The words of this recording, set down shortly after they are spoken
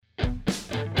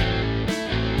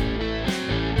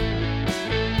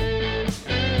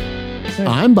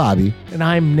I'm Bobby. And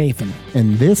I'm Nathan.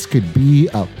 And this could be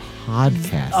a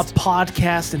podcast. A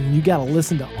podcast, and you got to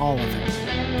listen to all of it.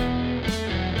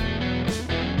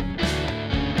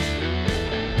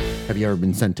 Have you ever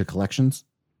been sent to collections?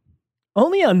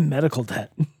 Only on medical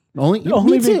debt. Only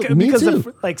me because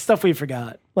of like stuff we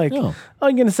forgot. Like, Oh. oh,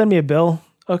 you're gonna send me a bill?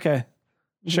 Okay,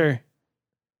 sure.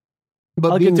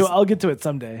 But I'll get to it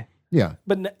someday. Yeah.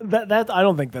 But that I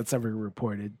don't think that's ever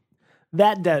reported.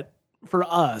 That debt for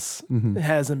us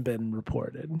hasn't been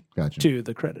reported Gotcha. to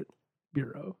the credit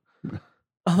bureau.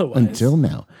 Otherwise, Until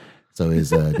now. So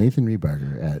is Nathan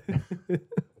Rebarger at...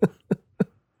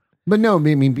 But no, I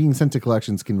mean, being sent to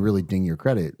collections can really ding your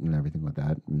credit and everything like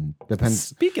that. And depends.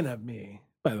 Speaking of me,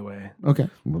 by the way, Okay.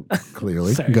 Well,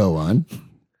 clearly. Sorry. Go on.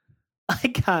 I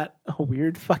got a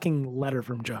weird fucking letter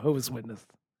from Jehovah's Witness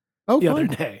Oh, the fine. other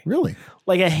day. Really?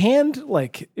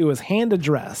 It was hand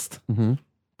addressed Mm-hmm.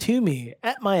 to me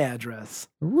at my address.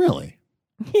 Really?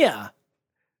 Yeah.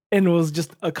 And it was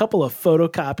just a couple of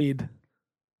photocopied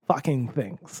fucking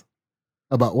things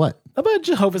About what? about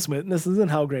Jehovah's Witnesses and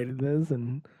how great it is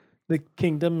and the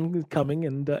kingdom is coming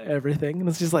and everything. And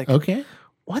it's just like, Okay.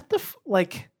 what the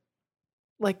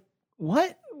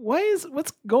what?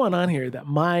 What's going on here that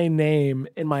my name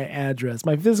and my address,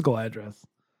 my physical address,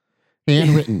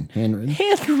 Handwritten.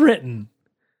 handwritten?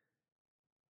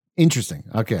 Interesting.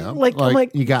 Okay. I'm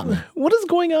like, you got me. What is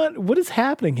going on? What is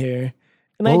happening here?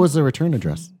 And What was the return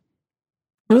address?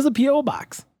 it was a P.O.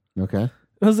 box. Okay.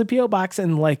 It was a P.O. box,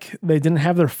 and like they didn't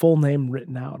have their full name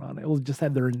written out on it. It just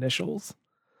had their initials.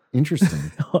 Interesting.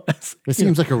 It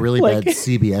seems like a really like- bad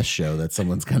CBS show that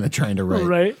someone's kind of trying to write.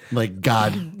 Right? Like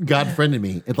God friended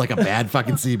me. It's like a bad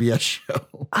fucking CBS show.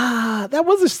 That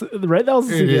was right. That was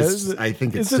It CBS. is. I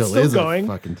think it Is still still is going? a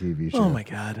fucking TV show. Oh my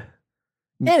god.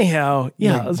 Anyhow,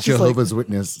 yeah, Like it was just Jehovah's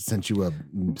Witness sent you a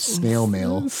snail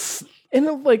mail and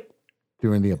it, like,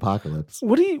 during the apocalypse.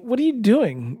 what are you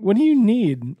doing? What do you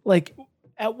need? Like,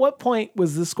 at what point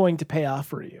was this going to pay off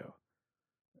for you?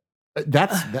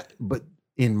 That's that. But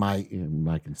in my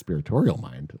conspiratorial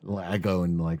mind, I go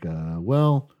and like,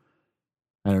 well,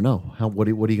 I don't know. What are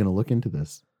you going to look into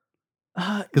this?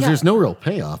 Because there's no real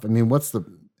payoff. I mean,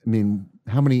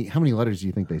 how many letters do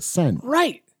you think they sent?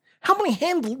 right. How many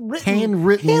handwritten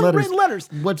Handwritten letters?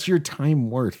 What's your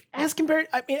time worth? As compared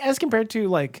to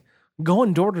like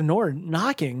going door to door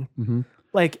knocking, Mm-hmm.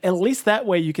 like at least that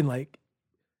way you can like,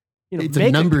 It's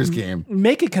a numbers game.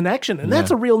 make a connection, and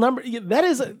that's Yeah. a real number. That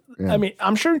is, Yeah. I mean,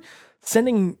 I'm sure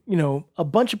sending a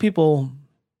bunch of people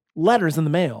letters in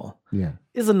the mail Yeah.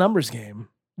 is a numbers game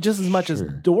just as much as Sure.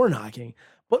 door knocking.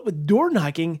 But with door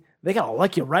knocking, they gotta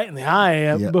look you right in the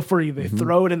eye Yeah. before they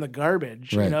throw it in the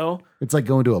garbage. Right. You know, It's like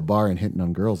going to a bar and hitting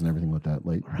on girls and everything like that.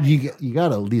 Like Right. you got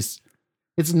to at least,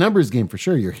 it's a numbers game for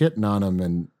sure. You're hitting on them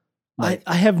and like,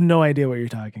 I have no idea what you're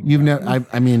talking. you've about. never,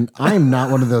 I mean, I'm not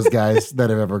one of those guys that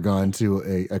have ever gone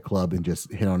to a club and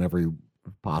just hit on every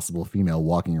possible female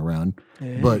walking around,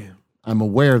 but Hey. I'm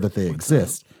aware that they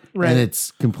exist. Right. And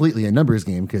it's completely a numbers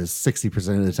game because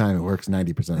 60% of the time it works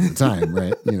 90% of the time.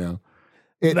 Right.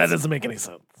 that doesn't make any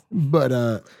sense.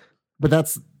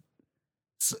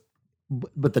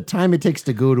 But the time it takes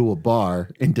to go to a bar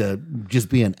and to just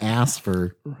be an ass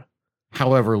for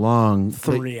however long,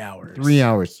 3 hours. 3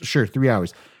 hours, sure, 3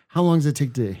 hours. How long does it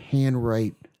take to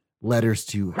handwrite letters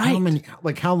to how Right. many?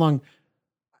 Like how long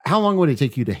would it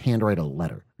take you to handwrite a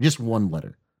letter? Just one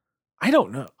letter. I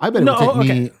don't know. I bet it would take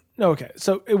okay. me. No, okay.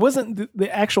 So it wasn't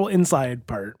the actual inside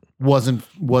part. Wasn't.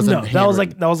 No, that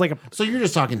was like a So you're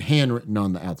just talking handwritten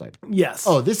on the outside. yes.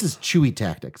 Oh, this is Chewy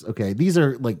tactics. Okay, these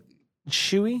are like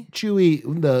Chewy.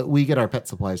 Chewy. We get our pet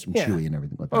supplies from Yeah. Chewy and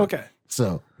everything like that. Okay.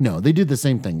 So no, they do the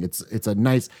same thing. It's a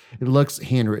nice. It looks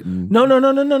handwritten.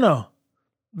 No.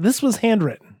 This was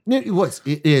handwritten. It was.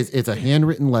 It is. It's a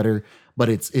handwritten letter, but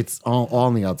it's all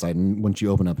on the outside. And once you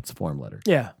open up, it's a form letter.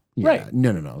 Yeah. Yeah. Right.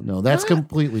 No. That's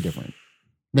completely different.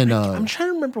 Then I'm trying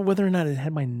to remember whether or not it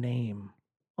had my name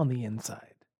on the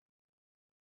inside.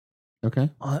 okay.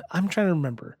 I'm trying to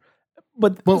remember.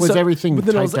 But was everything But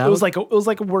then typed out? it was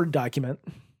like a Word document.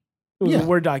 It was Yeah. a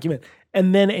Word document,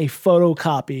 and then a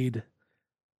photocopied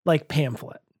like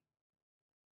pamphlet,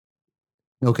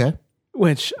 Okay.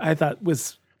 which I thought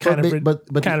was kind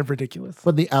of ridiculous.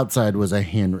 But the outside was a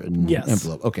handwritten Yes.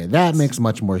 envelope. Okay, that makes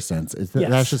much more sense. Yes.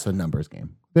 That's just a numbers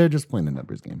game. They're just playing a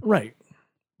numbers game. Right.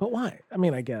 But why? I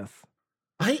mean, I guess.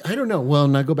 I don't know. Well,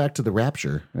 now go back to the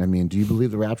rapture. I mean, do you believe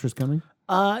the rapture's coming?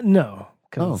 No.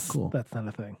 'Cause Oh, cool. That's not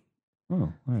a thing. Oh,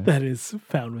 all right. That is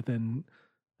found within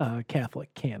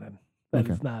Catholic canon. That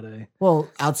Okay. is not a. Well,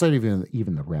 outside of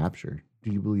even the rapture,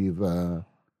 do you believe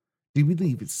Do you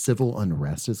believe civil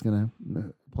unrest is going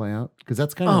to play out? Because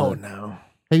that's kind of. Oh no.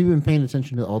 Have you been paying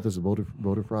attention to all this voter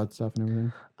fraud stuff and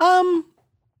everything?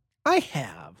 I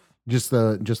have. Just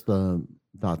the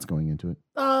thoughts going into it.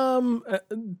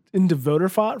 Into voter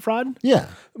fraud. Yeah.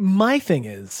 My thing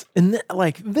is, and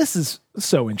this is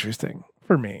so interesting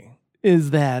for me,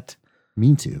 is that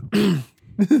me too.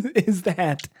 is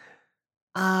that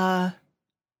I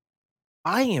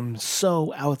am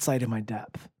so outside of my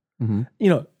depth.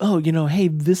 Mm-hmm. Hey,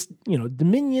 this,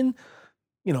 Dominion,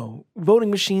 voting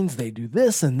machines, they do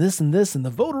this and this and this, and the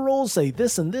voter rolls say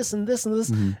this and this and this and this.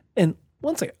 Mm-hmm. And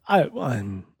one second,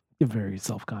 I'm very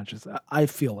self-conscious. I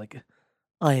feel like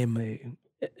I am an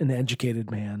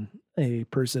educated man, a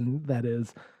person that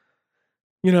is,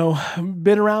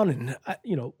 been around and,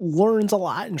 learns a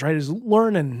lot and tries to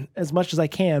learn and as much as I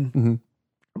can. Mm-hmm.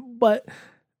 But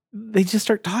they just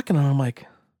start talking and I'm like,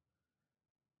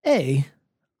 I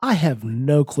have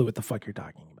no clue what the fuck you're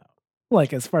talking about.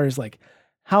 Like, as far as like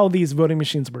how these voting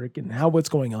machines work and what's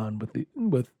going on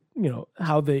with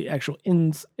how the actual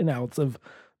ins and outs of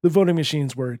the voting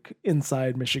machines work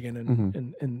inside Michigan and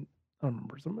mm-hmm. I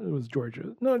don't remember, it was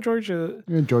Georgia. No, Georgia.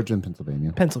 Yeah, Georgia and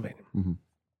Pennsylvania. Mm-hmm.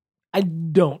 I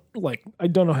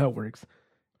don't know how it works.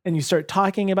 And you start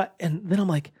talking about, and then I'm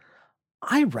like,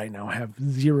 I right now have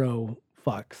zero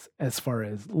fucks as far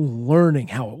as learning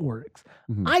how it works.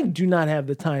 Mm-hmm. I do not have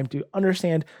the time to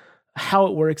understand how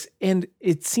it works. And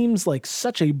it seems like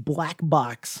such a black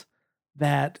box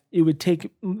that it would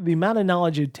take the amount of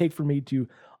knowledge it would take for me to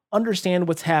understand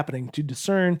what's happening, to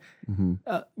discern,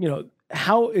 mm-hmm.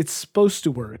 How it's supposed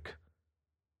to work,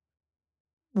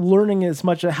 learning as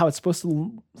much of how it's supposed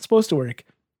to work,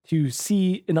 to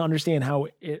see and understand how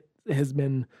it has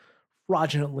been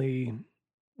fraudulently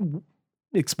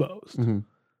exposed. Mm-hmm.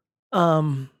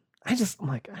 I'm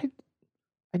like,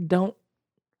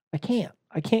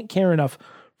 I can't care enough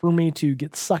for me to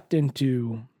get sucked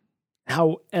into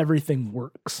how everything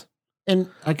works. And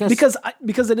I guess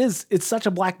because it's such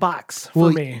a black box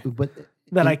for me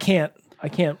that I can't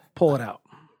pull it out.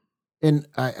 And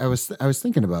I was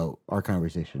thinking about our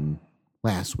conversation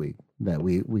last week that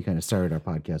we kind of started our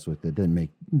podcast with that didn't make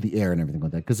the air and everything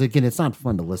like that. Because again, it's not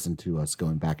fun to listen to us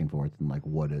going back and forth and like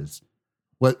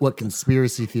what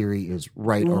conspiracy theory is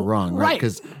right or wrong, right?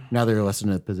 Because now they're less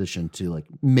in a position to like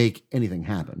make anything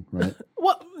happen, right?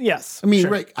 Well, yes. I mean,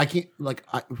 sure. Right. I can't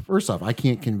first off, I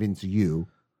can't convince you.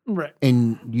 Right.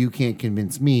 And you can't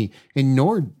convince me, and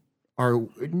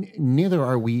neither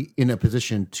are we in a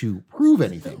position to prove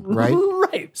anything, right?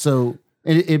 Right. So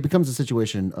it becomes a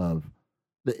situation of,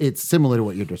 it's similar to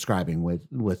what you're describing with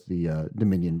the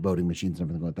Dominion voting machines and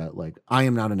everything like that. Like, I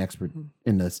am not an expert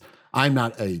in this. I'm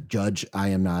not a judge. I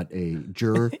am not a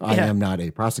juror. Yeah. I am not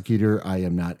a prosecutor. I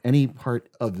am not any part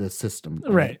of the system.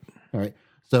 Right. All right.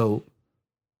 So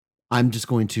I'm just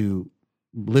going to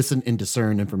listen and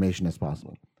discern information as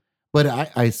possible. But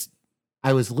I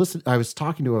was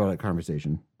talking to her about a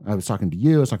conversation. I was talking to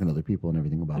you. I was talking to other people and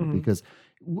everything about it because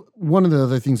one of the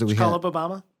other things that we call up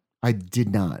Obama. I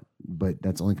did not, but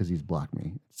that's only because he's blocked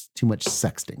me. It's too much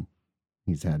sexting.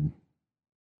 He's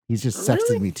just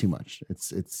sexted me too much.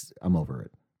 I'm over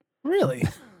it. Really?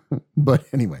 But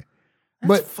anyway,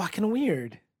 that's fucking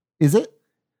weird. Is it?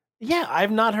 Yeah, I've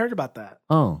not heard about that.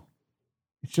 Oh,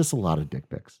 it's just a lot of dick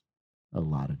pics. A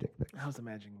lot of dick pics. I was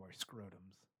imagining more scrotums.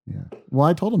 Yeah. Well,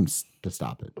 I told him to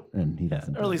stop it, and he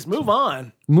doesn't. Or at least move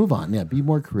on. Move on. Yeah. Be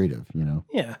more creative.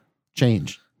 Yeah.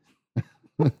 Change.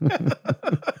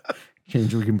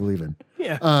 Change we can believe in.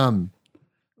 Yeah.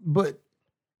 But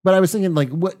I was thinking, like,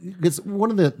 because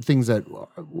one of the things that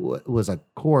was a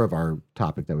core of our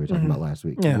topic that we were talking about last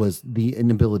week was the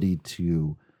inability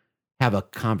to have a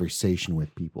conversation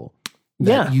with people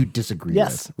that you disagree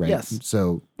with, right? Yes.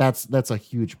 So that's a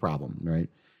huge problem, right?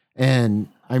 And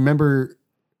I remember,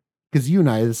 because you and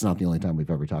I, this is not the only time we've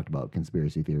ever talked about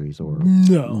conspiracy theories or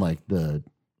like it's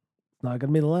not going to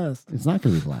be the last. It's not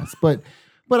going to be the last. But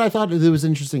I thought it was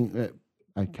interesting.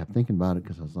 I kept thinking about it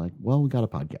because I was like, well, we got a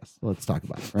podcast. Let's talk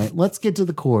about it, right? Let's get to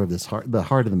the core of this, the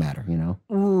heart of the matter,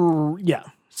 Yeah.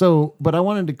 So, but I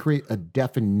wanted to create a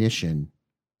definition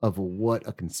of what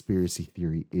a conspiracy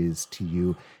theory is to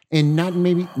you, and not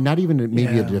even a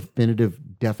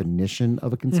definitive definition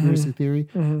of a conspiracy theory,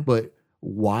 but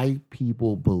why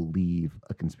people believe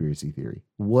a conspiracy theory.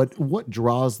 What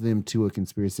draws them to a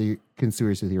conspiracy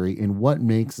theory, and what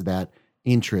makes that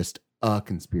interest a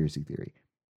conspiracy theory.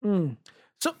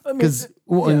 So, I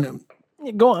mean,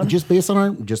 go on. Just based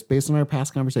on our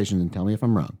past conversations, and tell me if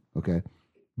I'm wrong, okay?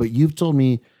 But you've told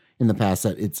me in the past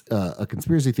that it's a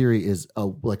conspiracy theory is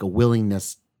like a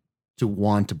willingness to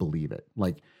want to believe it.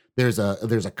 Like there's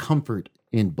a comfort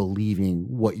in believing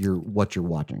what you're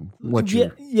watching.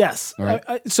 Yes. Right?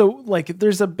 So like,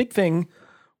 there's a big thing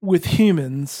with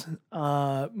humans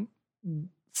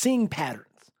seeing patterns.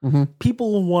 Mm-hmm.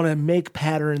 People want to make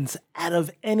patterns out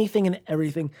of anything and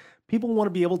everything. People want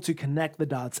to be able to connect the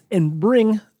dots and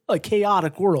bring a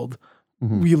chaotic world.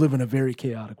 Mm-hmm. We live in a very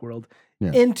chaotic world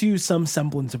into some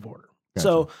semblance of order. Gotcha.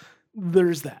 So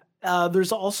there's that.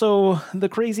 There's also the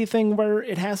crazy thing where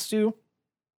it has to,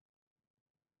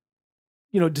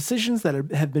 decisions that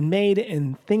have been made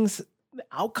and things,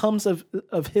 outcomes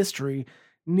of history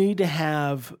need to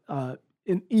have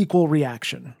an equal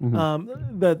reaction.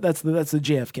 Mm-hmm. That's the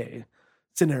JFK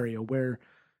scenario where,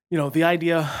 the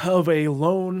idea of a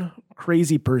lone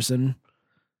crazy person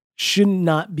should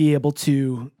not be able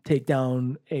to take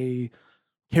down a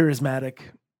charismatic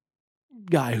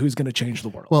guy who's going to change the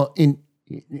world. Well,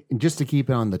 just to keep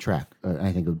it on the track,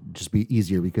 I think it would just be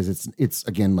easier because it's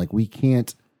again, like we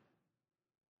can't,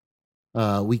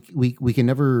 we can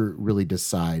never really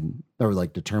decide or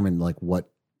like determine like what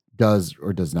does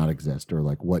or does not exist or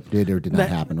like what did or did not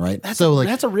happen, right? That's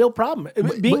a real problem.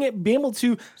 Being able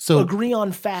to agree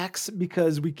on facts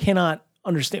because we cannot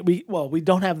understand. We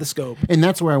don't have the scope, and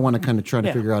that's where I want to kind of try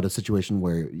to figure out a situation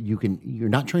where you're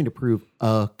not trying to prove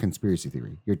a conspiracy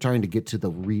theory. You're trying to get to the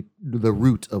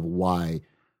root of why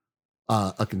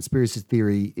a conspiracy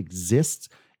theory exists,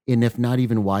 and if not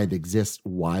even why it exists,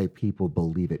 why people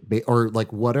believe it, or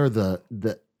like what are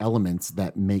the elements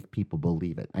that make people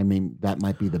believe it. I mean, that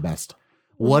might be the best.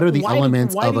 What are the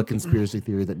elements of a conspiracy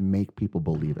theory that make people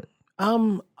believe it?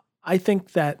 I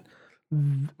think that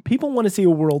people want to see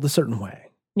a world a certain way.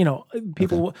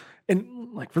 People,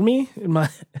 and like for me,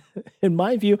 in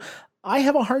my view, I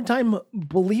have a hard time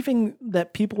believing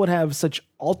that people would have such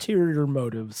ulterior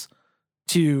motives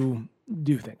to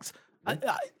do things.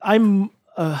 I'm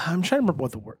trying to remember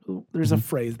what the word. There's a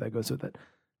phrase that goes with it.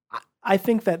 I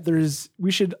think that we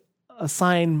should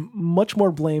assign much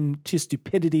more blame to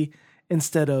stupidity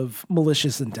instead of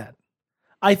malicious intent.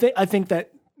 I think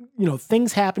that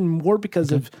things happen more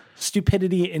because of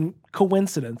stupidity and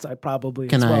coincidence.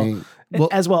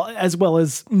 As well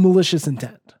as malicious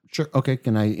intent. Sure. Okay.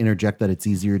 Can I interject that it's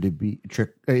easier to be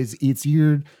tricked? It's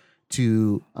easier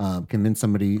to convince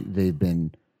somebody they've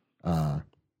been.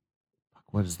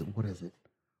 What is it?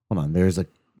 Hold on.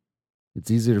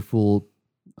 It's easier to fool.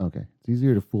 Okay, it's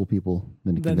easier to fool people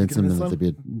than to convince them that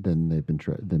they've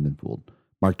been fooled.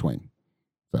 Mark Twain.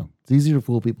 So it's easier to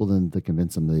fool people than to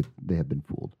convince them they have been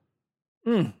fooled.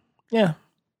 Yeah.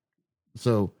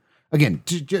 So again,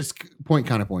 just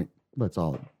counterpoint. That's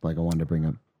all. Like I wanted to bring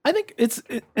up. I think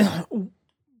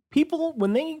people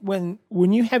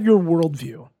when you have your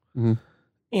worldview,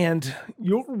 and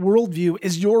your worldview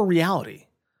is your reality.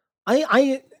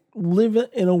 I live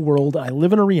in a world. I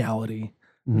live in a reality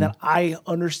that I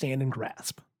understand and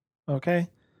grasp. Okay.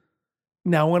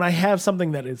 Now, when I have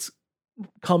something that is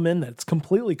come in that's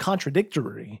completely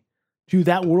contradictory to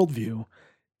that worldview,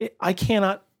 I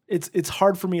cannot. It's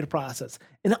hard for me to process,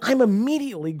 and I'm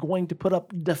immediately going to put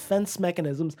up defense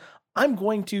mechanisms. I'm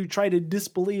going to try to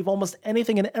disbelieve almost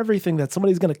anything and everything that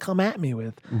somebody's going to come at me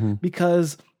with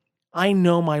because I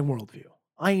know my worldview.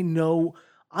 I know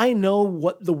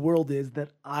what the world is that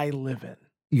I live in.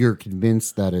 You're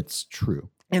convinced that it's true.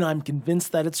 And I'm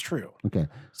convinced that it's true. Okay.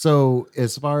 So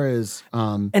as far as...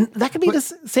 and that could be the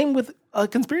same with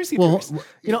conspiracy theories.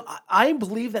 I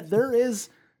believe that there is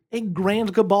a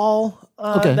grand cabal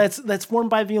that's formed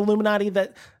by the Illuminati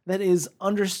that is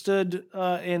understood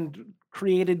and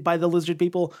created by the lizard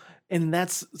people. And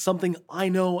that's something I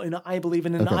know and I believe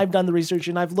in. And I've done the research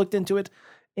and I've looked into it.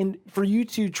 And for you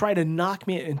to try to knock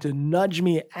me and to nudge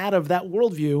me out of that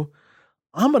worldview,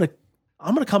 I'm gonna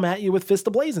come at you with fist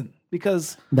ablazing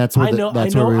because that's where we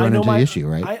run into the issue,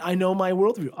 right? I know my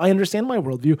worldview. I understand my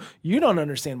worldview. You don't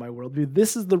understand my worldview.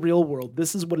 This is the real world.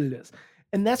 This is what it is,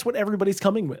 and that's what everybody's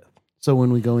coming with. So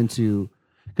when we go into,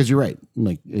 because you're right,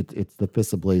 like it's the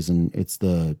fist ablazing. It's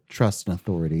the trust and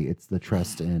authority. It's the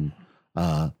trust in.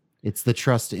 It's the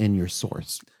trust in your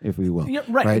source, if we will. Yeah,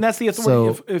 right. And that's the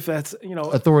authority. So, if that's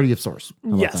authority of source.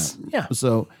 Yes. Yeah.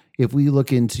 So if we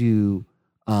look into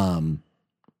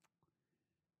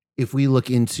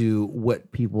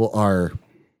what people are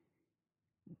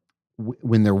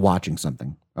when they're watching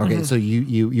something. Okay, so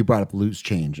you brought up loose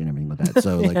change and everything like that.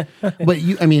 So like, but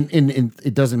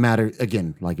it doesn't matter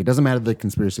again. Like it doesn't matter the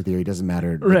conspiracy theory. It doesn't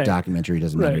matter the documentary. It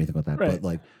doesn't matter anything about that. Right. But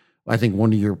like, I think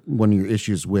one of your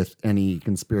issues with any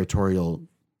conspiratorial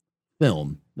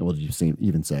film, what did you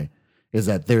even say, is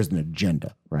that there's an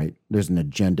agenda, right? There's an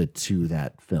agenda to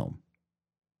that film.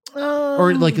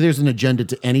 or like there's an agenda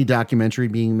to any documentary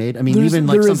being made. I mean, even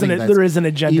like there is an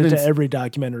agenda to every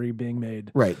documentary being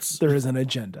made. Right. There is an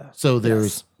agenda. So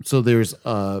there's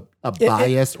a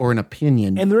bias or an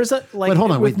opinion, and there is a like. But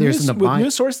hold on, with there's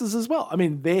news sources as well. I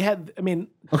mean, they had. I mean,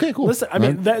 okay, cool. Listen, I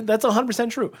mean that's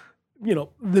 100% true. You know,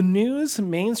 the news,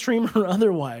 mainstream or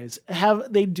otherwise,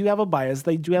 they do have a bias.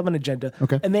 They do have an agenda,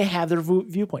 and they have their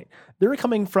viewpoint. They're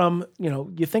coming from, you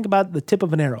know, you think about the tip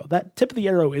of an arrow. That tip of the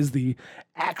arrow is the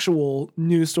actual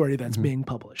news story that's being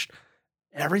published.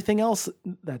 Everything else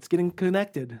that's getting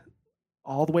connected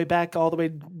all the way back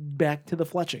to the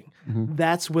fletching.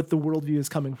 That's what the worldview is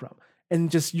coming from.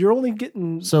 And just, you're only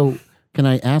getting... So can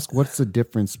I ask, what's the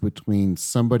difference between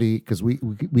somebody, because we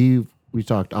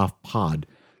talked off pod,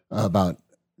 about,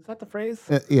 is that the phrase?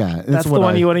 Yeah, that's the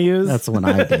one you want to use. That's the one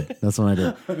I did. That's the one I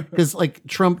did. Because like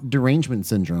Trump derangement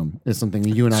syndrome is something that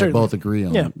you and I both agree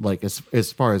on. Yeah. Like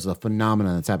as far as a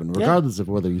phenomenon that's happened, regardless of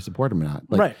whether you support him or not.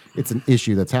 Like, it's an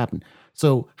issue that's happened.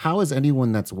 So how is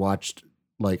anyone that's watched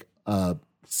like CNN,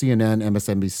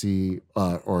 MSNBC,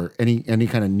 or any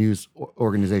kind of news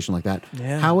organization like that,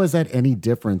 how is that any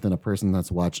different than a person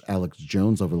that's watched Alex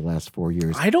Jones over the last 4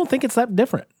 years? I don't think it's that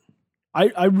different.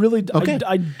 I really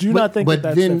I do not think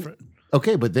that's different.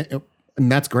 Okay, but then, and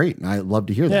that's great. And I love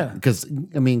to hear that because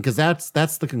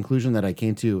that's the conclusion that I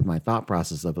came to with my thought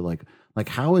process of it. Like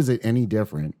how is it any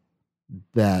different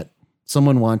that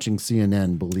someone watching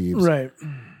CNN believes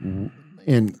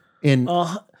in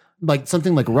like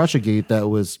something like Russiagate that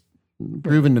was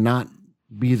proven to not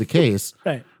be the case,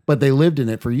 but they lived in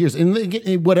it for years and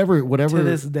whatever to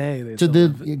this day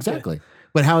exactly.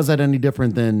 But how is that any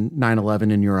different than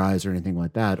 9/11 in your eyes or anything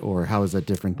like that? Or how is that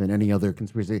different than any other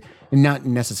conspiracy? And not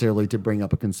necessarily to bring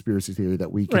up a conspiracy theory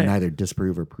that we can neither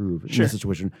disprove or prove in this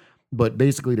situation, but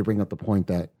basically to bring up the point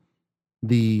that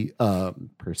the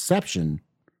perception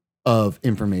of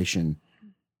information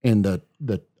and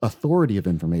the authority of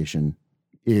information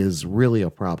is really a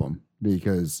problem,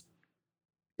 because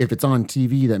if it's on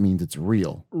TV, that means it's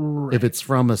real. Right. If it's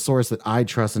from a source that I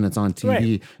trust and it's on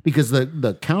TV, because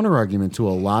the counter argument to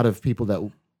a lot of people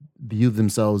that view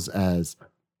themselves as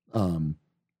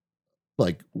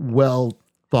like well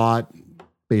thought,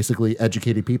 basically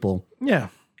educated people,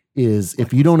 is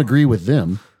if you don't agree with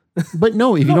them, but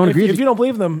no, if you don't agree, if you don't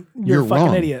believe them, you're a fucking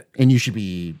wrong. Idiot, and you should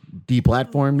be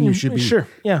deplatformed. You should be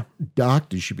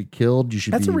docked. You should be killed.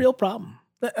 That's a real problem.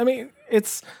 I mean,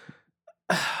 it's.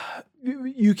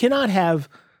 You cannot have,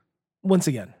 once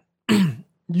again,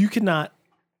 you cannot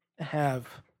have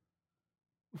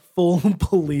full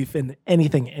belief in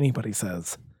anything anybody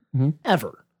says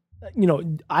ever. You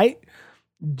know,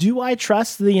 do I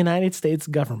trust the United States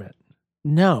government?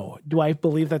 No. Do I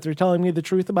believe that they're telling me the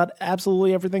truth about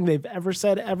absolutely everything they've ever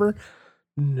said ever?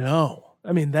 No.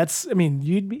 I mean,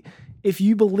 if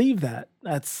you believe that,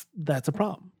 that's a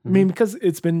problem. I mean, because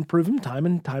it's been proven time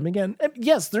and time again. And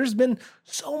yes, there's been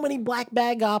so many black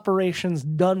bag operations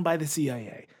done by the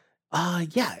CIA.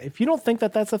 If you don't think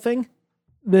that that's a thing,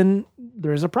 then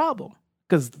there's a problem,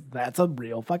 because that's a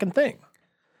real fucking thing.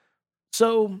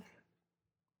 So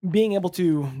being able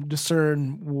to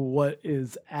discern what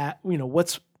is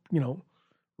what's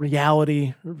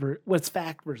reality, what's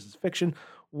fact versus fiction,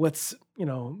 what's,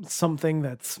 something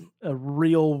that's a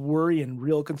real worry and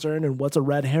real concern, and what's a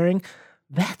red herring,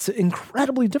 that's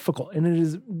incredibly difficult. And it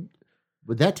is.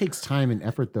 But that takes time and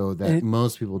effort, though, that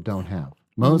most people don't have.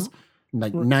 Most,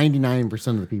 like 99%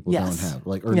 of the people don't have,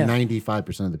 or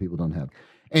 95% of the people don't have.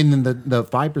 And then the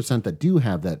 5% that do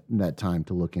have that time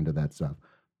to look into that stuff,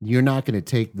 you're not going to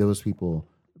take those people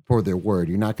for their word.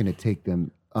 You're not going to take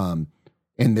them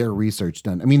and their research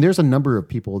done. I mean, there's a number of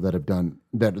people that have done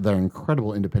that are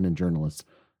incredible independent journalists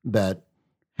that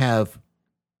have,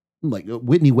 like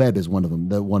Whitney Webb is one of them,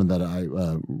 the one that I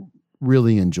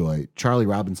really enjoy. Charlie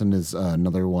Robinson is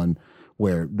another one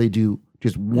where they do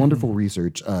just wonderful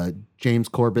research. James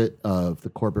Corbett of the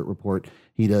Corbett Report,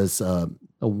 he does a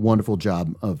wonderful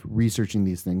job of researching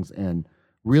these things and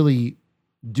really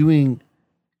doing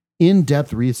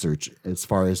in-depth research as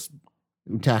far as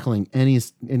tackling any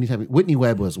type of. Whitney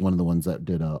Webb was one of the ones that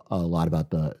did a lot about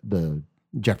the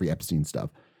Jeffrey Epstein stuff.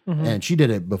 And she did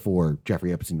it before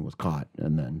Jeffrey Epstein was caught.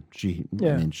 And then she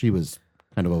was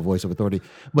kind of a voice of authority,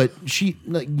 but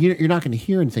you're not going to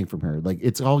hear anything from her. Like,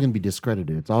 it's all going to be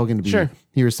discredited. It's all going to be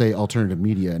hearsay, alternative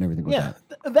media, and everything like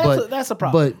that. That's a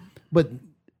problem. But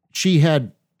she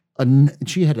had a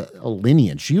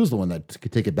lineage. She was the one that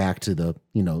could take it back to the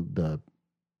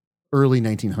early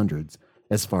 1900s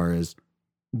as far as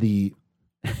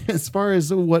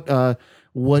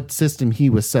what system he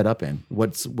was set up in,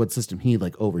 what system he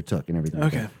overtook and everything.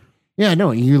 Okay. Yeah,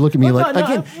 no, you look at me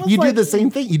again, you do the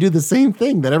same thing. You do the same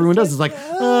thing that everyone does. It's like,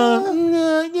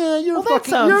 yeah,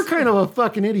 you're kind of a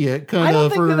fucking idiot. I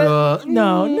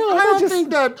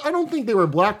don't think they were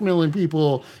blackmailing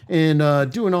people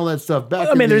and doing all that stuff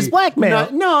back. There's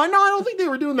blackmail. No, I don't think they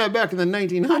were doing that back in the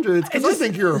 1900s. Because I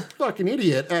think you're a fucking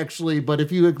idiot, actually. But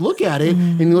if you look at it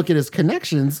and you look at his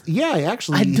connections,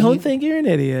 I don't think you're an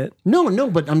idiot. No,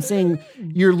 but I'm saying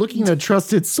you're looking at a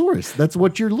trusted source. That's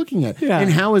what you're looking at. Yeah.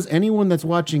 And how is anyone that's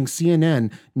watching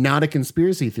CNN not a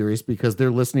conspiracy theorist because they're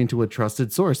listening to a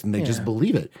trusted source and they just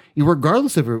believe it?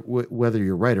 Regardless of whether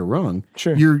you're right or wrong,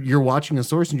 sure. You're watching a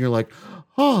source and you're like,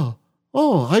 oh,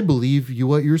 I believe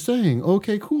what you're saying.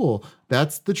 Okay, cool.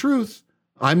 That's the truth.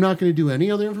 I'm not going to do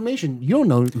any other information. You don't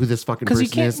know who this fucking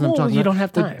person is. I'm talking about. Don't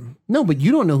have time. No, but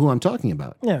you don't know who I'm talking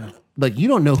about. Yeah. Like, you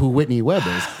don't know who Whitney Webb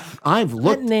is. I've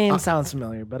looked. That name sounds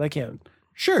familiar, but I can't.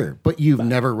 Sure, but you've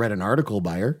never read an article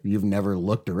by her. You've never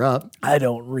looked her up. I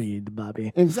don't read,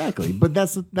 Bobby. Exactly, but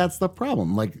that's the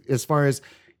problem. Like, as far as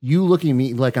you looking at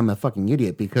me like I'm a fucking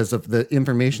idiot because of the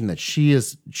information that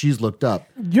she's looked up,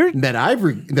 that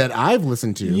I've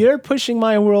listened to. You're pushing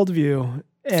my worldview,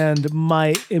 and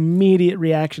my immediate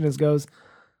reaction goes,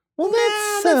 well,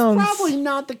 that's probably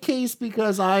not the case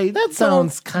because that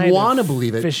sounds kind want to of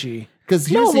believe it. Fishy. Because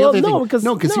here's the other thing.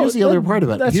 Because here's the other part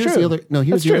about it. Here's the other. No,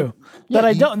 here's the other. That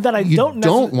I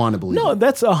don't want to believe. No,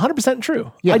 that's 100%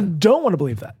 true. Yeah. I don't want to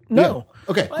believe that. No.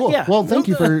 Yeah. Okay. Cool. Well, thank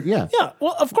you for Yeah.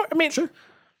 Well, of course. I mean, sure.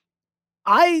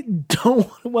 I don't.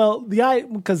 Well,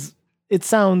 because it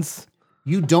sounds.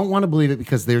 You don't want to believe it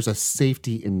because there's a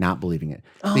safety in not believing it.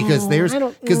 Because here's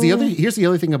the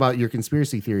other thing about your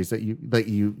conspiracy theories that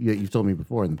you've told me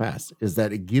before in the past is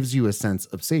that it gives you a sense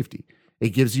of safety.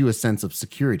 It gives you a sense of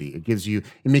security. It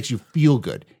makes you feel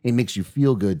good. It makes you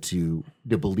feel good to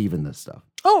believe in this stuff.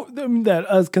 Oh,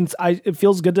 it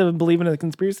feels good to believe in a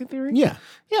conspiracy theory? Yeah.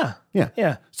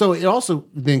 Yeah. So it also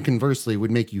then conversely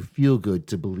would make you feel good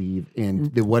to believe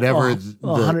in whatever.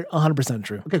 100%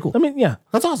 true. Okay, cool. I mean, yeah.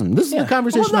 That's awesome. This is the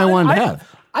conversation I wanted to have.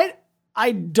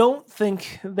 I don't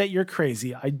think that you're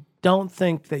crazy. I don't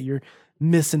think that you're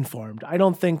misinformed. I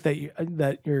don't think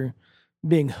that you're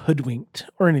being hoodwinked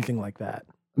or anything like that.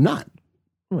 I'm not.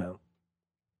 Well.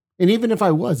 And even if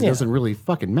I was, it doesn't really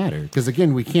fucking matter. Because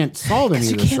again, we can't solve any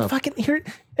of this stuff. Fucking hear it.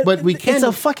 But we can. It's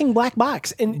a fucking black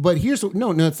box. But here's it's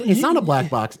not a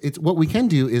black box. It's what we can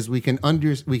do is we can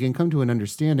come to an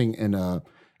understanding and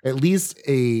at least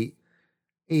a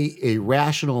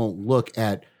rational look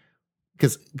at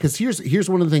because here's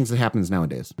one of the things that happens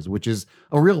nowadays, which is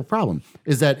a real problem,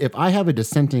 is that if I have a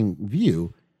dissenting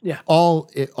view. Yeah. All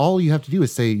you have to do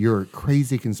is say you're a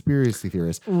crazy conspiracy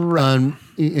theorist, right?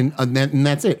 And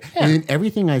that's it. Yeah. And then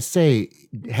everything I say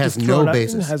has no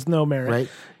basis, has no merit, right?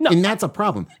 No. And that's a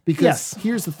problem because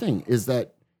here's the thing: is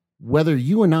that whether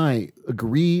you and I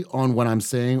agree on what I'm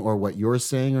saying or what you're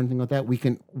saying or anything like that, we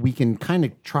can kind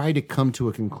of try to come to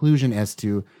a conclusion as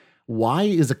to why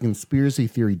is a conspiracy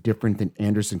theory different than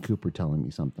Anderson Cooper telling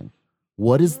me something?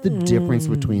 What is the difference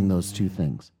between those two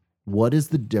things? What is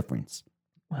the difference?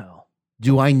 Well,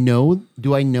 do I know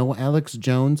Alex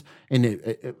Jones? And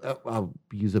I'll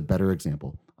use a better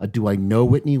example. Do I know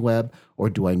Whitney Webb or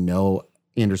do I know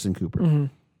Anderson Cooper? Mm-hmm.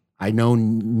 I know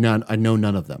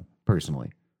none of them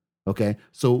personally. Okay.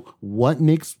 So what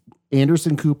makes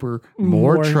Anderson Cooper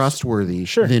more trustworthy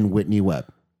than Whitney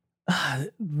Webb?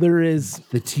 There is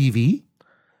the TV.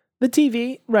 The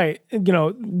TV, right.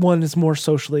 One is more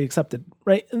socially accepted,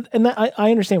 right? And that,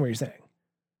 I understand what you're saying.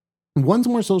 One's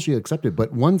more socially accepted,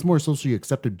 but one's more socially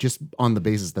accepted just on the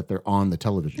basis that they're on the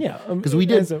television. Yeah, because we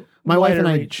did. My wife and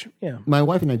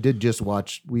I did just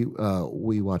watch. We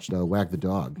watched Wag the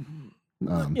Dog.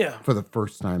 For the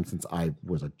first time since I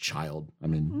was a child. I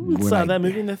mean, saw that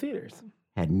movie in the theaters.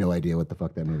 Had no idea what the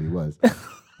fuck that movie was,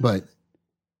 but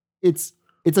it's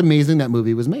amazing that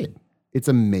movie was made. It's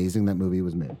amazing that movie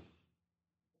was made.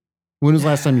 When was the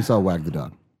last time you saw Wag the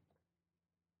Dog?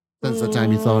 Since the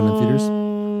time you saw it in the theaters.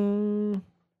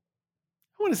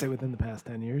 I want to say within the past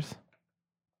 10 years.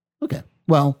 Okay.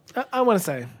 Well, I want to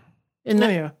say.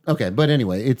 Okay, but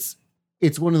anyway, it's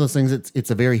one of those things.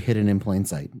 It's a very hidden in plain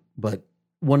sight. But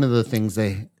one of the things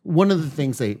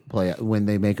they play when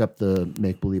they make up the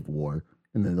make believe war,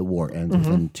 and then the war ends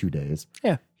within 2 days.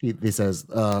 Yeah. He says,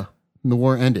 the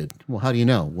war ended. Well, how do you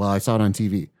know? Well, I saw it on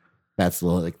TV. That's the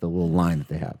little line that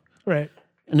they have. Right.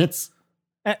 And it's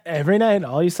every night.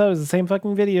 All you saw was the same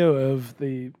fucking video of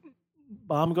the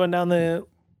bomb going down the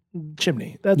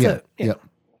chimney. That's it.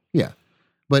 Yeah.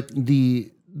 But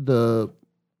the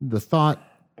thought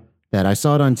that I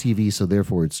saw it on TV, so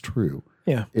therefore it's true.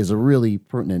 Yeah. Is a really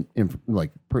pertinent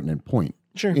point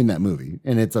sure. in that movie,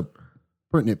 and it's a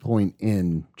pertinent point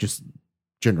in just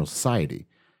general society,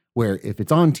 where if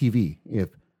it's on TV, if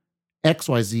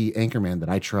XYZ anchorman that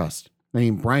I trust, I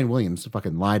mean, Brian Williams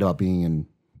fucking lied about being in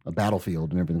a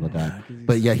battlefield and everything like that,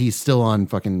 but yeah, he's still on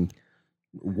fucking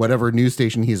whatever news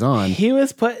station he's on. He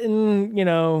was put in,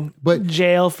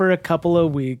 jail for a couple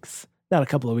of weeks. Not a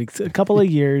couple of weeks, a couple of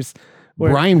years.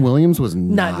 Brian Williams was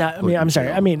not. I mean, I'm sorry.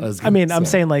 I mean, I'm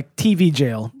saying like TV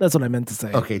jail. That's what I meant to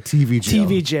say. Okay, TV jail.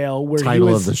 TV jail. Where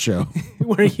title of the show.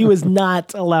 Where he was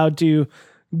not allowed to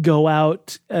go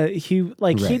out. He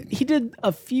did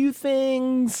a few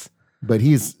things. But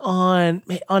he's on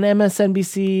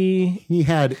MSNBC. He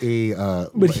had a.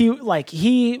 But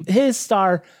his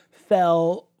star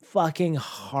fell fucking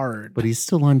hard. But he's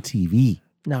still on TV.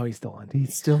 No, he's still on TV.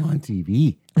 He's still on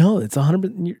TV. No, it's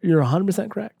 100%. You're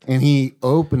 100% correct. And he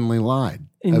openly lied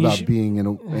about being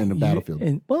in a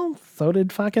battlefield. Well, so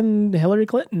did fucking Hillary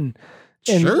Clinton.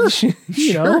 And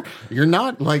sure. You're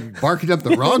not like barking up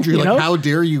the wrong tree. Like, how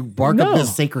dare you bark up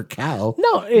this sacred cow?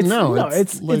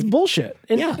 It's bullshit.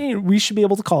 And we should be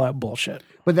able to call out bullshit.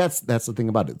 But that's the thing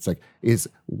about it. It's like, this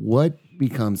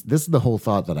is the whole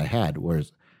thought that I had,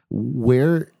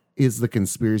 where is the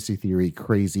conspiracy theory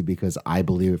crazy because I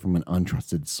believe it from an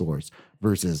untrusted source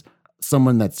versus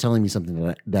someone that's telling me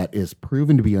something that is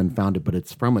proven to be unfounded, but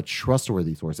it's from a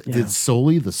trustworthy source. Is it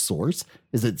solely the source?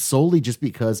 Is it solely just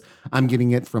because I'm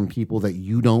getting it from people that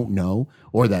you don't know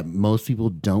or that most people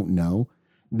don't know?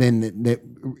 Then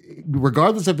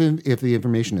regardless of if the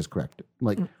information is correct,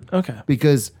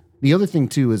 because the other thing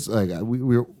too is like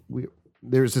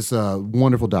there's this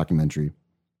wonderful documentary,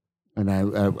 and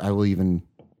I will even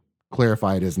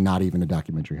clarify it as not even a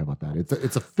documentary. How about that?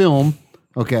 It's a film.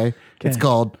 Okay. It's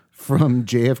called From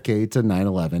JFK to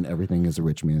 9/11. Everything is a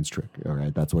rich man's trick. All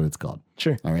right. That's what it's called.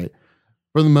 Sure. All right.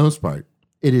 For the most part,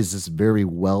 it is this very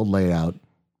well laid out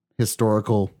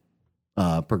historical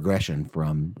progression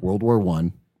from World War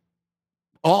I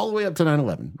all the way up to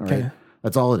 9/11. All right.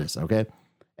 That's all it is. Okay.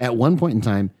 At one point in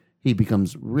time, he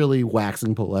becomes really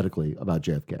waxing poetically about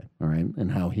JFK, all right,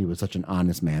 and how he was such an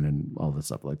honest man and all this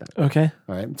stuff like that. Okay.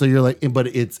 All right. So you're like, but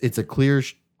it's a clear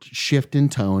shift in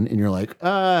tone, and you're like,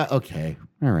 okay,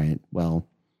 all right, well,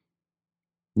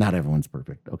 not everyone's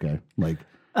perfect, okay, like,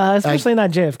 especially not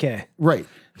JFK, right?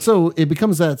 So it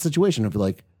becomes that situation of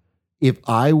like, if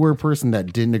I were a person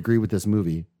that didn't agree with this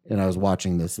movie and I was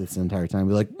watching this entire time, I'd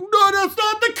be like, no, that's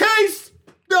not the case.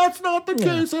 That's not the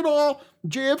case at all.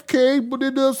 JFK, but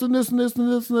it does and this and this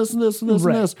and this and this and this and this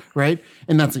and this, right?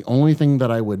 And that's the only thing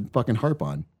that I would fucking harp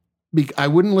on. I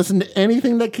wouldn't listen to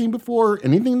anything that came before,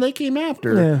 anything that came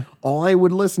after. Yeah. All I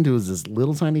would listen to is this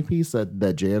little tiny piece that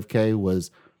JFK was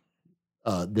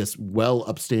this well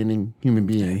upstanding human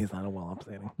being. Yeah, he's not a well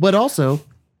upstanding. But also,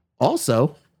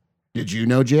 did you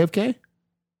know JFK?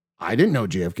 I didn't know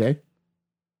JFK.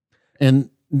 And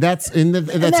that's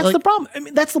the problem. I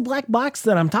mean, that's the black box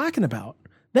that I'm talking about.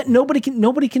 That nobody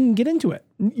can get into it.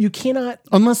 You cannot,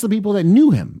 unless the people that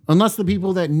knew him, unless the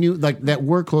people that knew that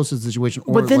were close to the situation.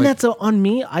 But then that's on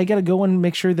me. I got to go and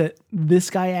make sure that this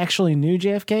guy actually knew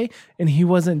JFK and he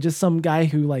wasn't just some guy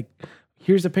who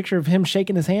here's a picture of him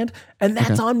shaking his hand, and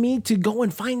that's on me to go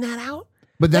and find that out.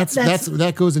 But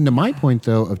that goes into my point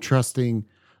though of trusting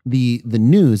the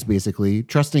news, basically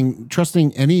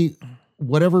trusting any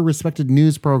whatever respected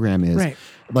news program is. Right.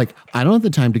 Like, I don't have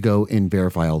the time to go and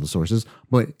verify all the sources,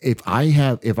 but if I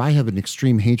have an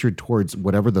extreme hatred towards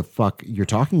whatever the fuck you're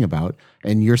talking about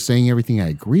and you're saying everything I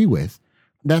agree with,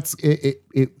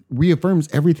 it reaffirms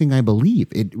everything I believe.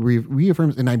 It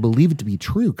reaffirms, and I believe it to be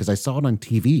true because I saw it on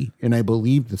TV and I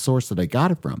believe the source that I got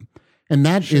it from. And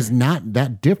that is not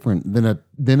that different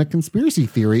than a conspiracy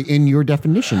theory in your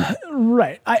definition.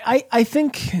 Right. I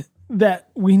think that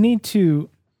we need to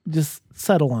just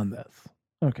settle on this.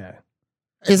 Okay.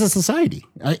 As a society,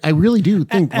 I really do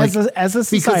think as a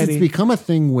society, because it's become a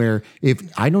thing where if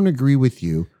I don't agree with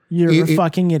you, you're a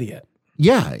fucking idiot.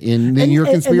 Yeah, and then you're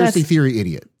a conspiracy theory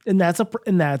idiot, and that's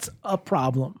a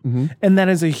problem, mm-hmm. and that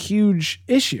is a huge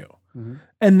issue, mm-hmm.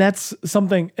 and that's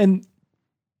something. And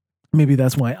maybe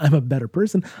that's why I'm a better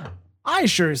person. I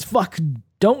sure as fuck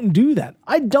don't do that.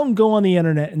 I don't go on the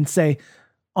internet and say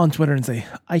on Twitter and say,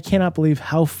 I cannot believe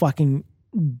how fucking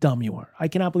dumb you are. I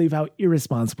cannot believe how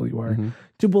irresponsible you are, mm-hmm.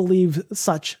 to believe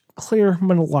such clear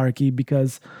malarkey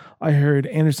because I heard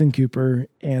Anderson Cooper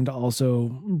and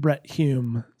also Brett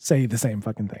Hume say the same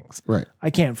fucking things. Right. I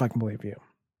can't fucking believe you.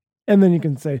 And then you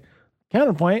can say,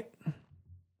 counterpoint,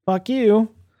 fuck you.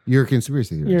 You're a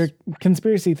conspiracy theorist. You're a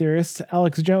conspiracy theorist.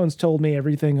 Alex Jones told me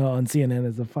everything on CNN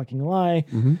is a fucking lie,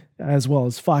 mm-hmm. as well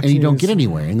as Fox News. And you don't News. get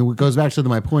anywhere. And it goes back to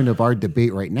my point of our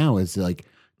debate right now is like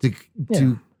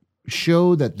to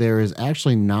show that there is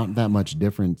actually not that much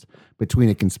difference between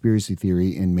a conspiracy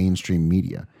theory and mainstream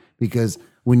media. Because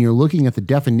when you're looking at the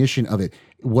definition of it,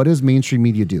 what does mainstream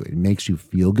media do? It makes you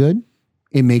feel good.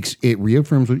 It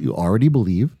reaffirms what you already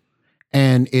believe.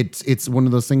 And it's one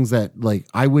of those things that, like,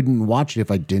 I wouldn't watch it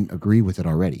if I didn't agree with it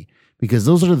already. Because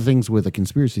those are the things with a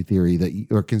conspiracy theory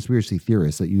or conspiracy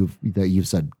theorist that you've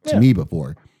said to me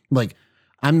before. Like,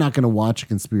 I'm not going to watch a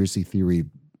conspiracy theory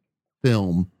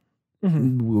film.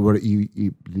 Where you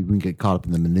can get caught up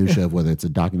in the minutia of whether it's a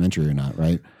documentary or not,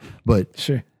 right? But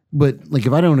sure. But like,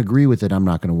 if I don't agree with it, I'm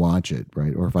not going to watch it,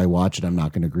 right? Or if I watch it, I'm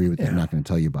not going to agree with it. I'm not going to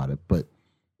tell you about it. But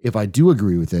if I do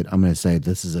agree with it, I'm going to say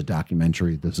this is a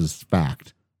documentary. This is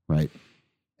fact, right?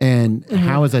 And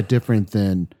how is that different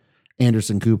than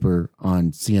Anderson Cooper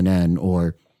on CNN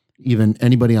or even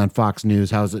anybody on Fox News?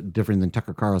 How is it different than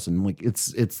Tucker Carlson? Like,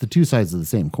 it's the two sides of the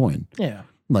same coin. Yeah.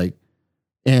 Like,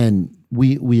 and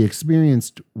we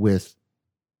experienced with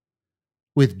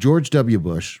George W.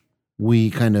 Bush,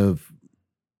 we kind of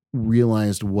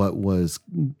realized what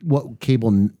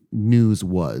cable news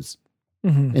was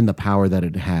and the power that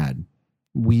it had.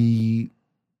 We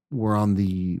were on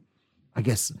I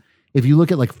guess, if you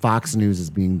look at like Fox News as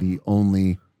being the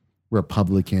only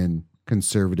Republican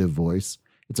conservative voice,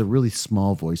 it's a really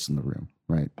small voice in the room,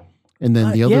 right? And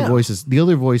then the other voices, the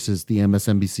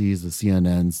MSNBCs, the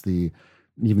CNNs,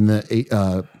 even the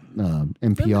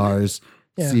NPRs,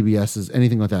 CBSs,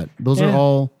 anything like that. Those are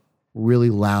all really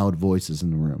loud voices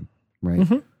in the room, right?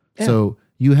 So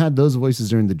you had those voices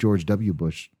during the George W.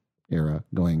 Bush era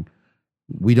going,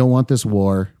 we don't want this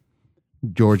war.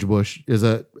 George Bush is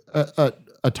a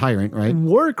tyrant, right?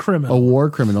 War criminal. A war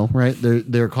criminal, right?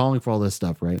 They're calling for all this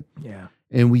stuff, right? Yeah.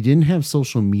 And we didn't have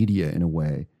social media in a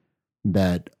way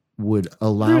that would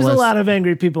allow There's a lot of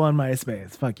angry people on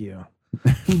MySpace. Fuck you.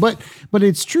 but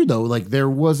it's true though. Like, there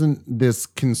wasn't this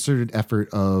concerted effort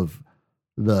of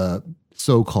the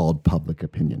so-called public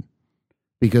opinion,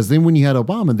 because then when you had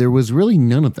Obama, there was really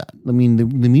none of that. I mean, the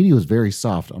media was very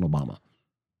soft on Obama.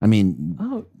 I mean,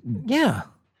 oh yeah,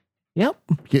 yep.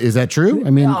 Is that true? I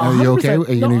mean, are you okay?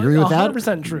 Are you going to agree with that?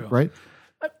 100% true. Right.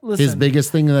 Listen, his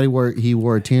biggest thing that he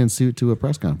wore a tan suit to a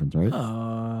press conference, right?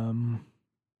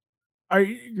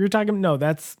 You're talking?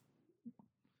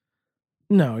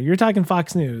 No, you're talking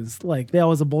Fox News. Like, that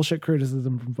was a bullshit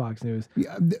criticism from Fox News.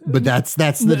 Yeah, but that's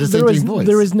the dissenting voice.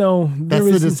 That's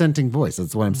the dissenting voice.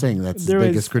 That's what I'm saying. That's the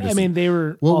biggest criticism. I mean, they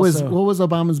were. What was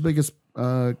Obama's biggest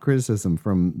criticism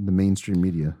from the mainstream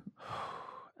media?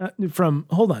 From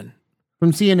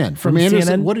CNN. From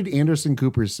Anderson. CNN? What did Anderson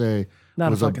Cooper say?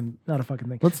 Not a fucking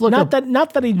thing. Let's look not up.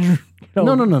 Not that he.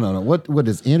 No. What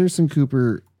is Anderson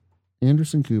Cooper's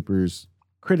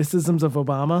criticisms of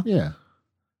Obama? Yeah.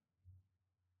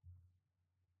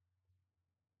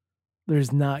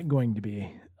 There's not going to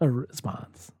be a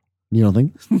response. You don't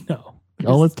think? No.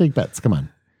 Oh, let's take bets. Come on.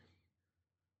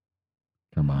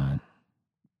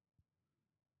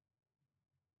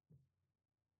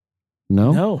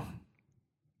 No?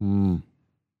 No.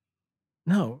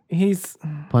 No. He's...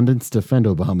 Pundits defend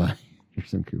Obama.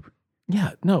 Anderson Cooper.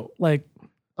 Yeah, no. Like...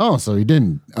 Oh, so he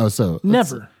didn't. Oh, so...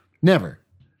 Never.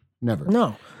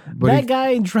 No. But that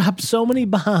guy dropped so many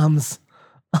bombs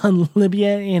on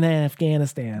Libya and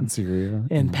Afghanistan, Syria,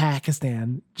 and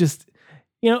Pakistan. Just,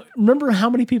 remember how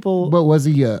many people? But was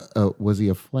he a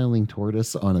flailing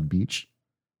tortoise on a beach?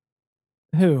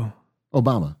 Who?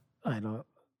 Obama. I don't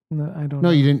know.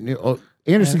 No, you didn't.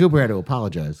 Anderson Cooper had to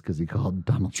apologize because he called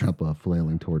Donald Trump a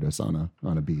flailing tortoise on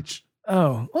a beach.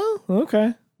 Oh, well,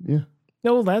 okay. Yeah.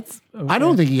 No, that's. Okay. I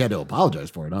don't think he had to apologize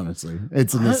for it. Honestly,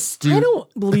 it's an astute. I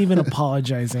don't believe in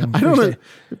apologizing. I don't know.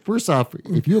 First off,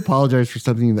 if you apologize for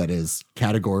something that is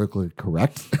categorically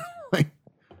correct, like,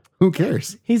 who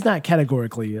cares? He's not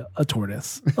categorically a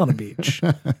tortoise on a beach.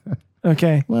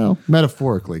 Okay. Well,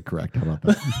 metaphorically correct. How about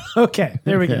that? Okay.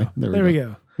 There we go. There we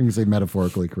go. You can say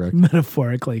metaphorically correct.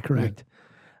 Metaphorically correct.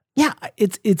 Yeah,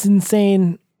 it's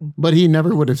insane. But he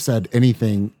never would have said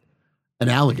anything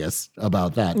analogous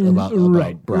about that, about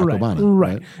Barack Obama.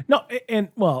 Right. No, and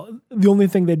well, the only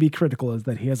thing they'd be critical is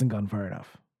that he hasn't gone far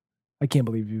enough. I can't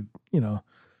believe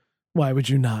why would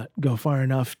you not go far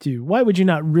enough why would you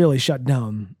not really shut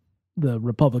down the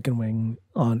Republican wing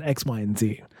on X, Y, and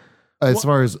Z? As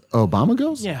far as Obama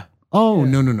goes? Yeah. Oh,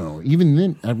 yeah. No. Even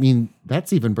then, I mean,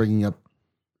 that's even bringing up.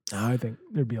 I think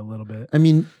there'd be a little bit. I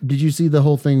mean, did you see the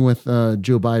whole thing with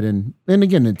Joe Biden? And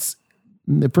again, it's,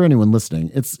 for anyone listening,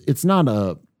 it's not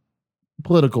a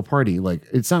political party. Like,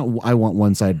 it's not I want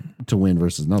one side to win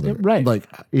versus another. Right. Like,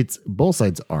 it's both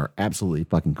sides are absolutely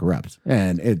fucking corrupt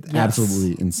and it's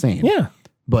absolutely insane. Yeah.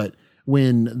 But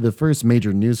when the first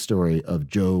major news story of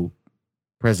Joe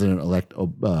President-elect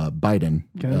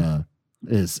Biden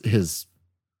is his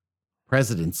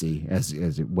presidency, as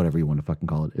whatever you want to fucking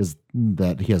call it, is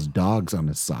that he has dogs on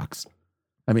his socks.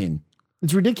 I mean,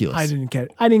 it's ridiculous. I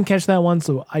didn't catch that one,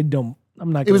 so I'm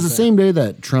not. It was the same day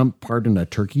that Trump pardoned a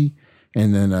turkey,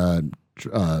 and then a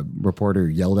reporter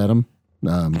yelled at him,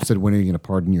 said, "When are you going to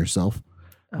pardon yourself?"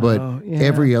 But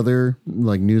every other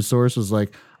like news source was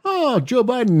like, "Oh, Joe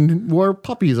Biden wore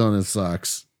puppies on his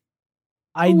socks."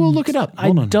 We'll look it up.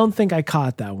 I don't think I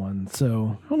caught that one.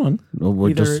 So hold on.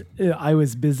 Either I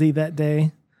was busy that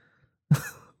day,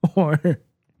 or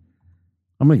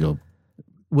I'm gonna go.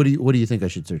 What do you think I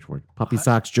should search for? Puppy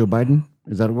socks, Joe Biden.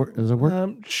 Is that work? Does that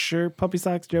work? Sure. Puppy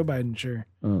socks, Joe Biden. Sure.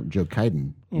 Oh, Joe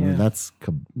Biden. Yeah, well, that's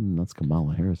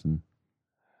Kamala Harrison.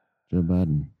 Joe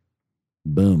Biden.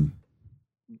 Boom.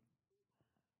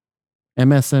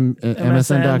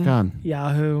 MSN.com.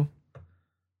 Yahoo.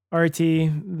 RT.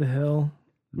 The Hill.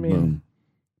 I mean, boom.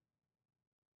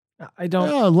 I don't.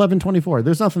 11/24.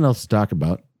 There's nothing else to talk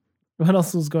about. What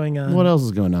else was going on? What else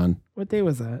is going on? What day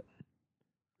was that?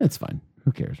 It's fine.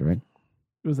 Who cares, right?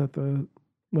 Was that the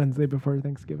Wednesday before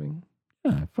Thanksgiving?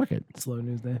 Yeah, fuck it. Slow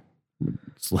news day.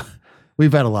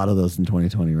 We've had a lot of those in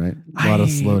 2020, right? A lot of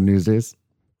slow news days.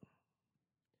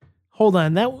 Hold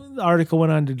on. That article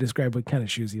went on to describe what kind of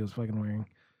shoes he was fucking wearing.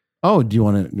 Oh, do you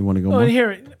want to go more?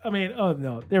 Here. I mean, oh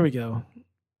no, there we go.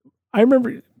 I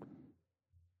remember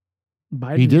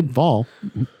Biden. He did fall.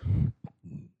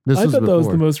 I thought that was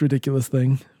the most ridiculous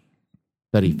thing.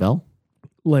 That he fell?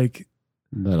 Like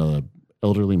that an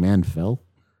elderly man fell?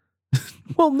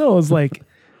 Well, no, it was like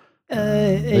by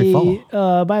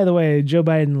the way, Joe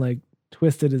Biden like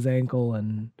twisted his ankle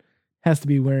and has to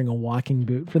be wearing a walking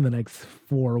boot for the next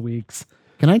 4 weeks.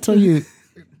 Can I tell you,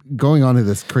 going on to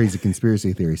this crazy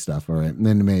conspiracy theory stuff, all right? And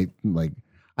then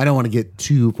I don't want to get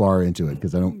too far into it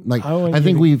because I don't like. I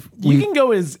think you can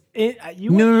go as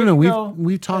no.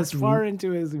 We've talked as far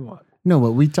into it as you want. No,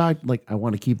 but we talked like I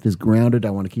want to keep this grounded.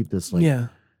 I want to keep this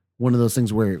one of those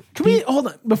things where can we hold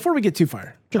on before we get too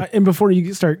far, and before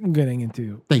you start getting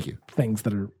into things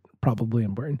that are probably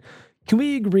important. Can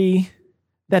we agree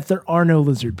that there are no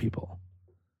lizard people?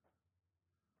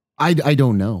 I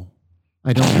don't know.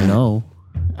 I don't know.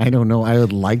 I don't know. I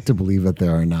would like to believe that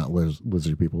there are not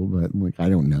lizard people, but like I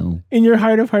don't know. In your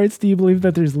heart of hearts, do you believe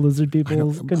that there's lizard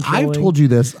people? I've told you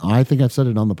this. I think I've said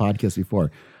it on the podcast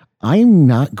before. I'm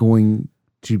not going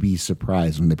to be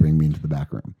surprised when they bring me into the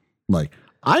back room. Like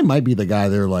I might be the guy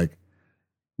they're like,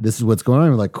 this is what's going on.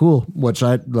 We're like, cool. What should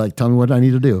I like? Tell me what I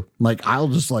need to do. Like I'll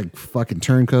just like fucking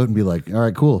turncoat and be like, all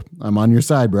right, cool. I'm on your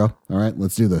side, bro. All right,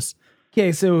 let's do this.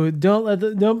 Okay, so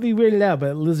don't be weirded out,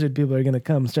 but lizard people are gonna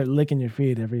come start licking your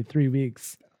feet every 3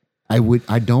 weeks. I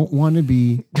don't want to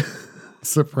be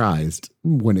surprised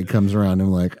when it comes around. I'm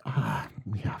like,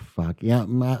 yeah, fuck. Yeah,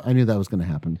 I knew that was gonna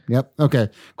happen. Yep. Okay,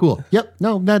 cool. Yep.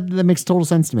 No, that makes total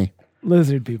sense to me.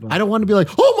 Lizard people. I don't want to be like,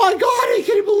 oh my God, I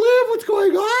can't believe what's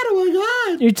going on. Oh my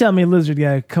God. You're telling me lizard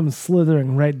guy comes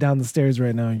slithering right down the stairs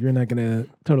right now. You're not gonna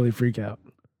totally freak out.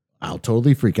 I'll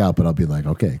totally freak out, but I'll be like,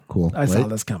 okay, cool. I saw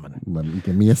this coming.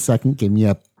 Give me a second. Give me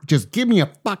a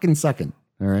fucking second.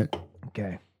 All right.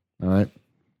 Okay. All right.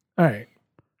 All right.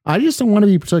 I just don't want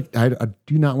to be, I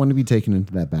do not want to be taken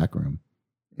into that back room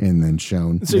and then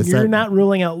shown. So you're not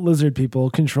ruling out lizard people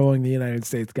controlling the United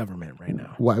States government right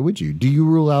now. Why would you? Do you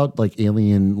rule out like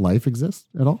alien life exists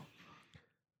at all?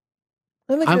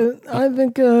 I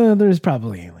think there's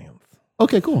probably aliens.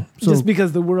 Okay, cool. So, just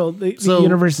because the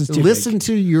universe is too listen big.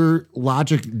 To your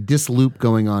logic disloop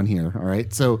going on here. All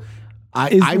right. So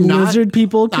I'm lizard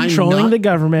people controlling the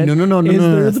government? No. Is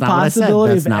there the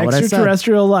possibility of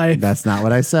extraterrestrial life? That's not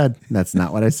what I said.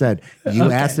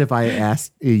 You asked if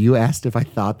I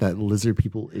thought that lizard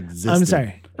people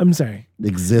existed. I'm sorry.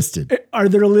 Existed. Are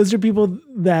there lizard people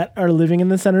that are living in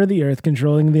the center of the earth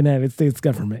controlling the United States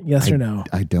government? Yes or no?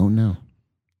 I don't know.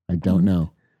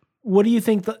 What do you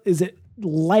think? Is it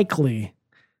likely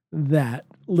that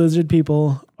lizard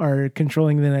people are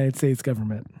controlling the United States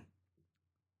government?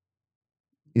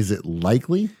 Is it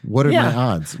likely? What are my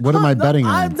odds? What am I betting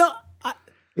on?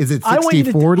 Is it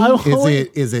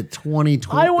 60-40? Is it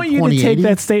 20-20? I want you to take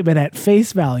that statement at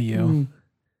face value.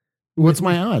 What's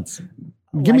my odds?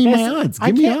 Give me my odds.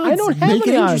 Give me odds. I don't have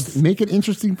any odds. Make it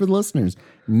interesting for the listeners.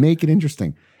 Make it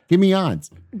interesting. Give me odds.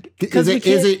 Is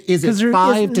it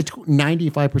 5 to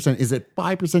 95%? Is it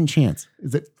 5% chance?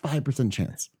 Is it 5%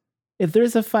 chance? If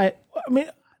there's a 5, I mean,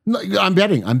 no, I'm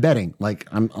betting. Like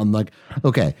I'm like,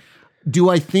 okay, Do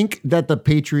I think that the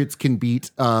Patriots can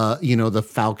beat, the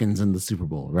Falcons in the Super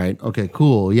Bowl? Right? Okay,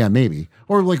 cool. Yeah, maybe.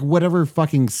 Or like whatever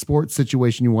fucking sports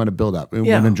situation you want to build up and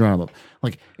want to draw up.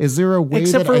 Like, is there a way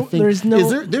Except that I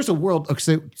think there's a world?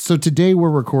 Okay, so today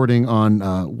we're recording on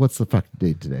what's the fuck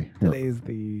date today? Today's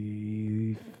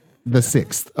the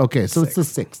 6th. Okay, so it's the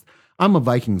 6th. I'm a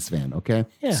Vikings fan. Okay,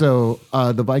 so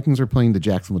the Vikings are playing the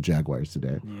Jacksonville Jaguars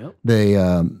today. Yep.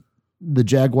 They the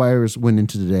Jaguars went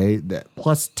into today that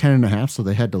plus 10.5, so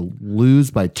they had to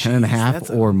lose by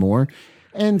 10.5 or more.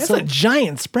 And that's a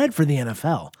giant spread for the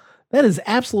NFL. That is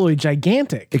absolutely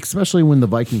gigantic, especially when the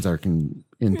Vikings are in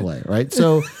play, right?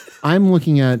 So I'm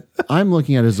looking at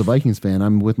as a Vikings fan.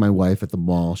 I'm with my wife at the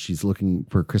mall. She's looking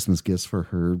for Christmas gifts for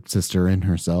her sister and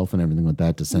herself and everything like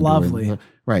that to send. Lovely, her.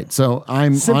 Right? So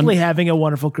I'm having a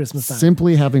wonderful Christmas time.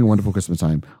 Simply having a wonderful Christmas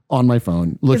time on my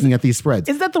phone, looking at these spreads.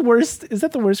 Is that the worst? Is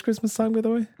that the worst Christmas song, by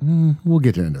the way? We'll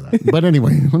get into that. But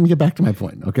anyway, let me get back to my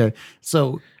point. Okay,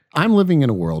 so I'm living in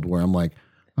a world where I'm like,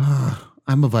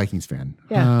 I'm a Vikings fan.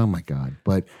 Yeah. Oh my God.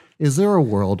 But is there a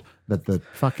world that the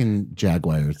fucking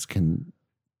Jaguars can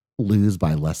lose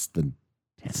by less than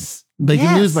 10? They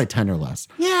can lose by 10 or less.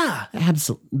 Yeah.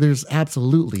 There's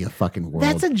absolutely a fucking world.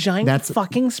 That's a giant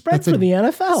fucking spread for the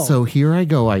NFL. So here I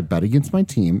go. I bet against my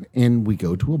team and we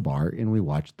go to a bar and we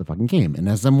watch the fucking game. And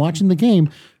as I'm watching the game,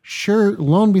 sure,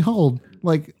 lo and behold,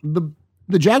 like the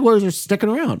Jaguars are sticking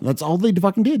around. That's all they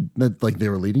fucking did. Like they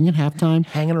were leading at halftime.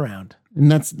 Hanging around. And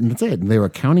that's it. They were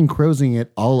counting crowsing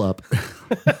it all up.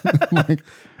 Like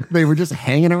they were just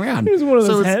hanging around. There's one of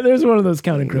those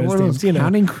counting crows teams,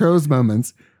 counting crows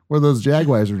moments where those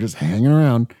Jaguars were just hanging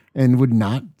around and would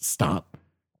not stop.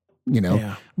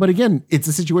 Yeah. But again, it's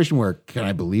a situation where can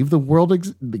I believe the world?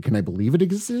 Can I believe it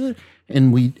existed?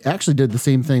 And we actually did the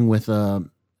same thing with. So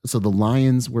the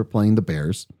Lions were playing the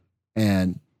Bears,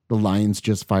 and the Lions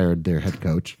just fired their head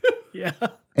coach. Yeah.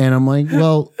 And I'm like,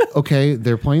 well, okay,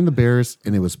 they're playing the Bears,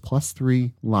 and it was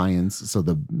 +3 Lions. So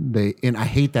and I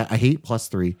hate that. I hate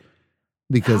 +3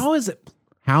 because how is it?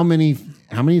 How many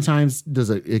times does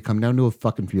it come down to a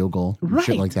fucking field goal? Right.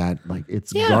 Shit like that. Like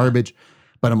it's garbage.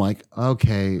 But I'm like,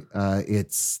 okay,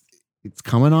 it's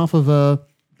coming off of a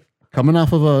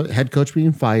head coach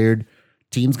being fired.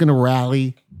 Team's gonna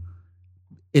rally.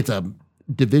 It's a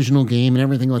divisional game and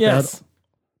everything like that.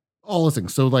 All those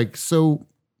things. So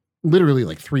literally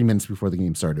like 3 minutes before the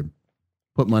game started,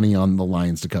 put money on the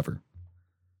Lions to cover.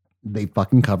 They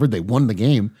fucking covered. They won the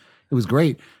game. It was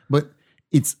great. But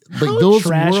it's like those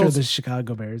trash are the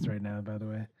Chicago Bears right now, by the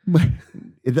way.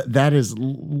 That is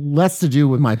less to do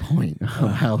with my point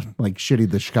of how like shitty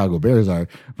the Chicago Bears are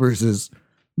versus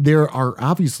there are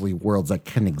obviously worlds that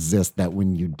can exist that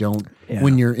when you don't,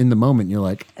 when you're in the moment, you're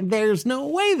like, there's no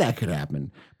way that could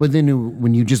happen. But then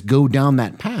when you just go down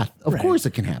that path, of course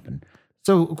it can happen.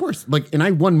 So, of course, and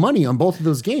I won money on both of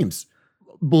those games,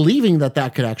 believing that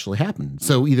could actually happen.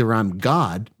 So either I'm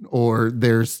God or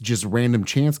there's just random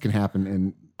chance can happen.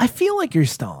 And I feel like you're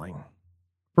stalling.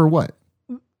 For what?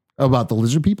 About the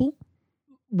lizard people?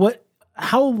 What?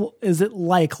 How is it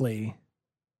likely?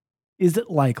 Is it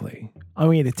likely? I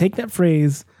mean, to take that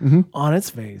phrase on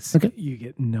its face, you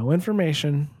get no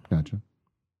information. Gotcha.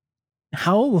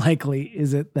 How likely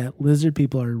is it that lizard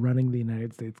people are running the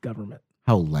United States government?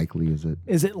 How likely is it?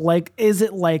 Is it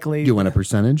likely? Do you want a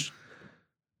percentage?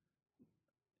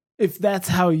 If that's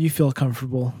how you feel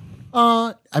comfortable.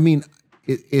 I mean,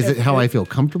 is it how I feel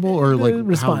comfortable or like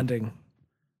responding?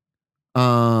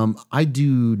 I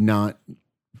do not.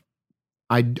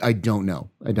 I don't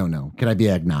know. I don't know. Can I be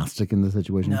agnostic in this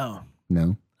situation?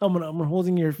 No. I'm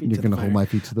holding your feet. You're going to hold my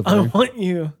feet to the fire. I want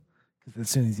you. Because as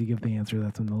soon as you give the answer,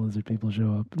 that's when the lizard people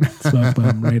show up and smoke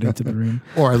bomb right into the room.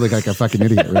 Or I look like a fucking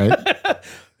idiot, right?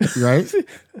 Right?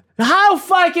 How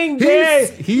fucking dare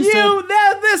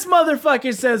this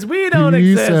motherfucker says we don't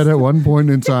exist. He said at one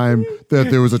point in time that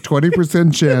there was a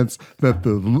 20% chance that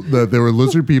there were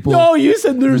lizard people. No, you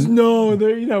said there's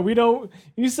we don't.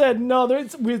 You said no.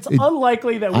 It's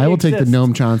unlikely that we. I will exist. take the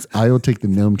Noam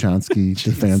Chomsky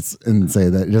defense and say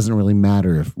that it doesn't really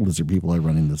matter if lizard people are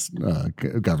running this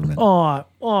government.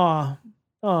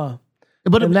 But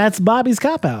that's Bobby's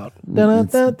cop out.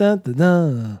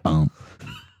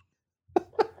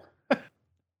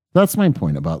 That's my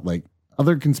point about like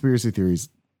other conspiracy theories.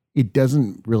 It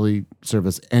doesn't really serve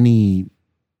us any.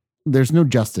 There's no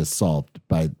justice solved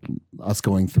by us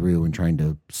going through and trying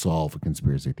to solve a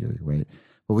conspiracy theory, right?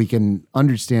 But we can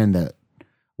understand that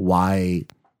why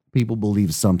people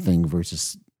believe something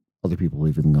versus other people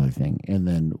believe in another thing, and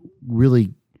then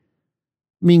really,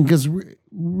 because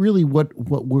really, what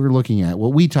we're looking at,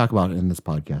 what we talk about in this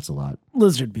podcast a lot,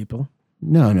 lizard people.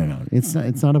 No. It's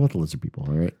not about the lizard people,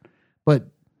 all right? but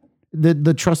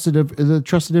the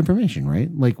trusted information, right?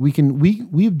 Like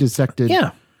we've dissected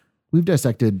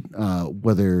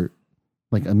whether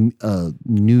like a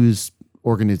news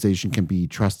organization can be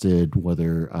trusted,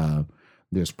 whether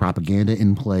there's propaganda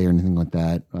in play or anything like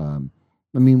that.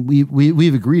 I mean,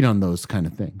 we've agreed on those kind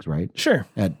of things, right? Sure.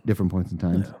 At different points in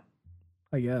time. Yeah,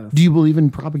 I guess. Do you believe in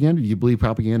propaganda? Do you believe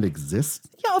propaganda exists?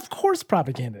 Yeah, of course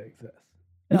propaganda exists.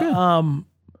 Okay.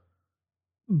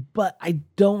 But I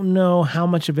don't know how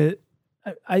much of it.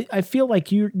 I feel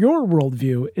like your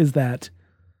worldview is that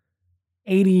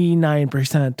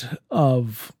 89%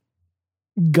 of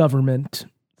government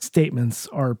statements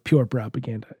are pure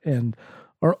propaganda and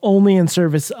are only in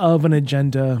service of an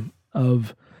agenda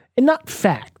of, and not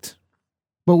fact.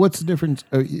 But what's the difference?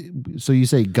 So you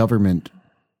say government,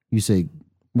 you say,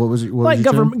 what was it? What like was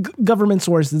government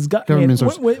sources. Government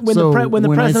sources. When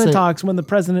the president talks, when the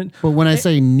president. But when I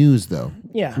say news, though,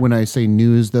 yeah. When I say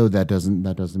news, though, that doesn't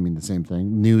mean the same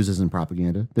thing. News isn't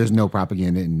propaganda. There's no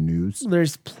propaganda in news.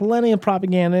 There's plenty of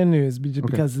propaganda in news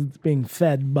because it's being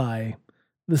fed by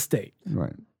the state.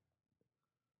 Right.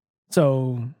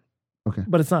 So. Okay.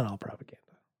 But it's not all propaganda.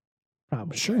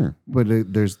 Probably. Sure, but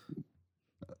there's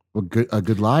a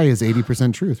good lie is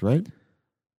 80% truth, right?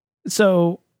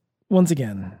 So. Once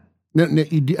again, no,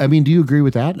 I mean, do you agree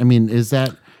with that? I mean, is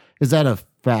that a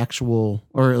factual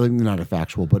or like, not a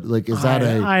factual, but like, is that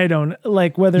I don't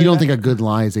like whether you don't think a good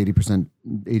lie is 80%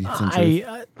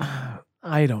 truth?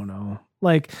 I don't know.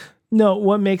 Like, no,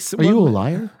 what makes are you a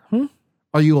liar? Hmm?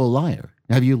 Are you a liar?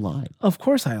 Have you lied? Of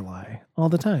course, I lie all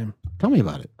the time. Tell me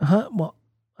about it. Well,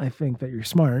 I think that you're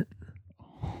smart.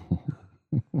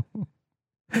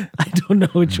 I don't know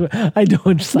which one. I don't.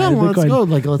 No, let's go.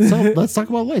 Like, let's talk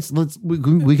about lights.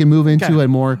 We can move into a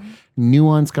more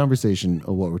nuanced conversation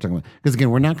of what we're talking about. Because again,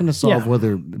 we're not going to solve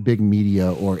whether big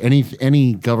media or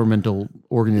any governmental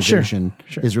organization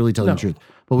is really telling the truth.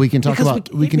 But we can talk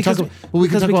because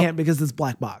it's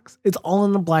black box. It's all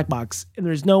in the black box, and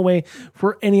there's no way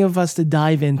for any of us to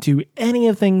dive into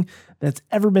anything that's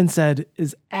ever been said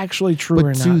is actually true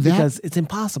or not, because it's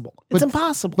impossible. It's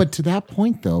impossible. But to that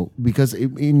point, though, because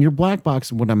in your black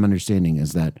box, what I'm understanding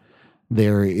is that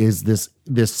there is this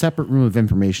separate room of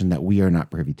information that we are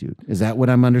not privy to. Is that what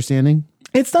I'm understanding?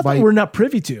 It's not that we're not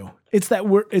privy to. It's that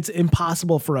it's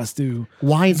impossible for us to.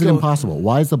 Why is it impossible?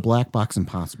 Why is the black box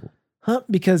impossible?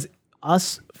 Because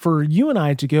for you and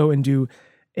I to go and do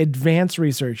advanced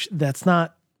research that's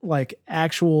not like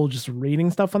actual just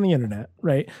reading stuff on the internet,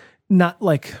 right? Not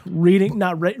like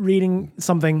reading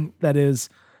something that is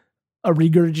a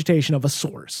regurgitation of a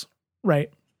source,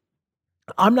 right?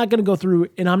 I'm not going to go through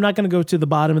and I'm not going to go to the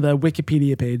bottom of the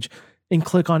Wikipedia page and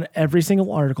click on every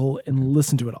single article and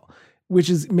listen to it all, which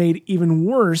is made even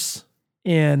worse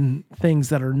in things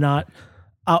that are not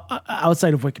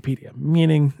outside of Wikipedia,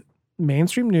 meaning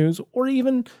mainstream news or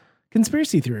even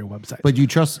conspiracy theory websites. But you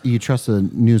trust a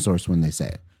news source when they say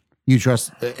it. You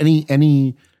trust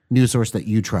any news source that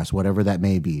you trust, whatever that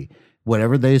may be,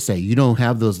 whatever they say. You don't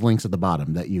have those links at the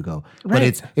bottom that you go,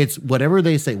 right. But it's whatever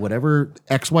they say, whatever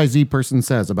XYZ person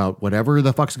says about whatever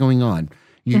the fuck's going on.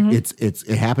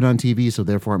 It happened on TV, so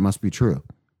therefore it must be true.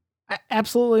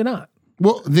 Absolutely not.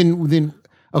 Well, then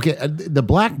okay, the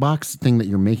black box thing that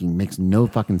you're making makes no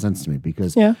fucking sense to me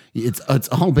because it's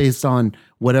all based on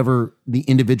whatever the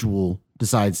individual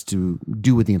decides to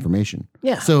do with the information.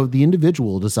 Yeah. So the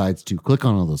individual decides to click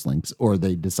on all those links, or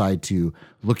they decide to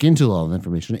look into all the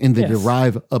information, and they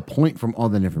derive a point from all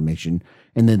that information,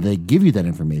 and then they give you that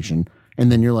information,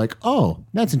 and then you're like, oh,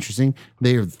 that's interesting.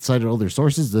 They've cited all their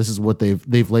sources. This is what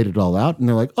they've laid it all out, and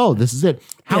they're like, oh, this is it.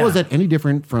 How is that any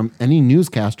different from any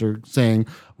newscaster saying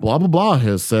blah blah blah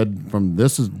has said from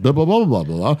this is blah blah blah blah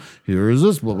blah. Here is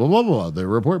this blah blah blah blah. They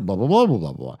report blah blah blah blah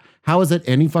blah blah. How is it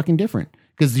any fucking different?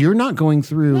 Because you're not going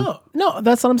through. No,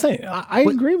 that's what I'm saying. I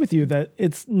agree with you that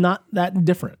it's not that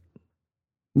different.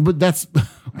 But that's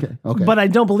okay. But I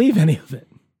don't believe any of it.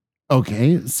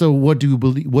 Okay, so what do you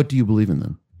believe? What do you believe in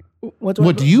then?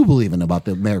 What do you believe in about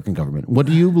the American government? What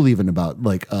do you believe in about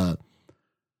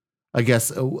I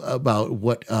guess about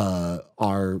what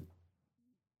our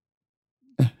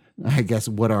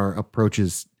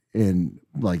approaches in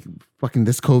like fucking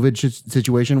this COVID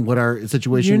situation? What our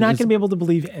situation? You're not going to be able to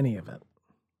believe any of it.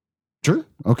 Sure.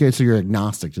 Okay, so you're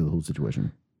agnostic to the whole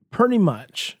situation. Pretty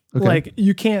much. Okay. Like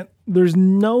you can't. There's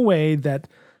no way that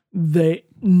they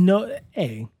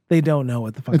don't know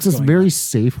what the fuck. It's a very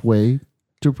safe way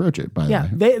to approach it. By the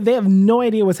way, they have no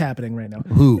idea what's happening right now.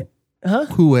 Who? Huh?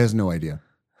 Who has no idea?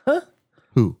 Huh?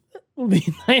 Who? The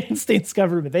United States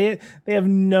government. They have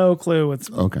no clue what's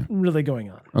really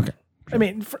going on. Okay.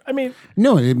 Sure.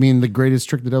 No, the greatest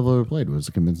trick the devil ever played was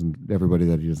convincing everybody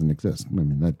that he doesn't exist.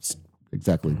 That's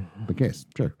exactly the case.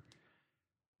 Sure.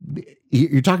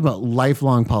 You're talking about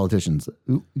lifelong politicians.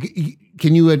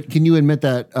 Can you admit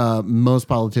that most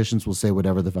politicians will say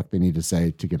whatever the fuck they need to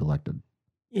say to get elected?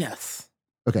 Yes.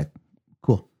 Okay,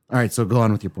 cool. All right, so go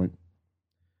on with your point.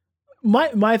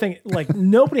 My thing, like,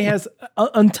 nobody has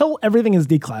until everything is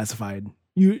declassified.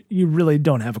 You really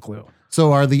don't have a clue.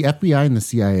 So are the FBI and the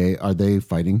CIA, are they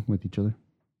fighting with each other?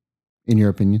 In your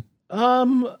opinion?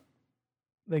 Are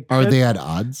they at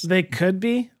odds? They could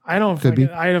be. I don't could be.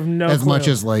 I have no as clue. Much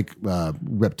as like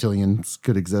reptilians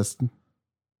could exist.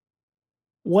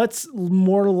 What's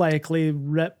more likely,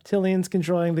 reptilians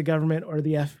controlling the government or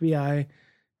the FBI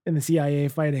and the CIA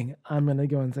fighting? I'm going to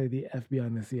go and say the FBI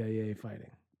and the CIA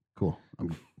fighting. Cool.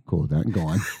 I'm cool with that. Go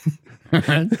on. All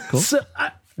right, cool. So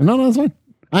no, that's fine.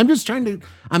 I'm trying to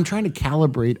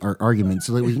calibrate our argument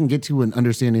so that we can get to an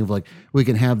understanding of, like, we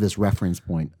can have this reference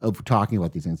point of talking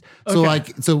about these things.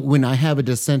 Okay. So when I have a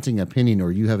dissenting opinion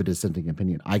or you have a dissenting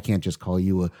opinion, I can't just call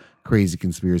you a crazy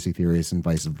conspiracy theorist and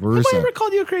vice versa. Have I ever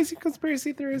called you a crazy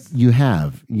conspiracy theorist? You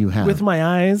have. With my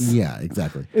eyes? Yeah,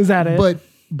 exactly. Is that it?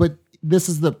 But this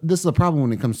is the problem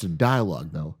when it comes to dialogue,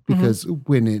 though, because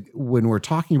when we're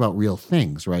talking about real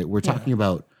things, right? We're talking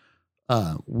about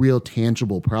real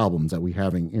tangible problems that we're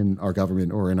having in our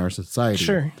government or in our society.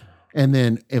 Sure. And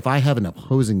then if I have an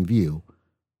opposing view,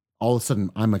 all of a sudden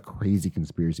I'm a crazy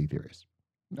conspiracy theorist.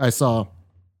 Do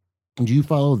you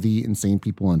follow the insane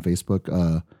people on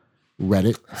Facebook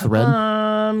Reddit thread?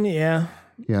 Yeah.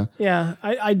 Yeah. Yeah.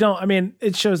 I don't,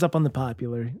 it shows up on the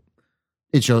popular.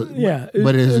 It shows, yeah,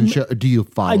 but it doesn't show. Do you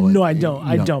follow it? No, I don't.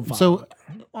 I don't follow it.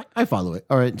 I follow it.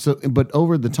 All right. So, but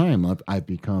over the time, I've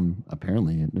become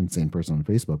apparently an insane person on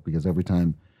Facebook because every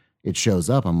time it shows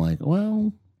up, I'm like,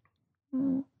 well,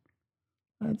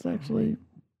 that's actually,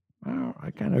 wow,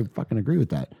 I kind of fucking agree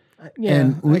with that. Yeah.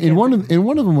 And one of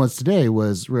them was today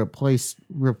was replace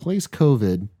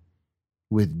COVID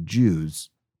with Jews.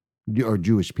 Or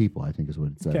Jewish people, I think is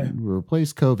what it said. Okay.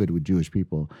 Replace COVID with Jewish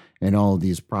people, and all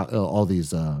these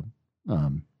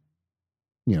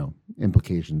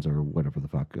implications or whatever the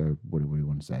fuck, or what do you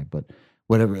want to say? But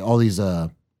whatever, all these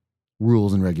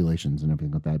rules and regulations and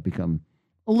everything like that become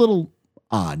a little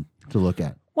odd to look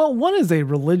at. Well, one is a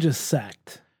religious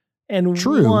sect, and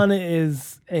True. One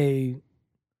is I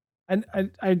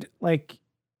like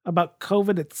about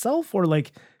COVID itself, or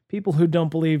like people who don't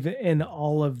believe in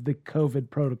all of the COVID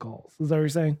protocols. Is that what you're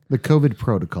saying? The COVID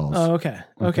protocols. Oh, okay.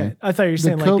 I thought you were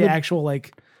saying like the actual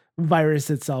like virus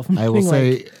itself. I will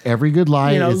say every good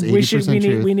lie is 80%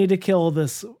 truth. We need to kill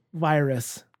this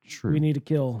virus. True. We need to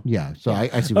kill. Yeah. So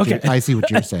I see what I see what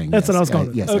you're saying. That's what I was going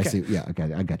with. Yes, okay. I see. Yeah.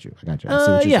 Okay. I got you. I see what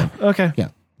you're saying. Okay.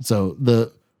 Yeah. So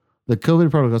the COVID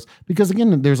protocols, because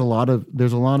again, there's a lot of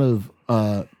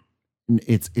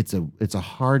it's a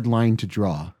hard line to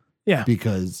draw. Yeah.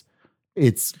 Because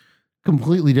it's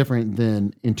completely different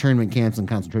than internment camps and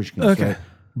concentration camps. Okay. Right?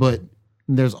 But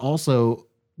there's also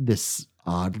this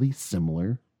oddly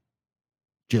similar,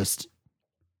 just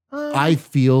I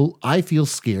feel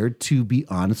scared to be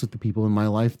honest with the people in my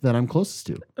life that I'm closest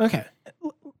to. Okay.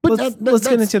 But let's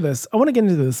get into this. I want to get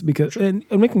into this because, sure. and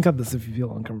we can cut this if you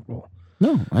feel uncomfortable.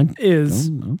 No,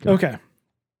 okay.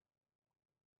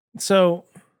 So,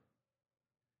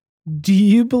 do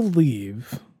you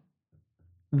believe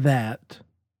that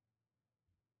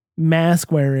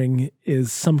mask wearing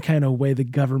is some kind of way the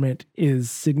government is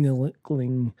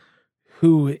signaling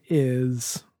who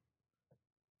is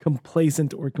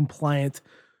complacent or compliant?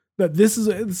 That this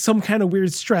is some kind of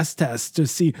weird stress test to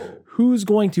see who's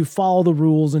going to follow the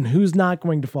rules and who's not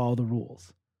going to follow the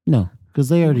rules? No, because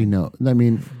they already know. I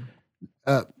mean,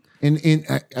 to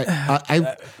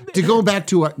go back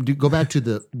to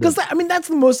the because I mean that's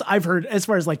the most I've heard as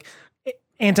far as like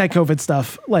anti-COVID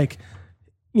stuff, like,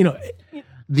 you know,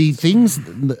 the things,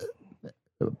 the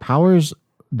powers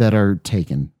that are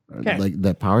taken, like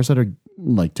the powers that are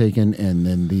like taken, and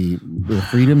then the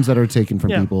freedoms that are taken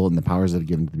from people and the powers that are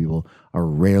given to people are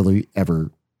rarely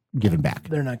ever given back.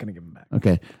 They're not going to give them back.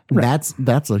 Okay. Right.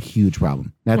 That's a huge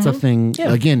problem. That's a thing.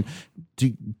 Yeah. Again,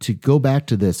 to go back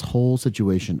to this whole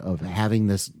situation of having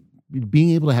this, being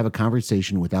able to have a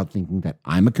conversation without thinking that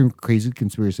I'm a crazy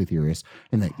conspiracy theorist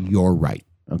and that you're right.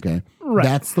 Okay. Right.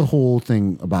 That's the whole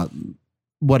thing about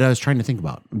what I was trying to think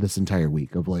about this entire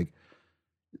week of like,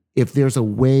 if there's a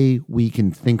way we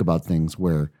can think about things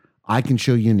where I can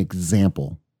show you an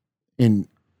example and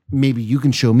maybe you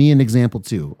can show me an example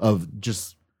too of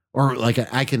just, or like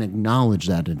I can acknowledge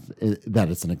that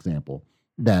it's an example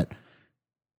that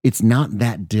it's not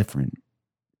that different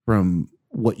from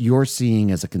what you're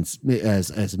seeing as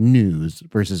as news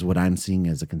versus what I'm seeing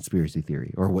as a conspiracy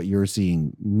theory, or what you're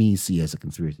seeing me see as a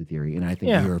conspiracy theory. And I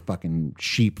think you're a fucking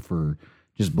sheep for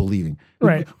just believing,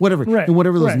 whatever, and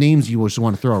whatever those names you just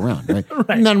want to throw around,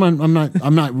 right? No,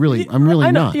 I'm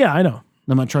really not. Yeah, I know.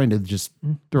 I'm not trying to just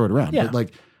throw it around, but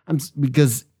like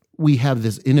because we have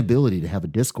this inability to have a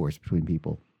discourse between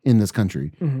people in this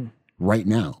country right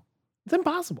now. It's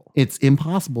impossible. It's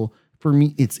impossible for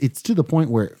me. It's to the point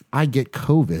where I get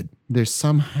COVID. There's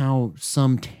somehow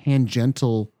some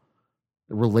tangential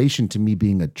relation to me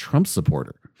being a Trump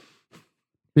supporter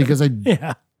because I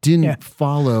didn't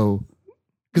follow.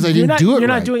 Because I didn't do it. You're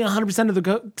not doing 100% of the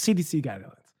CDC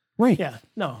guidelines. Right. Yeah.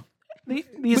 No.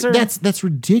 That's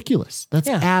ridiculous. That's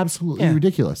absolutely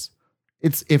ridiculous.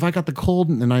 It's if I got the cold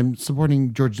and I'm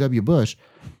supporting George W. Bush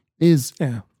is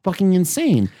fucking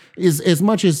insane. Is as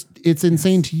much as it's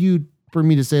insane to you for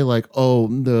me to say like, oh,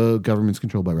 the government's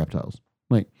controlled by reptiles.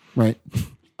 Like, right.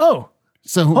 Oh.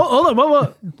 So hold on.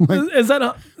 What? Like, is that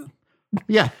a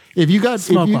if you got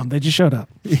smoke bomb, they just showed up.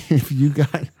 If you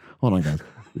got hold on, guys.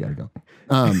 We gotta go.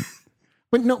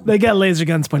 But no, they got laser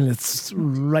guns pointed at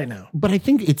right now. But I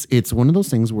think it's one of those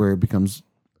things where it becomes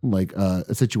like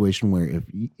a situation where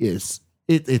if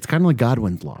it's kind of like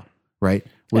Godwin's law, right?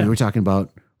 When we're talking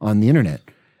about on the internet,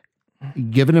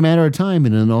 given a matter of time,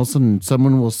 and then all of a sudden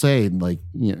someone will say like,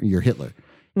 you know, you're Hitler.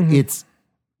 It's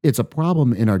a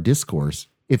problem in our discourse.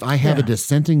 If I have a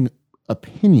dissenting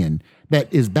opinion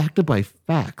that is backed up by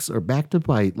facts or backed up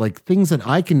by like things that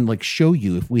I can like show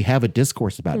you if we have a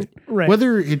discourse about it,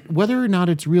 whether or not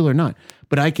it's real or not,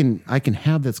 but I can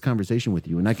have this conversation with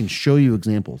you and I can show you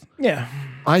examples. Yeah.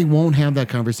 I won't have that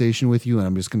conversation with you and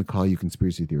I'm just going to call you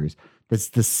conspiracy theories. That's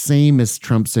the same as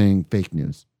Trump saying fake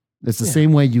news. It's the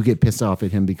same way you get pissed off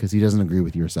at him because he doesn't agree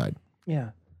with your side. Yeah.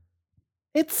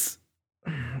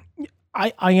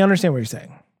 I understand what you're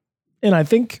saying. And I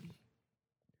think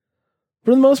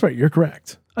for the most part, you're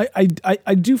correct.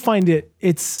 I do find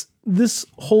it's this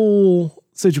whole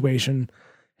situation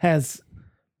has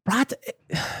brought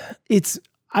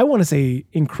I want to say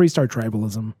increased our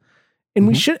tribalism, and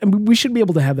we should be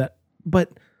able to have that, but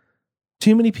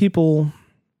too many people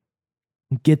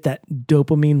get that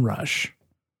dopamine rush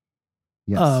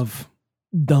of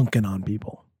dunking on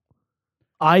people.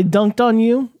 I dunked on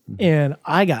you and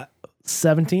I got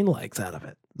 17 likes out of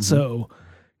it. So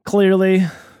clearly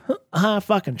I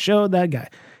fucking showed that guy.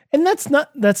 And that's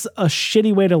a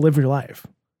shitty way to live your life.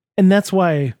 And that's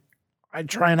why I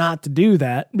try not to do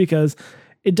that, because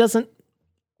it doesn't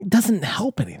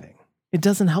help anything. It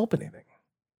doesn't help anything.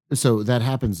 So that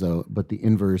happens though, but the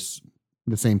inverse,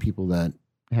 the same people that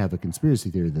have a conspiracy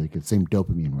theory, they get the same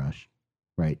dopamine rush,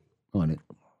 right, on it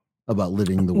about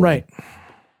living the world. Right.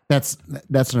 That's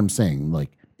what I'm saying.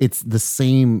 Like it's the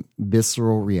same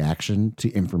visceral reaction to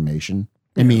information.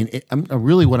 I mean,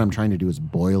 really what I'm trying to do is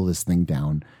boil this thing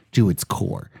down to its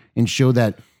core and show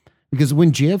that, because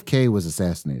when JFK was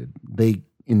assassinated, they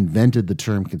invented the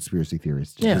term conspiracy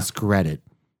theorist to discredit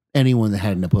anyone that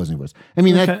had an opposing voice. I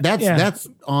mean, that's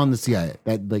on the CIA.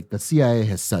 That like the CIA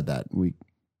has said that. We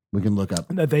can look up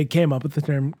that they came up with the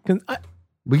term.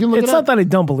 We can look. It's not that I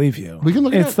don't believe you. We can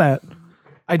look. It's that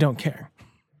I don't care.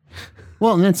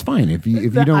 Well, and that's fine if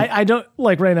you don't. I don't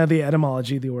like right now the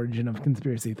etymology, the origin of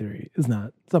conspiracy theory is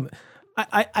not something.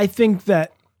 I think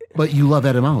that. But you love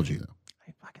etymology, though.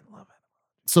 I fucking love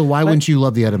it. So why wouldn't you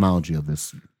love the etymology of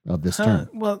this term?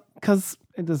 Well, because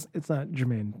it's not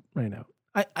germane right now.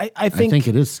 I think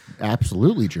it is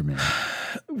absolutely germane.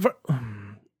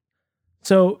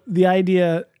 So the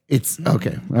idea. It's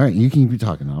okay. All right, you can keep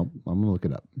talking. I'm gonna look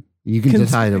it up. You can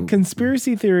decide.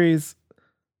 Conspiracy theories.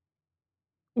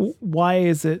 Why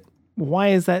is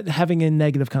that having a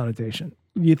negative connotation?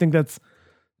 Do you think that's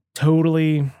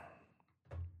totally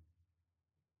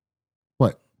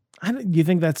what? Do you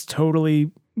think that's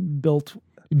totally built?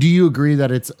 Do you agree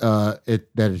that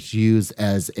it's used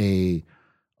as a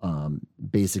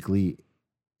basically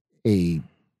a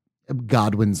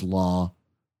Godwin's law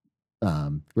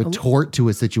retort to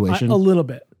a situation? A little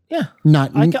bit. Yeah,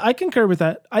 I concur with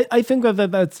that. I think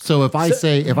that's so. If I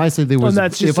say there was,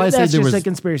 that's just a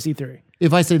conspiracy theory.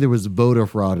 If I say there was voter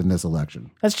fraud in this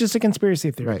election, that's just a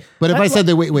conspiracy theory, right? But if I said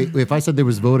that, if I said there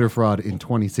was voter fraud in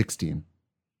 2016,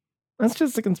 that's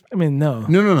just a I mean,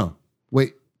 no.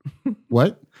 Wait,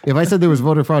 what? If I said there was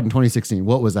voter fraud in 2016,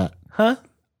 what was that? Huh?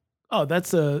 Oh,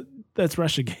 that's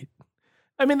Russiagate.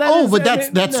 I mean,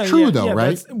 that's true though,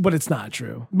 right? But it's not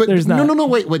true. But there's not. No.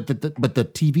 Wait. But the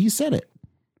TV said it.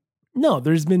 No,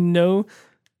 there's been no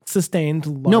sustained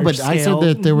large No, but scale.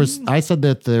 I said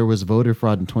that there was voter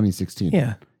fraud in 2016.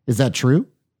 Yeah. Is that true?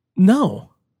 No.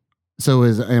 So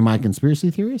am I a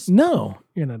conspiracy theorist? No,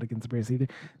 you're not a conspiracy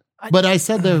theorist. But I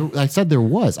said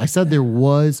there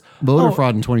was voter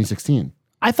fraud in 2016.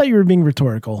 I thought you were being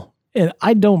rhetorical. And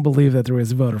I don't believe that there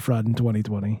was voter fraud in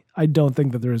 2020. I don't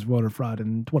think that there was voter fraud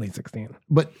in 2016.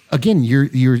 But again,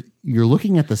 you're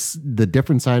looking at the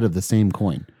different side of the same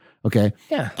coin. Okay.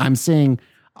 Yeah. I'm saying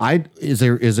is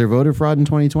there voter fraud in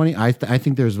 2020? I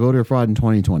think there's voter fraud in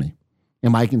 2020.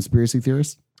 Am I a conspiracy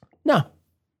theorist? No.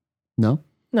 No?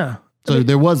 No. So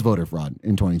there was voter fraud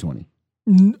in 2020.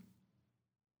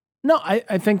 No,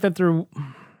 I think that there.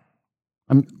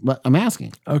 I'm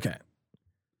asking. Okay.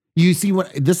 You see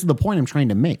what this is the point I'm trying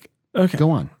to make. Okay.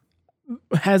 Go on.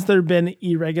 Has there been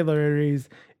irregularities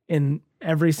in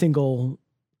every single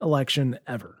election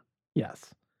ever?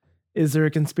 Yes. Is there a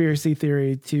conspiracy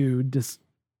theory to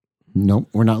No,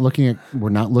 we're not looking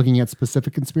at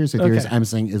specific conspiracy theories. Okay. I'm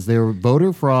saying, is there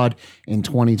voter fraud in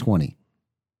 2020?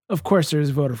 Of course, there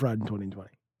is voter fraud in 2020.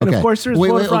 And okay. Of course, there's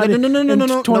voter fraud in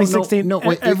 2016. No,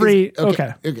 wait.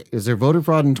 Okay. Is there voter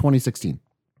fraud in 2016?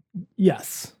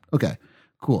 Yes. Okay.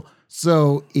 Cool.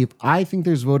 So if I think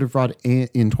there's voter fraud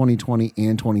in 2020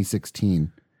 and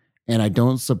 2016, and I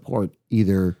don't support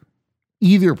either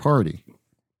party,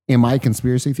 am I a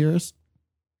conspiracy theorist?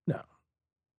 No.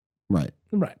 Right.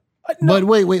 Right. No. But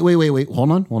wait.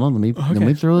 Hold on. Let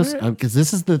me throw this because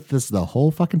this is the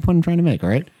whole fucking point I'm trying to make. All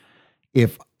right. Here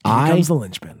comes the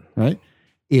linchpin. Right.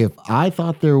 If I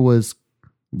thought there was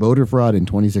voter fraud in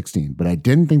 2016, but I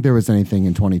didn't think there was anything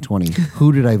in 2020,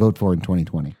 who did I vote for in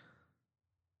 2020?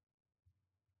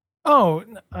 Oh,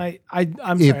 I'm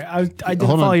sorry. I didn't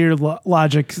follow your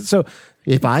logic. So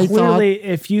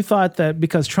if you thought that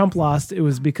because Trump lost, it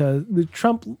was because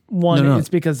Trump won, it's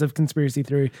because of conspiracy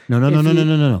theory.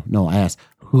 No. I asked,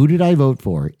 who did I vote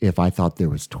for if I thought there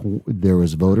was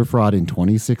voter fraud in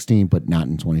 2016, but not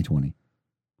in 2020?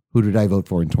 Who did I vote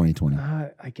for in 2020?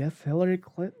 I guess Hillary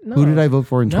Clinton. No. Who did I vote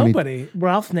for in 2020? Nobody.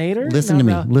 Ralph Nader? Listen to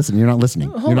me. Listen, you're not listening.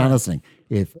 You're not listening.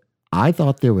 If I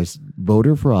thought there was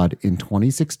voter fraud in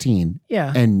 2016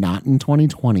 and not in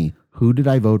 2020, who did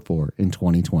I vote for in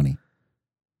 2020?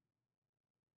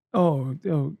 Oh,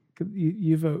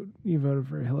 you voted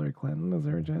for Hillary Clinton. Is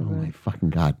that what you're saying? Oh my fucking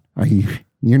God.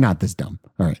 You're not this dumb.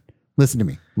 All right. Listen to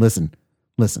me. Listen.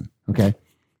 Okay.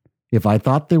 If I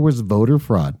thought there was voter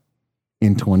fraud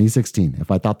in 2016,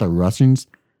 if I thought the Russians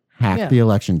hacked the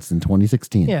elections in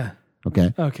 2016. Yeah.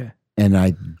 Okay. Okay. And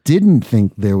I didn't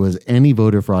think there was any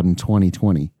voter fraud in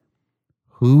 2020.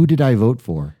 Who did I vote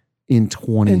for in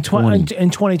 2020? In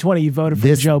 2020, you voted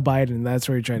for Joe Biden. That's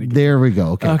where you're trying to get. There we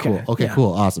go. Okay, cool. Okay,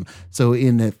 cool. Awesome. So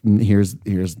here's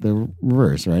the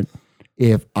reverse, right?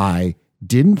 If I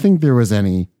didn't think there was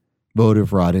any voter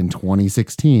fraud in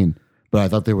 2016, but I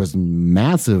thought there was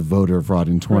massive voter fraud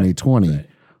in 2020, right.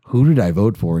 Who did I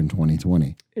vote for in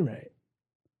 2020? Right.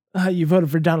 You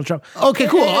voted for Donald Trump. Okay,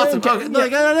 cool, awesome. Okay.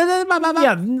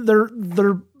 Yeah,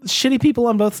 they're shitty people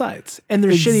on both sides, and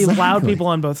they're shitty loud people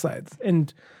on both sides,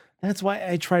 and that's why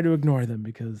I try to ignore them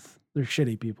because they're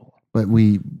shitty people. But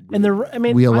we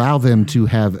allow them to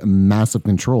have massive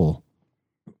control.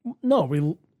 No,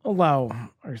 we allow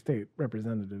our state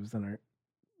representatives and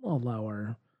allow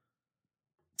our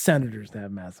senators to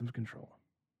have massive control.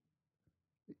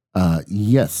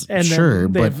 Yes, and sure,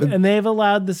 they've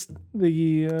allowed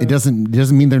it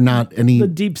doesn't mean they're not the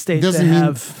deep state to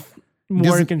have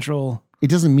more control. It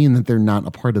doesn't mean that they're not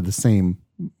a part of the same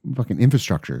fucking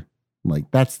infrastructure. Like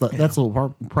that's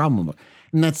the problem,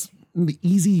 and that's the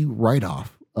easy write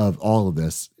off of all of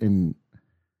this, and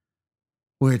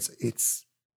where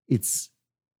it's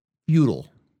futile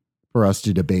for us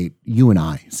to debate. You and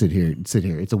I sit here.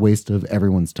 It's a waste of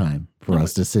everyone's time for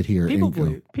us to sit here.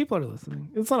 People are listening.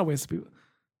 It's not a waste of people.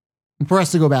 For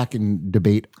us to go back and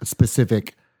debate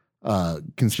specific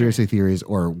conspiracy theories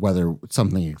or whether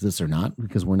something exists or not,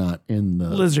 because we're not in the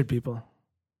lizard people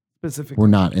specifically. We're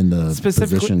not in the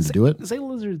position to do it. Say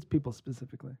lizard people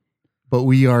specifically. But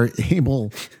we are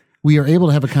able to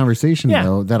have a conversation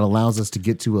though that allows us to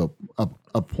get to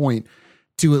a point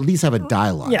to at least have a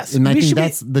dialogue. Yes. And I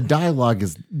think the dialogue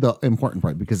is the important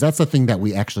part because that's the thing that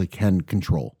we actually can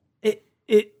control.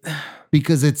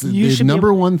 Because it's the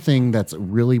number one thing that's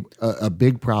really a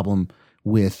big problem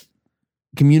with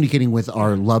communicating with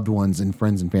our loved ones and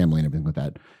friends and family and everything like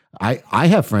that. I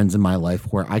have friends in my life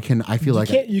where I can't talk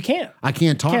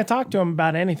to them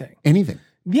about anything.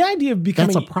 The idea of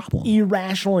becoming that's a problem.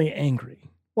 Irrationally angry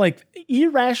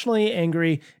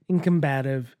and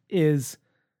combative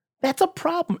that's a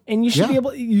problem. And you should be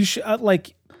able,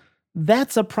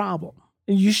 that's a problem.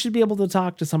 And you should be able to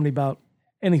talk to somebody about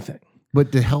anything.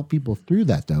 But to help people through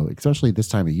that though, especially this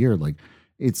time of year, like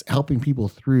it's helping people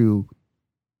through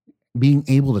being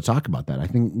able to talk about that. I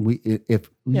think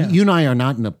you and I are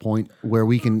not in a point where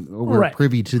we're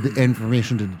privy to the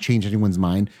information to change anyone's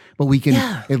mind, but we can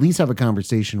at least have a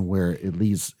conversation where it at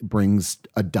least brings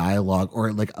a dialogue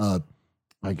or like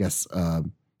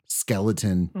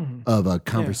skeleton of a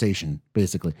conversation,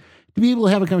 basically, to be able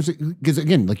to have a conversation. Because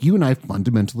again, like you and I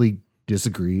fundamentally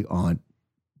disagree on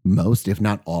most, if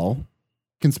not all,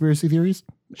 conspiracy theories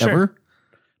ever.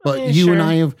 But and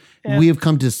I we have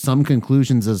come to some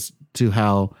conclusions as to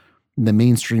how the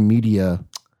mainstream media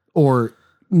or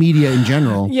media in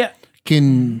general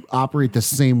can operate the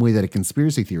same way that a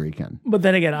conspiracy theory can. But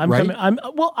then again,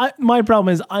 my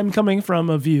problem is I'm coming from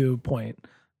a viewpoint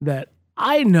that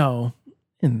I know,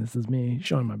 and this is me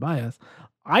showing my bias,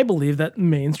 I believe that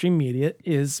mainstream media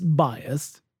is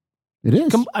biased. It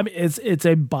is. It's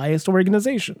a biased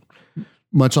organization.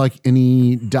 Much like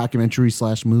any documentary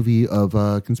 / movie of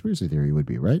conspiracy theory would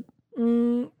be, right?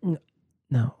 No.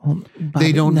 Bobby,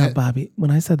 they don't. Bobby,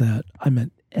 when I said that, I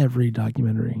meant every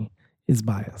documentary is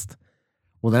biased.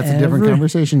 Well, that's a different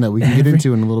conversation that we can get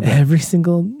into in a little bit. Every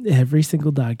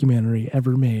single documentary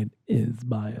ever made is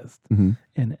biased and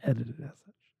edited as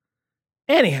such.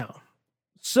 Anyhow,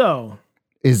 so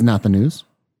is not the news.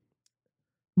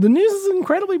 The news is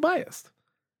incredibly biased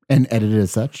and edited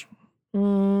as such.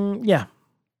 Yeah.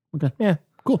 Okay. Yeah.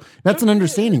 Cool. That's an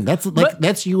understanding. That's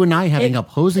you and I having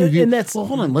opposing views. And that's, well,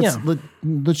 hold on.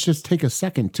 Let's just take a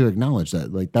second to acknowledge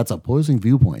that. Like, that's opposing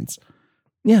viewpoints.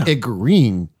 Yeah.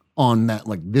 Agreeing on that.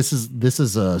 Like, this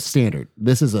is a standard.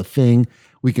 This is a thing.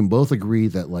 We can both agree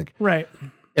that, like, right.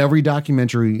 Every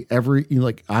documentary, I'm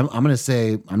not going to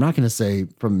say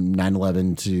from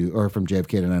 9/11 or from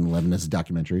JFK to 9/11 is a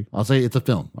documentary. I'll say it's a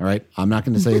film. All right. I'm not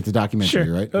going to say it's a documentary.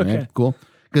 Sure. Right. Okay. Right? Cool.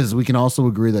 Because we can also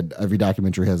agree that every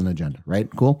documentary has an agenda, right?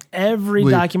 Cool. Every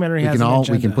documentary has an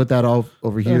agenda. We can put that all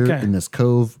over here in this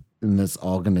cove, and this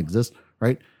all going to exist,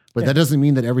 right? But that doesn't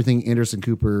mean that everything Anderson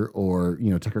Cooper or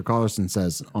Tucker Carlson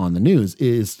says on the news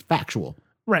is factual,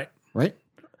 right? Right.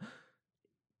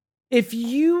 If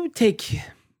you take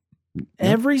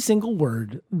every single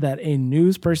word that a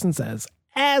news person says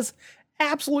as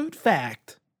absolute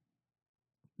fact,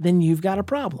 then you've got a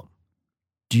problem.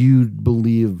 Do you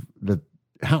believe that?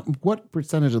 What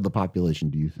percentage of the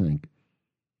population do you think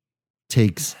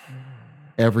takes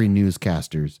every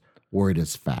newscaster's word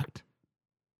as fact?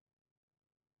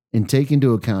 And take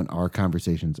into account our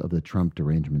conversations of the Trump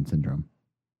derangement syndrome.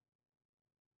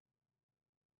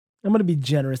 I'm going to be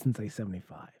generous and say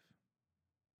 75.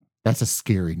 That's a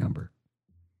scary number.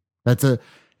 That's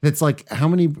like how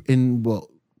many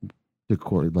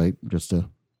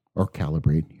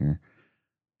calibrate here.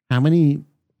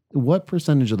 What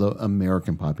percentage of the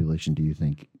American population do you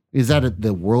think is that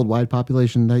the worldwide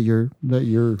population that you're?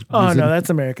 Oh, no, that's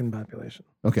American population.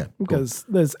 Okay, because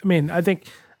there's. I mean, I think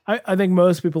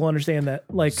most people understand that.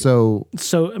 Like, so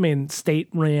I mean,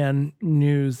 state-ran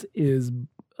news is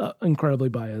incredibly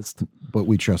biased. But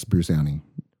we trust Bruce Downey,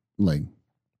 like,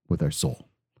 with our soul.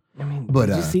 I mean, did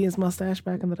you see his mustache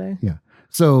back in the day? Yeah.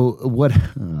 So what?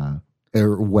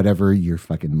 Or whatever your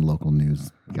fucking local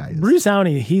news guy is. Bruce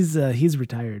Downey, he's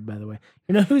retired, by the way.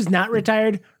 You know who's not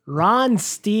retired? Ron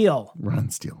Steele. Ron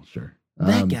Steele, sure.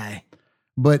 That guy.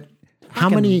 But how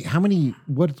many,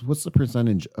 what's the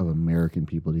percentage of American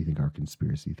people do you think are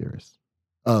conspiracy theorists?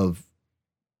 Let's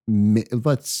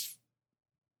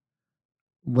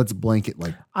blanket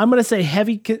like. I'm going to say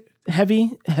heavy.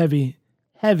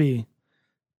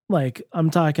 Like, I'm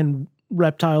talking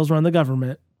reptiles run the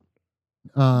government.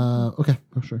 Okay.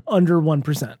 Oh, sure. Under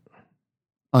 1%.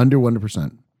 Under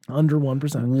 1%. Under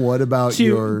 1%. What about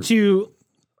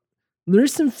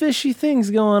there's some fishy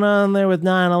things going on there with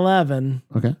 9/11.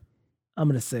 Okay. I'm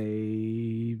going to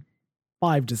say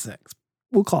 5 to 6.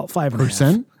 We'll call it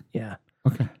 5%. Yeah.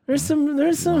 Okay. There's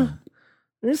some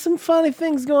funny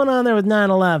things going on there with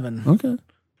 9/11. Okay.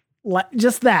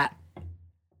 Just that.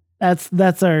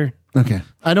 That's our. Okay.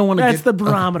 I don't want to. That's the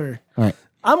barometer. Okay. All right.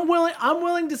 I'm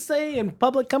willing to say in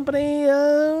public company,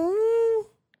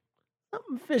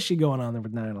 something fishy going on there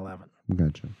with 9/11.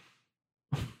 Gotcha.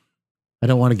 I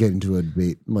don't want to get into a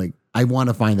debate. Like, I want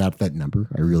to find out that number.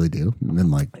 I really do. And then,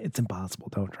 like, it's impossible.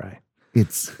 Don't try.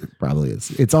 It probably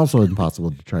is. It's also impossible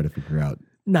to try to figure out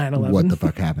 9/11. What the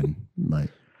fuck happened.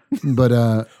 Like, but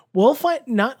we'll find,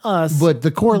 not us. But the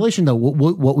correlation, though,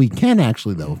 what we can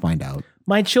actually though find out.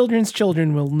 My children's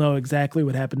children will know exactly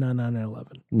what happened on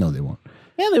 9/11. No, they won't.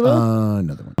 Yeah, they will.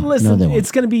 No, they won't. Listen,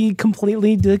 it's going to be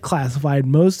completely declassified.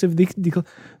 Most of they're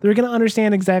going to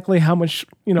understand exactly how much,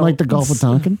 like the Gulf of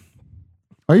Tonkin.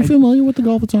 Are you familiar with the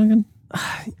Gulf of Tonkin?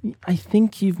 I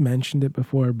think you've mentioned it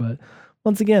before, but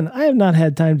once again, I have not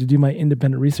had time to do my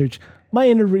independent research.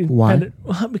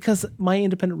 Because my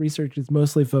independent research is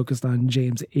mostly focused on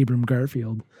James Abram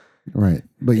Garfield. Right.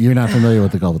 But you're not familiar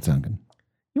with the Gulf of Tonkin.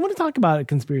 You want to talk about a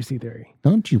conspiracy theory?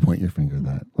 Don't you point your finger at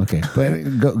that. Okay.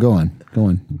 But go on.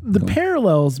 The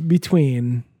parallels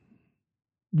between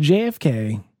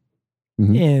JFK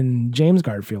and James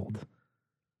Garfield,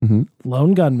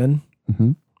 lone gunman,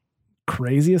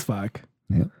 crazy as fuck,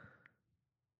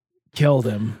 killed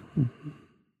him.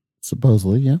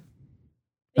 Supposedly, yeah.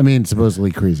 I mean,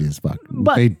 supposedly crazy as fuck.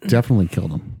 But they definitely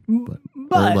killed him.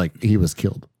 But like he was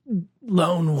killed.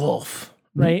 Lone wolf,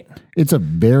 right? It's a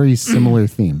very similar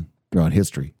theme throughout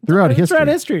history. Throughout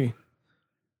history.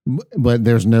 But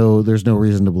there's no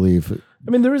reason to believe. I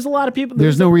mean, there is a lot of people.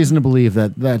 There's no reason to believe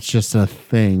that that's just a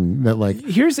thing that like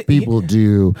people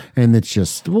do, and it's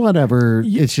just whatever.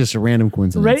 It's just a random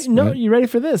coincidence. Right? No, you ready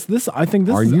for this? I think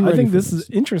this is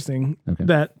interesting. Okay.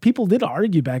 That people did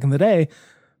argue back in the day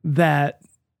that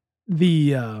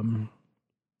the I'm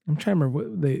trying to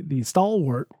remember the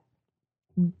stalwart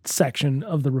section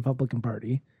of the Republican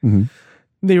Party.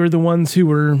 They were the ones who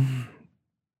were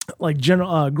like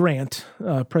General Grant,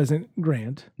 President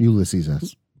Grant, Ulysses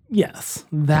S. Yes,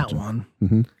 that one.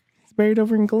 He's buried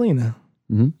over in Galena.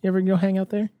 You ever go hang out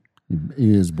there?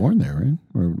 He was born there, right?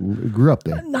 Or grew up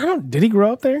there? Did he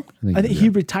grow up there? I think he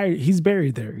retired. He's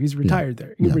buried there. He's retired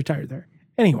there. He retired there.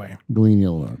 Anyway, Galena,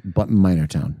 Illinois, Button Minor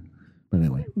Town. But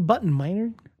anyway, Button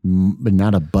Minor, but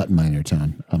not a butt minor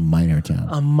town. A minor town.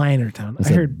 A minor town. I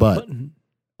heard Button.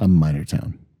 A minor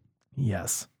town.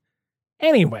 Yes.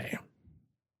 Anyway.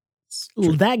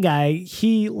 That guy,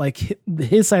 he like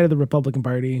his side of the Republican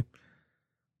Party.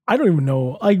 I don't even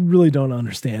know. I really don't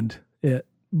understand it,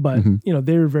 but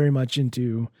they're very much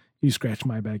into you scratch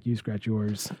my back, you scratch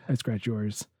yours, I scratch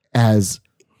yours. As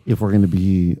if we're going to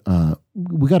be,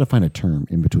 we got to find a term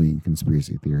in between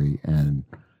conspiracy theory and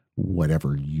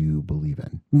whatever you believe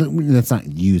in. That's not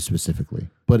you specifically,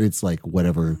 but it's like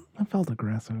whatever. I felt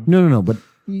aggressive. No, but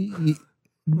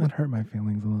that hurt my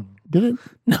feelings a little. Did it?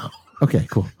 No. Okay,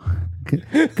 cool.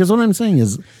 Because what I'm saying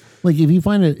is, like, if you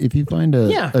find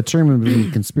a term in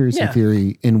between conspiracy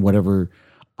theory in whatever,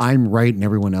 I'm right and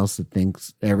everyone else that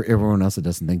thinks everyone else that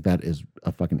doesn't think that is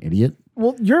a fucking idiot.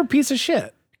 Well, you're a piece of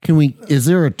shit. Is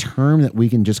there a term that we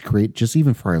can just create, just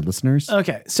even for our listeners?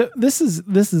 Okay, so this is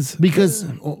because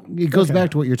it goes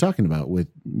back to what you're talking about with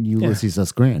Ulysses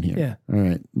S. Grant here. Yeah. All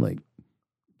right, like,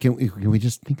 can we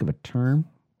just think of a term?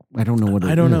 I don't know what it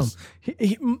is. I don't know.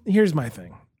 Here's my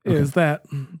thing. Is that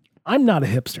I'm not a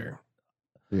hipster.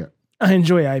 Yeah. I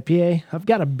enjoy IPA. I've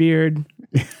got a beard.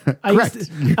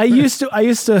 I used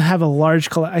to have a large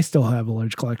I still have a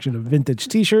large collection of vintage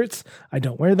t-shirts. I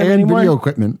don't wear them anymore.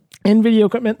 And video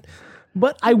equipment.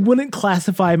 But I wouldn't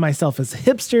classify myself as a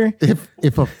hipster.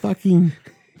 If a fucking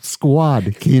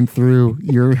squad came through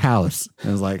your house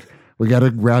and was like, we got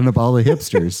to round up all the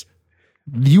hipsters,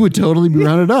 you would totally be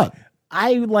rounded up.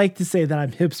 I would like to say that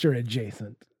I'm hipster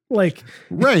adjacent. Like,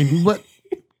 right,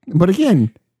 but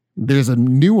again, there's a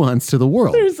nuance to the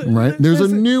world, right? There's a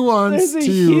nuance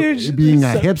to being a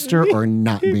hipster or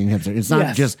not being a hipster. It's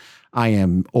not just I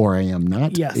am or I am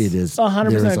not. Yes, it is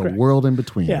 100% there's a correct. world in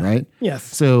between, right? Yes.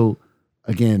 So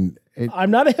again,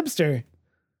 I'm not a hipster.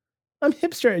 I'm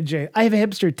hipster adjacent. I have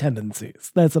hipster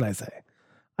tendencies. That's what I say.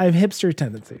 I have hipster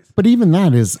tendencies. But even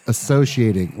that is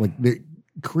associating, like,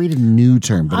 create a new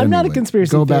term. But I'm not a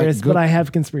conspiracy theorist, but I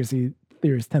have conspiracy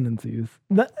theorist tendencies.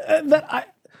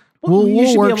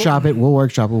 We'll workshop it. We'll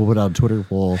put it on Twitter.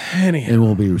 And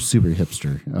we'll be super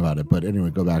hipster about it. But anyway,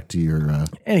 go back to your.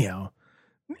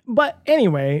 But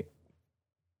anyway,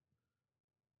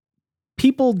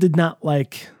 people did not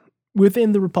like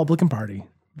within the Republican Party,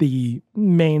 the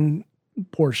main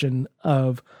portion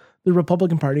of the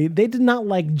Republican Party. They did not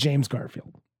like James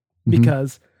Garfield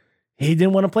because he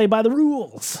didn't want to play by the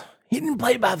rules. He didn't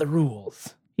play by the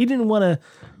rules. He didn't want to.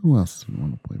 Who else would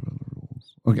want to play by the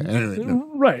rules? Okay. Anyway,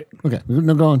 no. Right. Okay.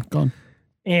 No, go on.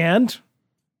 And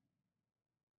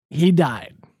he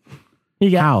died.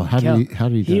 How did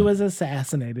he die? He was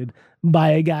assassinated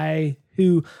by a guy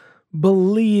who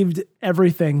believed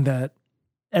everything that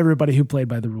everybody who played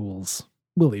by the rules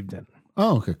believed in.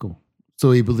 Oh, okay, cool.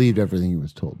 So he believed everything he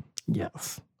was told.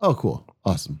 Yes. Oh, cool.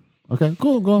 Awesome. Okay,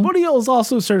 cool. Go on. But he was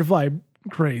also certified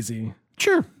crazy.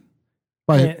 Sure.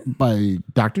 By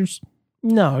doctors?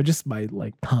 No, just by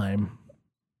like time.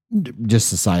 Just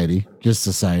society.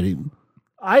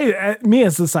 Me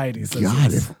as society says.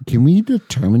 God, can we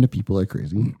determine if people are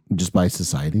crazy just by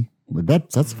society?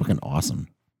 That's fucking awesome.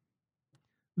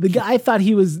 The guy thought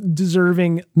he was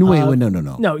deserving. No, wait, no.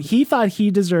 No, he thought he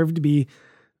deserved to be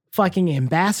fucking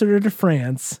ambassador to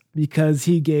France because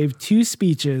he gave 2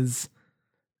 speeches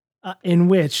in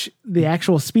which the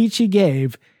actual speech he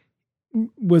gave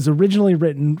was originally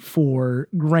written for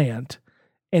Grant,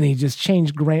 and he just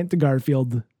changed Grant to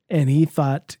Garfield, and he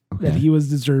thought that he was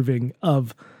deserving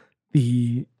of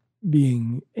the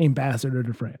being ambassador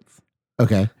to France.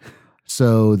 Okay.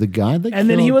 So the guy that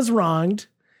then he was wronged,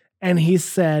 and he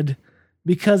said,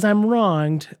 because I'm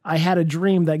wronged, I had a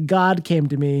dream that God came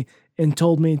to me and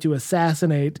told me to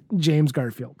assassinate James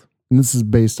Garfield. And this is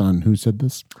based on who said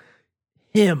this?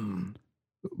 Him.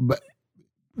 But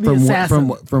the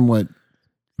assassin. From what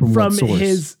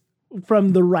source?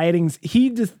 From the writings. He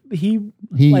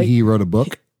wrote a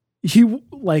book. He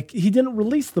didn't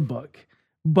release the book,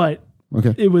 but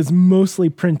okay, it was mostly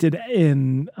printed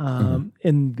in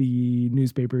the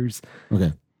newspapers.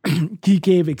 Okay. He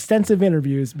gave extensive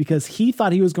interviews because he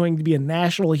thought he was going to be a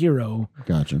national hero.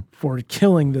 Gotcha. For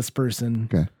killing this person.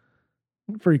 Okay.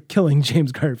 For killing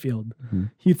James Garfield. Mm-hmm.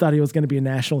 He thought he was going to be a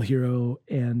national hero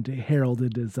and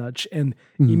heralded as such, and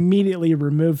immediately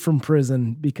removed from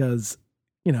prison because,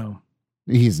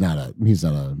 he's not a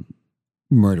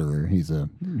murderer. He's a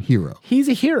hero. He's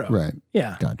a hero. Right.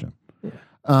 Yeah. Gotcha.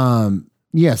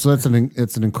 Yeah. So it's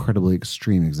an incredibly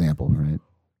extreme example, right?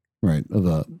 Right. Of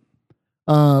a,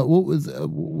 what was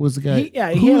the guy?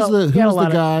 Who was the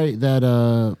guy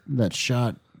that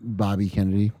shot Bobby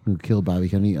Kennedy, who killed Bobby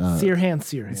Kennedy?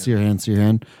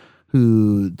 Sirhan,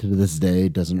 who to this day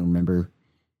doesn't remember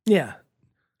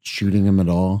shooting him at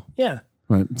all. Yeah.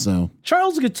 Right. So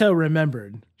Charles Guiteau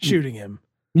remembered shooting him.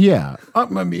 Yeah. I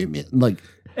mean, like,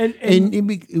 is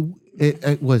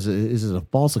it a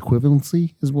false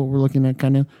equivalency is what we're looking at,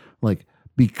 kind of like,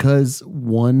 because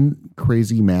one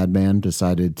crazy madman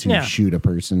decided to shoot a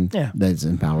person that's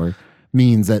in power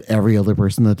means that every other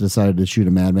person that decided to shoot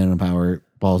a madman in power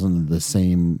falls into the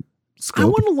same scope. I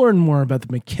want to learn more about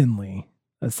the McKinley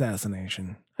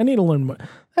assassination. I need to learn more.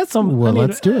 Let's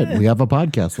do it. We have a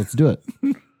podcast. Let's do it.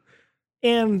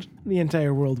 And the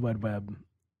entire World Wide Web.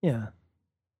 Yeah.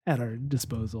 At our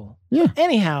disposal. Yeah.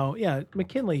 Anyhow,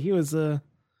 McKinley, he was I'm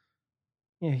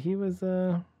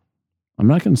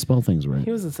not going to spell things right.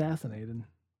 He was assassinated.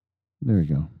 There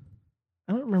you go.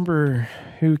 I don't remember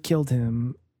who killed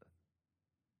him.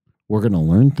 We're going to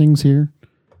learn things here.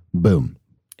 Boom.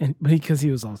 And because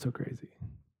he was also crazy.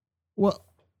 Well,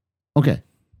 okay.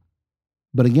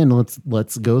 But again,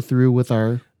 let's go through with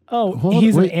our...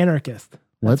 he's an anarchist.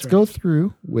 Let's go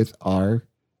through with our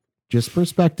just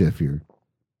perspective here.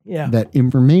 Yeah. That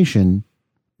information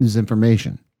is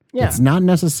information. Yeah. It's not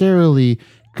necessarily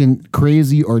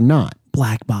crazy or not.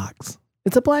 Black box.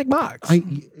 It's a black box.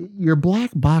 Your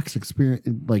black box experience,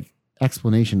 like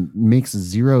explanation, makes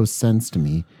zero sense to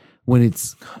me when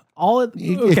it's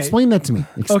Explain that to me.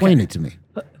 Explain it to me.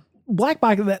 Black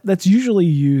box, that's usually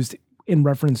used in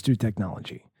reference to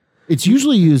technology. It's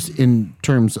usually used in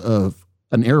terms of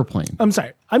an airplane. I'm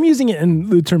sorry. I'm using it in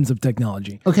the terms of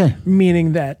technology. Okay.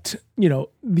 Meaning that,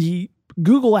 the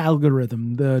Google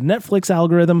algorithm, the Netflix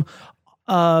algorithm,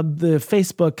 the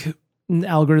Facebook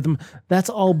algorithm, that's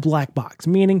all black box,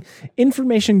 meaning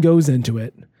information goes into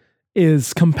it,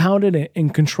 is compounded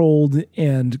and controlled,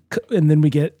 and then we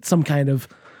get some kind of,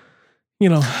 we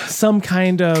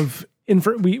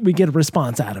get a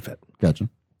response out of it. Gotcha.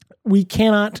 We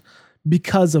cannot,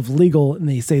 because of legal, and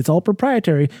they say it's all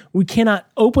proprietary, we cannot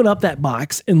open up that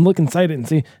box and look inside it and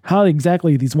see how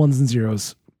exactly these ones and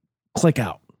zeros click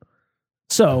out.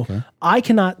 So I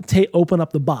cannot open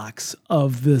up the box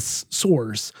of this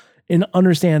source and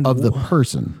understand of the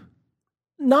person.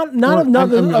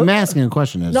 I'm asking a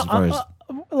question as far as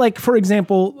like, for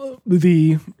example,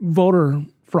 the voter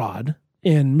fraud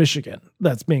in Michigan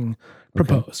that's being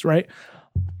proposed, right?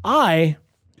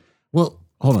 Well,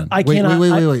 hold on.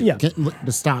 Wait. Yeah.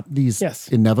 To stop these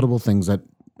inevitable things that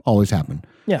always happen.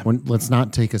 Yeah. Let's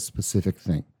not take a specific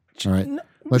thing. All right.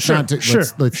 Let's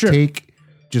take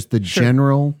just the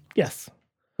general. Yes.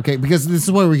 Okay. Because this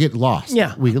is where we get lost.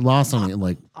 Yeah. We get lost on it.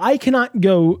 Like, I cannot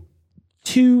go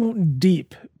too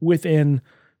deep within,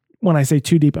 when I say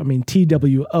too deep, I mean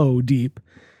TWO deep,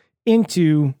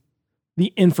 into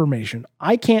the information.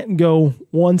 I can't go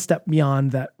one step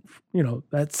beyond that,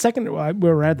 that second, where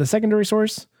we're at the secondary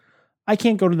source. I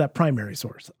can't go to that primary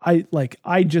source.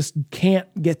 I just can't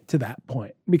get to that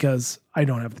point because I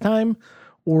don't have the time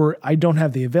or I don't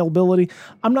have the availability.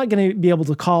 I'm not going to be able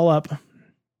to call up,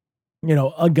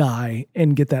 a guy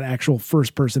and get that actual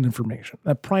first person information,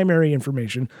 that primary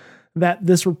information that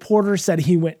this reporter said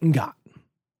he went and got.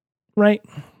 Right.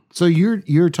 So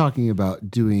you're talking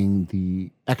about doing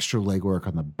the extra legwork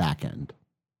on the back end.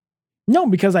 No,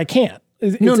 because I can't.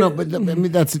 No, but I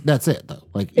mean that's it though.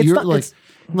 Like you're like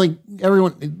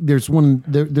everyone. There's one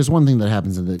thing that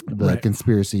happens in the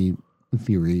conspiracy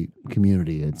theory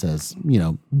community. It says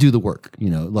do the work. Do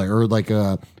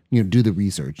the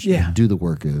research. Yeah, do the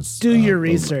work is do your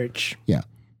research. Yeah,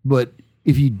 but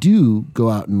if you do go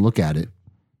out and look at it,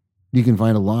 you can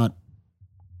find a lot.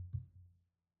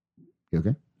 You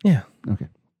okay? Yeah. Okay.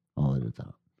 I'll edit that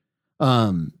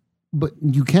out. But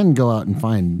you can go out and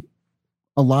find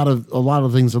a lot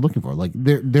of things they're looking for. Like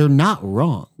they're not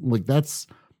wrong. Like that's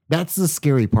the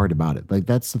scary part about it. Like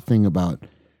that's the thing about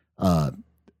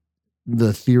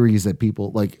the theories that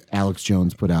people like Alex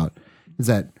Jones put out is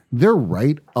that they're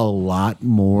right a lot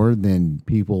more than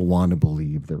people want to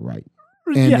believe they're right.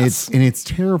 And it's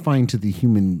terrifying to the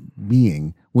human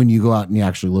being when you go out and you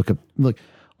actually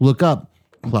look up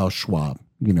Klaus Schwab.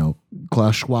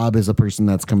 Klaus Schwab is a person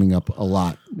that's coming up a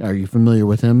lot. Are you familiar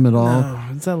with him at all? No,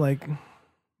 it's not like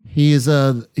he is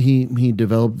he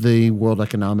developed the World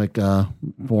Economic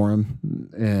Forum,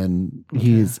 and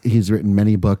he's written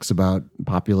many books about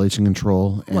population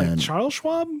control. And, like Charles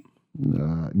Schwab?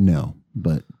 No,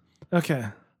 but okay.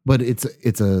 But it's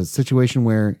a situation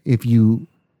where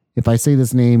if I say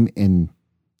this name and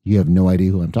you have no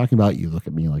idea who I'm talking about, you look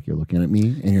at me like you're looking at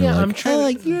me, and you're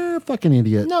you're a fucking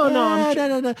idiot.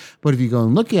 No. But if you go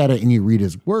and look at it and you read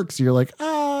his works, you're like,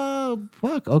 oh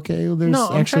fuck, okay. Well, there's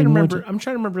I'm trying to remember. I'm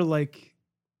trying to remember like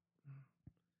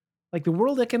the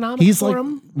World Economic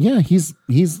Forum. He's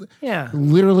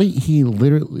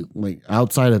literally like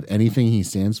outside of anything he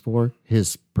stands for,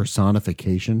 his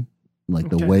personification, like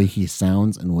the way he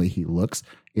sounds and the way he looks,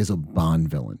 is a Bond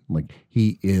villain. Like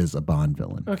he is a Bond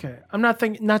villain. Okay, I'm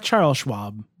not Charles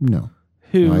Schwab. No,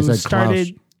 who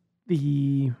started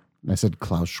the? I said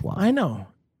Klaus Schwab. I know.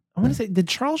 I want to say, did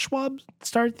Charles Schwab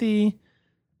start the?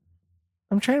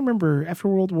 I'm trying to remember after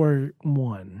World War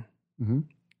One. Mm-hmm.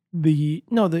 The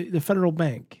Federal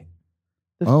Bank.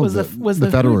 Was the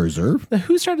Federal Reserve?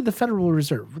 Who started the Federal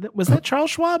Reserve? Was that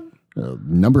Charles Schwab? A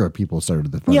number of people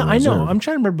started the Federal Reserve. Yeah, I know. I'm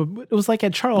trying to remember. It was like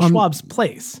at Charles Schwab's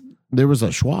place. There was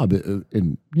a Schwab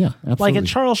absolutely. Like at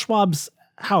Charles Schwab's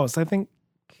house, I think.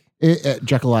 At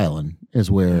Jekyll Island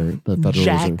is where the Federal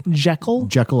Reserve.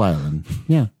 Jekyll Island.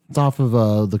 Yeah. It's off of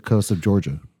the coast of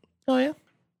Georgia. Oh, yeah?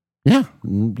 Yeah.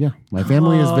 Yeah. My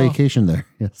family is vacation there.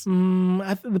 Yes.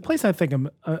 The place I think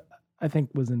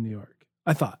was in New York.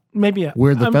 I thought. Maybe.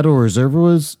 Where the Federal Reserve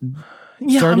was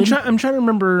started? I'm trying to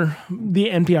remember the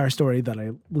NPR story that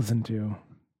I listened to.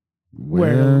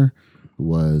 Where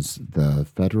was the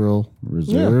Federal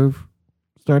Reserve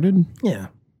started? Yeah.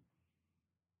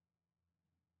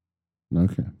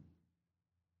 Okay.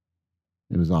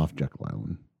 It was off Jekyll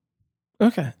Island.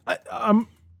 Okay.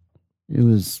 It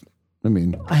was,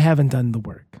 I haven't done the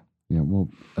work. Yeah, well,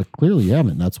 clearly you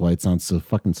haven't. That's why it sounds so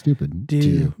fucking stupid to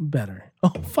you. Better. Oh,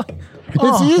 fuck.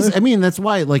 It is. That's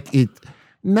why, like, it...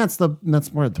 And that's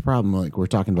more of the problem, like we're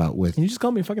talking about with. Can you just call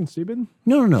me fucking stupid?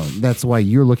 No. That's why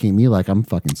you're looking at me like I'm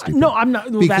fucking stupid. No, I'm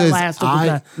not. Because that last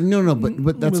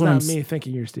but that's what I'm me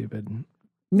thinking you're stupid.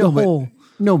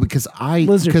 Because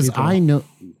I know.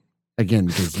 Again,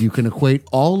 because you can equate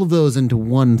all of those into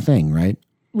one thing, right?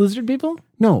 Lizard people?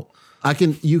 No,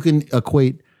 you can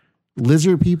equate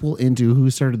lizard people into who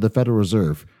started the Federal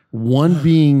Reserve. One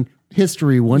being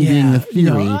history, one being a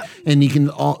theory, and you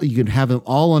can have them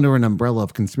all under an umbrella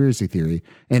of conspiracy theory.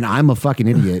 And I'm a fucking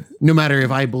idiot, no matter if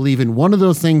I believe in one of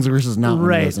those things versus not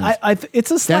one of those things.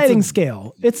 It's a sliding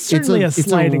scale. It's certainly a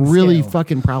sliding scale. It's a really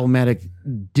fucking problematic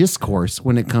discourse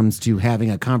when it comes to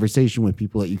having a conversation with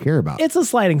people that you care about. It's a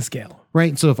sliding scale,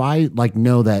 right? So if I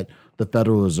know that the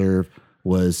Federal Reserve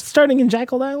was starting in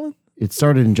Jekyll Island, it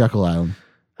started in Jekyll Island.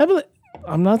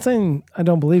 I'm not saying I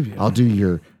don't believe you. I'll do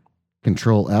your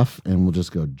Control F and we'll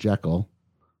just go Jekyll.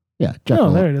 Yeah, Jekyll.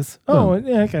 Oh, there it is. Oh,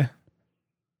 yeah, okay.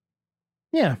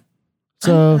 Yeah.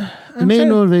 So the main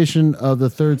motivation of the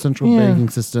third central banking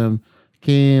system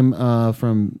came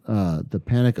from the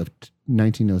Panic of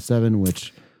 1907,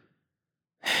 which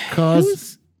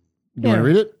caused. You want to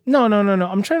read it? No.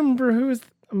 I'm trying to remember who is.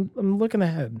 I'm looking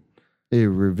ahead. A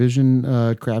revision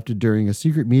crafted during a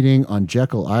secret meeting on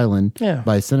Jekyll Island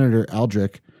by Senator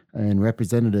Aldrich and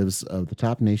representatives of the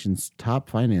top nation's top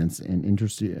finance and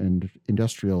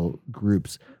industrial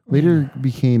groups later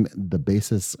became the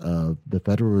basis of the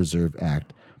Federal Reserve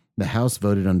Act. The House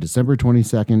voted on December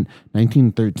 22nd,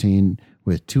 1913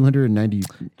 with 290.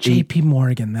 J.P.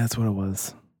 Morgan, that's what it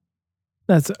was.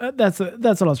 That's what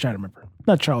I was trying to remember.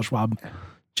 Not Charles Schwab.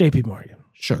 J.P. Morgan.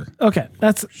 Sure. Okay. I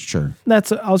was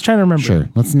trying to remember. Sure.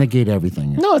 Let's negate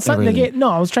everything. No, it's not negate. No,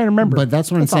 I was trying to remember. But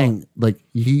that's what I'm saying. Like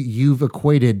you've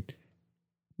equated.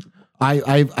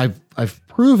 I've I've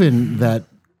proven that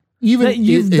even that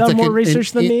you've done more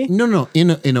research than me. No. In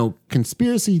a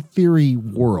conspiracy theory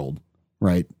world,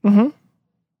 right? Mm-hmm.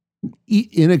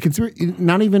 In a conspiracy,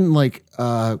 not even like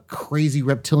crazy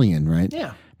reptilian, right?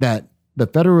 Yeah. That the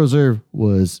Federal Reserve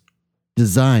was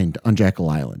designed on Jekyll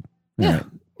Island. Yeah. Right?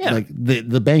 Yeah. Like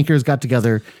the bankers got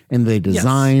together and they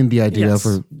designed the idea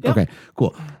for. Yep. Okay,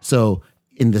 cool. So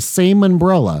in the same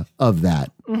umbrella of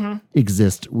that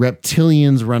exist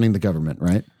reptilians running the government,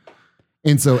 right?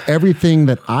 And so everything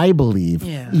that I believe,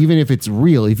 even if it's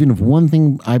real, even if one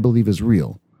thing I believe is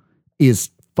real, is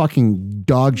fucking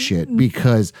dog shit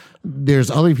because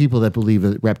there's other people that believe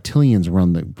that reptilians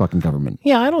run the fucking government.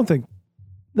 Yeah, I don't think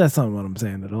that's not what I'm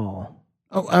saying at all.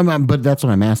 Oh, but that's what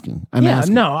I'm asking. I'm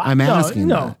asking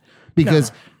that.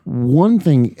 Because one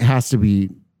thing has to be,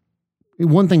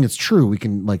 one thing that's true, we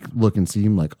can like look and see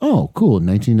like, oh, cool,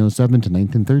 1907 to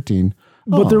 1913.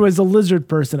 But there was a lizard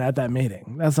person at that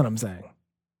meeting. That's what I'm saying.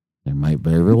 There might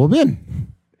very well have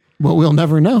been, but we'll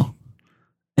never know.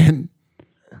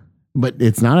 But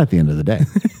it's not at the end of the day.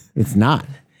 It's not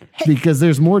because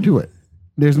there's more to it.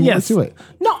 There's more to it.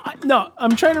 No.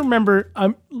 I'm trying to remember.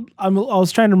 I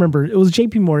was trying to remember. It was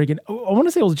J.P. Morgan. I want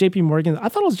to say it was J.P. Morgan. I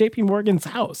thought it was J.P. Morgan's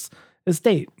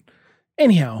estate.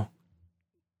 Anyhow,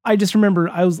 I just remember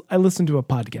I listened to a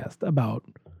podcast about.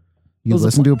 You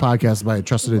listen to a podcast by a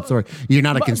trusted authority. You're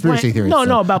not a conspiracy theorist.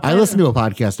 No, about. I listened to a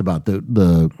podcast about the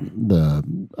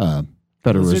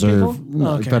Federal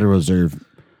Reserve. Federal Reserve.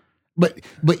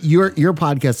 But your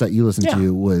podcast that you listened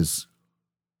to was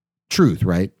truth,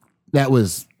 right? That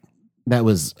was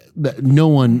no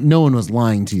one was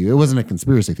lying to you. It wasn't a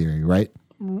conspiracy theory, right?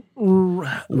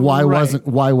 Why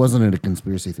wasn't it a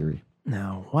conspiracy theory?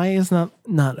 No, why is not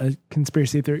a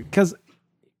conspiracy theory? Because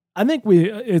I think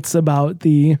it's about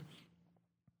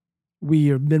we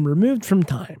have been removed from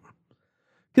time.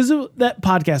 Because that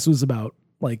podcast was about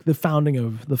like the founding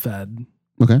of the Fed.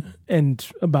 Okay. And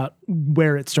about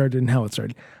where it started and how it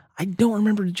started. I don't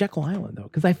remember Jekyll Island though,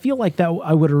 because I feel like that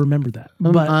I would have remembered that.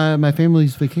 But my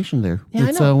family's vacation there. Yeah,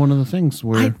 it's one of the things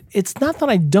where it's not that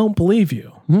I don't believe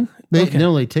you.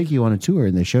 They take you on a tour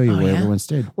and they show you where everyone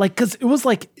stayed. Like, because it was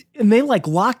like, and they like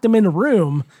locked them in a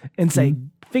room and say,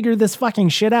 figure this fucking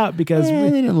shit out because they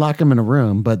didn't lock them in a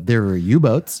room, but there were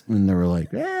U-boats and they were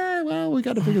like, well, we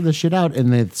got to figure this shit out.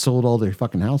 And they sold all their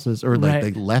fucking houses or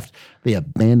like they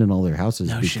abandoned all their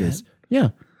houses because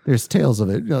there's tales of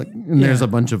it. And there's a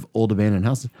bunch of old abandoned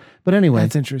houses. But anyway,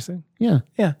 that's interesting. Yeah.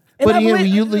 Yeah. But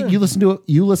you listen to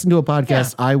a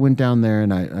podcast. Yeah. I went down there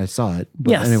and I saw it.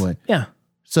 But anyway. Yeah.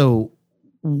 So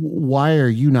why are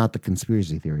you not the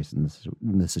conspiracy theorist in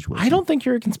this situation? I don't think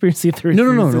you're a conspiracy theorist.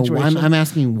 No. I'm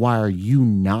asking why are you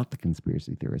not the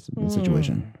conspiracy theorist in this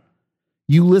situation?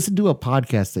 You listen to a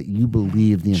podcast that you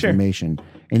believe the information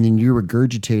and then you're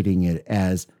regurgitating it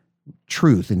as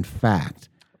truth and fact.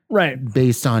 Right.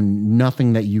 Based on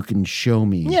nothing that you can show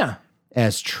me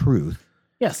as truth.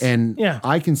 Yes. And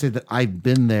I can say that I've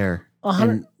been there.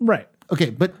 Right. Okay,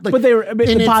 but the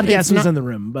podcast was in the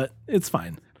room, but it's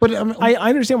fine. But I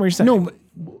understand what you're saying. No,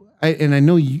 I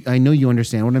know you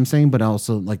understand what I'm saying, but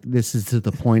also like this is to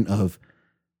the point of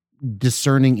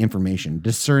discerning information,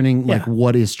 like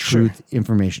what is truth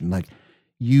information. Like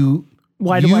you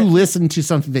listen to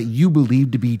something that you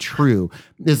believe to be true.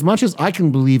 As much as I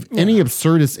can believe any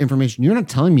absurdist information, you're not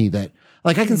telling me that.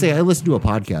 Like I can say I listened to a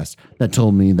podcast that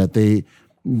told me that they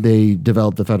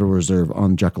developed the Federal Reserve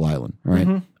on Jekyll Island. Right?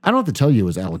 Mm-hmm. I don't have to tell you it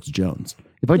was Alex Jones.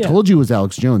 If I told you it was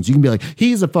Alex Jones, you can be like,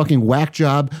 he's a fucking whack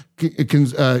job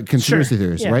conspiracy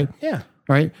theorist, right? Yeah.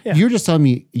 Right? Yeah. You're just telling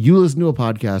me you listen to a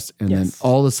podcast and then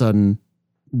all of a sudden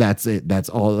that's it. That's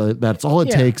all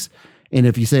it takes. And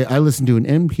if you say, I listen to an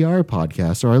NPR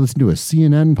podcast or I listen to a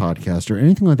CNN podcast or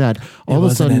anything like that, all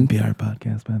of a sudden. It was an NPR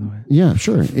podcast, by the way. Yeah,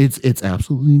 sure. It's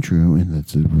absolutely true. And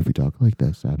that's if we talk like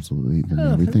this, absolutely. And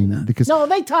everything. Because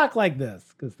they talk like this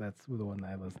because that's the one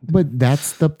I listen to. But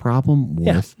that's the problem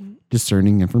with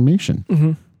discerning information.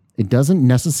 Mm-hmm. It doesn't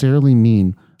necessarily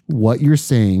mean what you're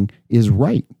saying is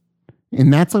right.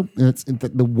 And that's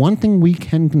the one thing we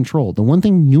can control. The one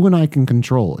thing you and I can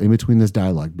control in between this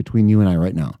dialogue between you and I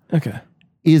right now. Okay.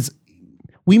 Is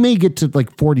we may get to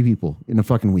like 40 people in a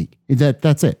fucking week.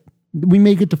 That's it. We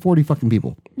may get to 40 fucking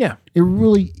people. Yeah.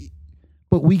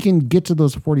 But we can get to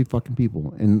those 40 fucking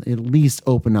people and at least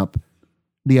open up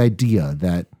the idea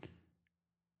that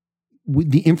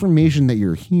the information that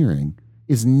you're hearing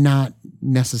is not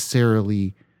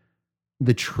necessarily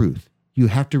the truth. You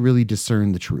have to really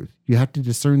discern the truth. You have to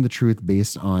discern the truth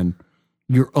based on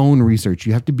your own research.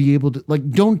 You have to be able to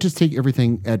don't just take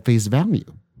everything at face value.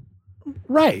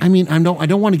 Right. I mean, I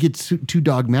don't want to get too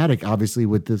dogmatic, obviously,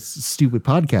 with this stupid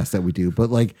podcast that we do, but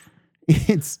like,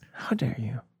 it's how dare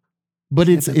you? But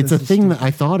it's a thing that I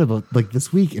thought about like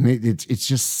this week, and it's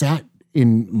just sat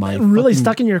in my really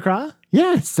stuck in your craw.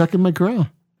 Yeah, it's stuck in my craw.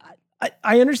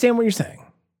 I understand what you're saying.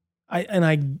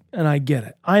 I get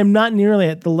it. I am not nearly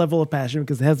at the level of passion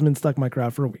because it hasn't been stuck in my craw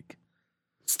for a week.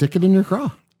 Stick it in your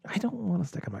craw. I don't want to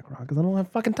stick in my craw because I don't have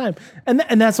fucking time. And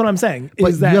that's what I'm saying.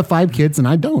 But you have 5 kids and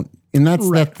I don't. And that's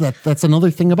right. that's another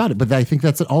thing about it. But I think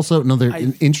that's also another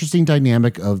interesting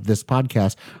dynamic of this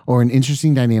podcast, or an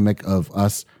interesting dynamic of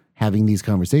us having these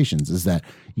conversations, is that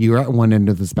you're at one end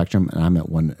of the spectrum and I'm at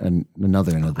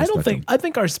another end of the spectrum.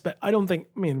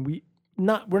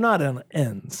 We're not on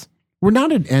ends. We're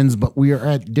not at ends, but we are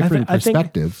at different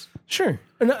perspectives. Sure.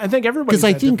 And I think everybody's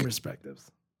at different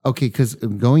perspectives. Okay, because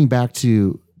going back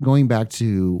to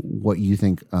what you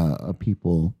think of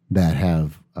people that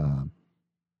have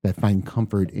that find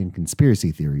comfort in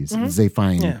conspiracy theories, is they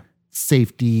find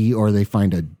safety, or they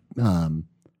find a how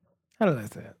did I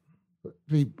say it?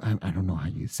 I don't know how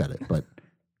you said it, but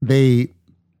they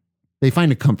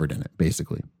find a comfort in it,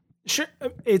 basically. Sure,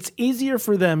 it's easier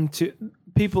for them to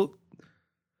people.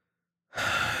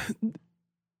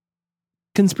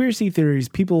 Conspiracy theories,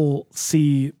 people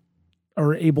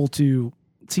are able to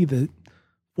see the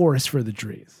forest for the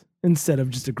trees instead of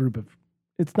just a group of.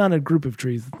 It's not a group of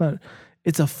trees.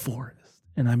 It's a forest,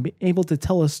 and I'm able to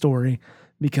tell a story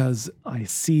because I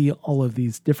see all of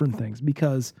these different things.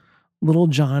 Because little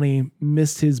Johnny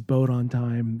missed his boat on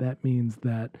time. That means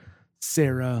that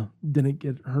Sarah didn't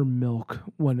get her milk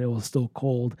when it was still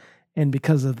cold, and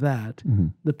because of that,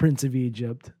 the Prince of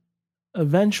Egypt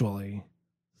eventually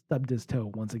stubbed his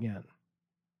toe once again.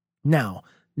 Now,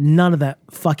 none of that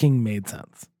fucking made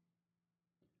sense.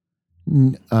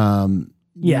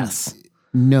 Yes.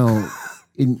 No.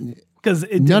 Because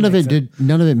none of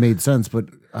it made sense, but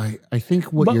I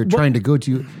think what you're trying to go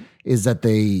to is that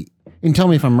and tell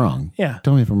me if I'm wrong. Yeah.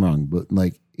 Tell me if I'm wrong, but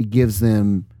like, it gives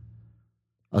them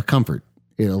a comfort.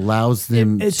 It allows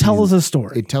them it tells a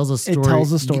story. It tells a story. It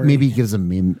tells a story. Maybe it gives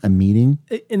them a meaning.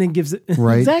 And it gives it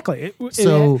right. Exactly.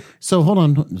 So hold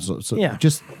on. So yeah.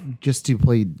 just to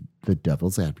play the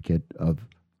devil's advocate of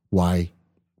why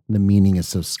the meaning is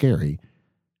so scary,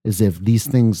 is if these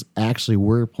things actually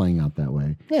were playing out that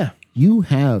way. Yeah. You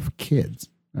have kids.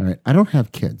 All right. I don't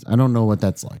have kids. I don't know what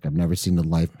that's like. I've never seen the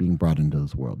life being brought into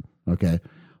this world. Okay.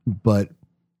 But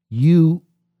you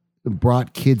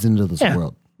brought kids into this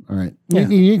world. All right. Yeah.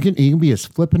 You can be as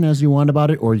flippant as you want about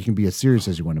it, or you can be as serious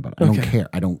as you want about it. I don't care.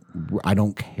 I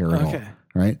don't care at all.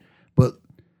 Right. But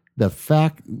the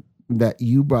fact that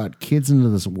you brought kids into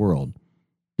this world,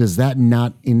 does that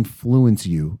not influence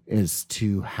you as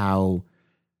to how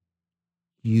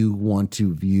you want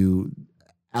to view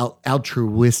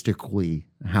altruistically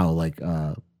how like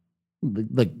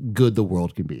good the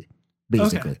world can be,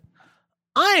 basically? Okay.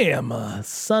 I am a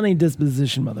sunny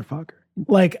disposition motherfucker.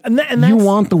 Like, and that's, you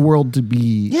want the world to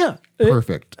be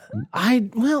perfect. I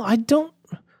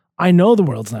know the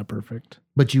world's not perfect,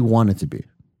 but you want it to be.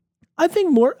 I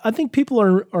think people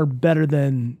are better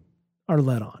than are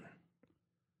let on.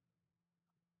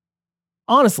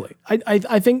 Honestly,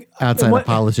 I think outside of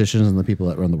politicians and the people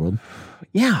that run the world.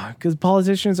 Yeah, because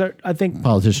politicians are. I think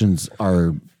politicians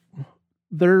are.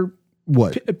 They're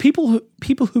what people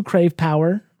who crave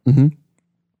power. Mm-hmm.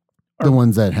 The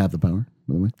ones that have the power,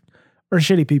 by the way, are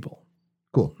shitty people.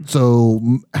 Cool.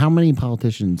 So, how many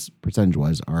politicians,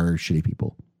 percentage-wise, are shitty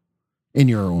people in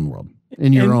your own world?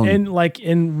 Now,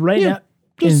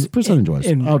 just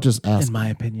percentage-wise. I'll just ask. In my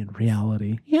opinion,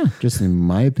 reality. Yeah, just in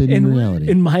my opinion, reality.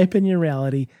 In my opinion,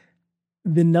 reality.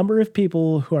 The number of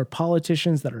people who are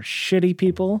politicians that are shitty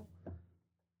people.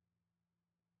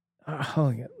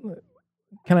 Am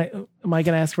I going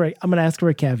to ask for I'm going to ask for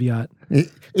a caveat.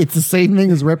 It's the same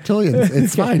thing as reptilians.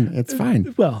 It's fine. It's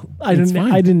fine. Well, I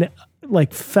didn't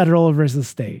like federal versus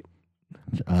state.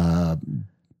 I'll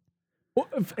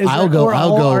go.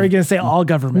 Are you going to say all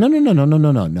government?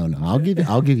 No. I'll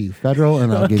give you federal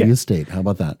and I'll give you state. How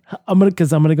about that? I'm going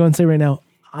to go and say right now,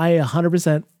 I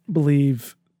 100%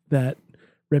 believe that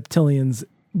reptilians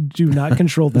do not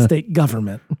control the state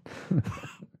government.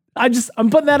 I'm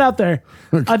putting that out there.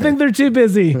 Okay. I think they're too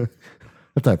busy.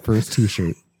 That's that first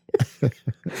t-shirt.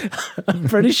 I'm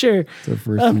pretty sure.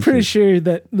 Pretty sure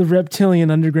that the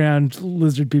reptilian underground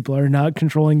lizard people are not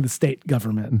controlling the state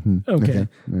government. Mm-hmm. Okay.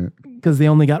 Because they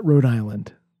only got Rhode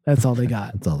Island. That's all they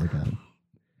got. That's all they got.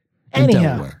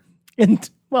 Anyhow.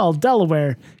 Delaware.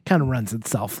 Delaware kind of runs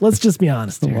itself. Let's just be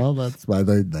honest here. Well, that's why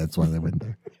they went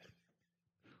there.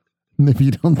 Maybe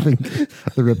you don't think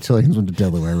the reptilians went to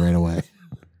Delaware right away.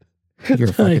 You're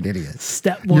a fucking idiot.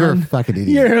 Step one. You're a fucking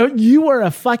idiot. You are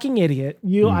a fucking idiot.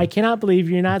 I cannot believe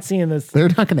you're not seeing this. They're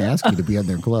not going to ask you to be on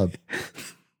their club.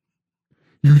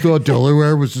 You thought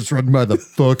Delaware was just run by the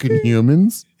fucking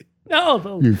humans?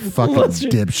 No, you fucking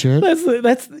dipshit.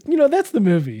 That's the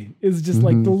movie. It's just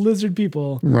like the lizard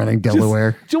people running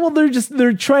Delaware.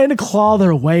 They're trying to claw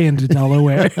their way into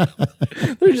Delaware.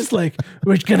 They're just like,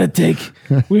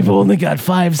 we've only got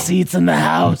 5 seats in the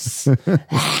house.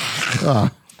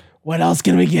 What else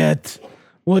can we get?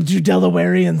 What do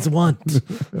Delawareans want?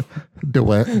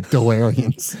 Delawareans.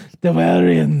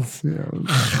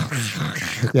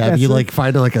 Yeah, if you like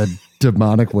find like a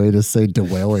demonic way to say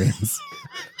Delawareans.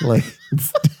 Like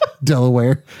it's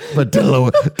Delaware, but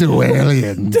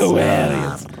Delawareans.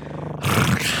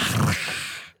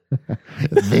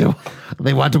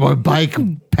 They want more bike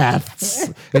paths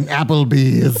and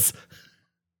Applebee's.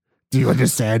 Do you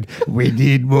understand? We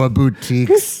need more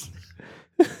boutiques.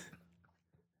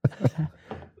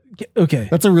 Okay.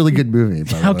 That's a really good movie.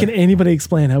 How can anybody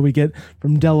explain how we get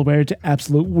from Delaware to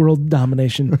absolute world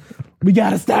domination? We got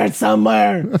to start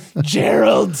somewhere.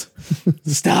 Gerald,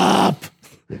 stop.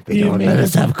 If they don't let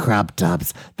us have crop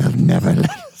tops, they'll never let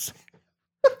us.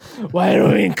 Why are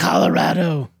we in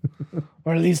Colorado?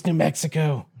 Or at least New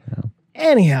Mexico? Yeah.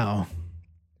 Anyhow,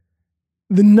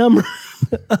 the number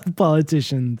of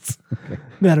politicians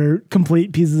that are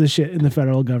complete pieces of shit in the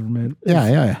federal government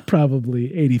is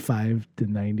probably 85 to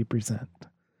 90%.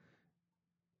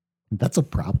 That's a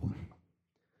problem.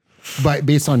 But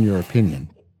based on your opinion.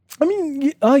 I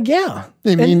mean, yeah.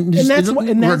 I mean,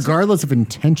 regardless of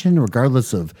intention,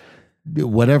 regardless of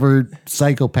whatever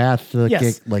psychopath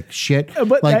like shit,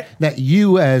 but that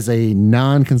you as a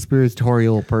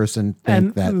non-conspiratorial person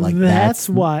think that like that's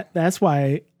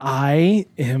why I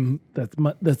am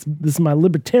this is my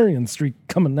libertarian streak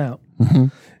coming out.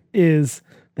 Is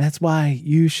that's why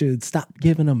you should stop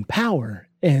giving them power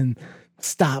and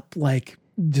stop like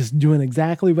just doing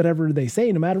exactly whatever they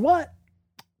say no matter what.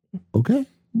 Okay.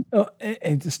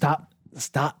 And to stop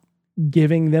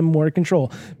giving them more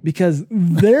control because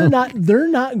they're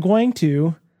not going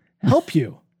to help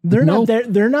you. They're not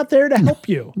there to help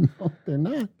you. No, they're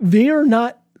not. They are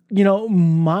not,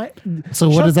 So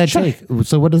what does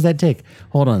that take?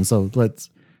 Hold on. So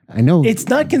I know it's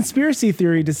not conspiracy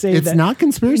theory to say it's not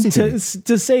conspiracy theory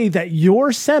to say that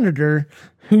your senator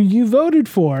who you voted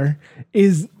for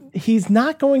he's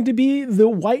not going to be the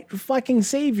white fucking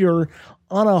savior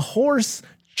on a horse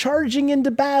charging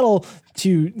into battle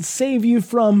to save you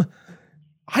from,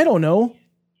 I don't know,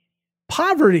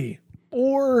 poverty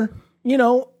or,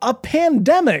 a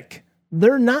pandemic.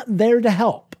 They're not there to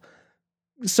help.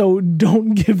 So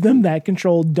don't give them that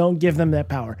control. Don't give them that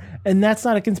power. And that's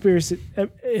not a conspiracy.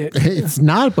 It's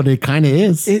not, but it kind of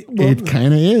is. It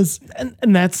kind of is.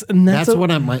 And that's what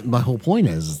my whole point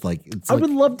is. I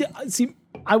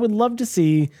would love to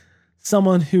see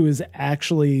someone who is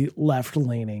actually left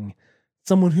leaning,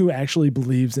 someone who actually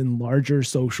believes in larger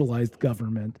socialized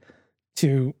government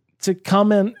to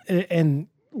come in and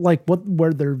like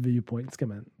where their viewpoints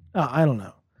come in. I don't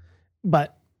know,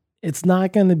 but it's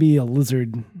not going to be a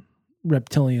lizard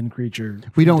reptilian creature.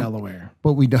 We don't Delaware,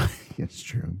 but we don't. It's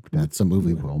true. That's a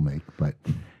movie we'll make, but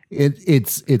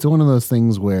it's one of those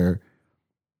things where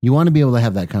you want to be able to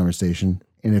have that conversation.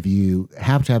 And if you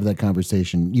have to have that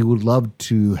conversation, you would love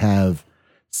to have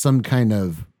some kind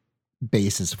of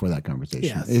basis for that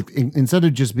conversation. Yes. Instead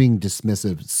of just being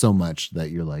dismissive so much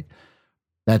that you're like,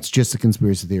 that's just a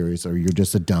conspiracy theories or you're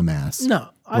just a dumbass. No.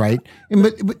 Right?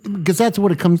 But because that's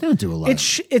what it comes down to a lot. It's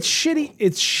shitty.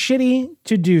 It's shitty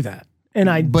to do that.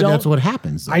 And but that's what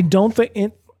happens. Though. I don't think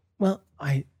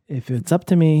if it's up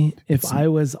to me, if I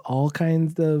was all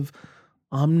kinds of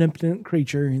omnipotent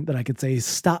creature that I could say,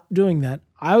 stop doing that,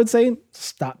 I would say,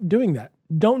 stop doing that.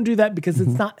 Don't do that because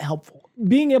it's not helpful.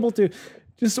 Being able to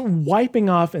just wiping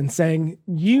off and saying,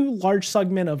 you large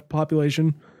segment of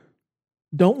population,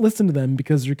 don't listen to them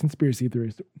because they're conspiracy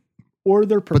theories or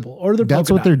they're purple or they're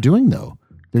that's what they're doing though.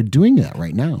 They're doing that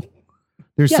right now.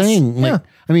 They're saying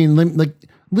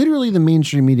literally the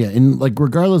mainstream media and like,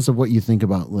 regardless of what you think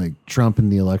about like Trump and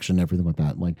the election, and everything like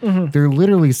that, like they're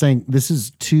literally saying this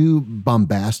is too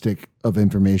bombastic of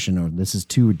information or this is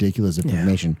too ridiculous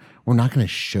information. Yeah. We're not going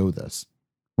to show this.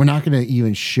 We're not going to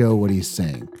even show what he's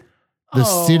saying. The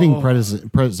sitting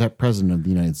president of the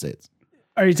United States.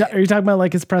 Are you talking about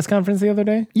like his press conference the other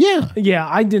day? Yeah. Yeah.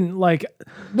 I didn't like,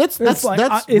 that's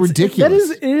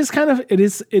ridiculous. It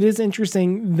is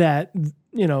interesting that,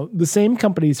 the same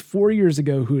companies 4 years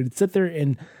ago who would sit there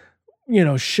and,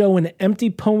 show an empty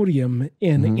podium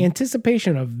in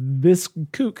anticipation of this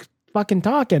kook fucking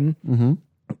talking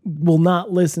will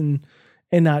not listen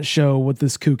and not show what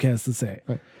this kook has to say.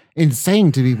 Right. And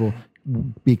saying to people,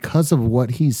 because of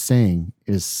what he's saying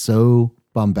is so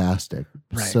bombastic,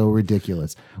 so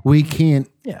ridiculous, we can't,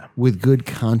 with good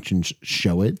conscience,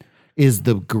 show it, is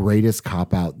the greatest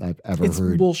cop out I've ever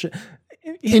heard. Bullshit.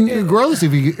 And regardless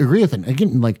if you agree with it,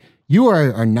 again, like you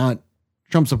are not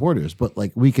Trump supporters, but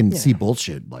like we can see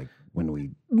bullshit like when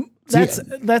we. That's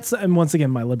and once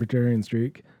again my libertarian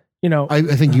streak. You know, I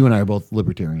think you and I are both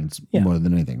libertarians more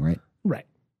than anything, right? Right.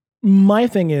 My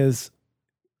thing is,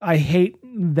 I hate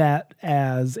that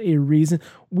as a reason.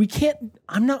 We can't,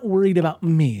 I'm not worried about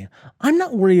me.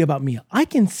 I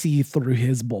can see through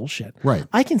his bullshit. Right.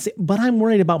 I can see, but I'm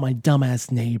worried about my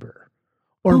dumbass neighbor.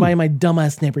 Or by my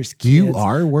dumbass neighbor's kids. You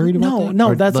are worried about that?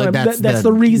 No, that's like, that's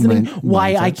the reasoning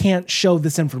why I can't show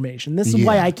this information. This is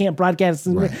why I can't broadcast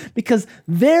this because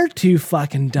they're too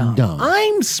fucking dumb.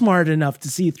 I'm smart enough to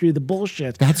see through the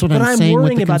bullshit. That's what I'm saying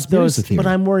with the conspiracy theory. But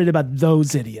I'm worried about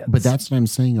those idiots. But that's what I'm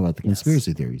saying about the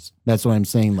conspiracy theories. That's what I'm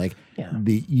saying. Like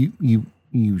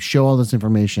you show all this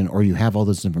information or you have all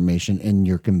this information and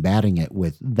you're combating it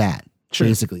with that. Sure.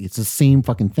 Basically, it's the same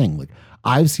fucking thing. Like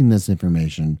I've seen this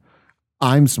information.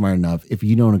 I'm smart enough. If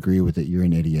you don't agree with it, you're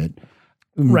an idiot.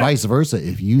 Vice versa.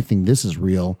 If you think this is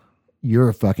real, you're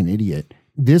a fucking idiot.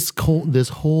 This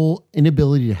whole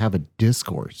inability to have a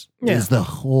discourse is the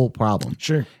whole problem.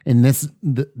 Sure. And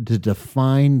to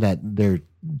define that they're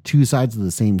two sides of the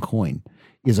same coin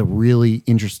is a really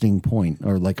interesting point,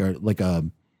 or like a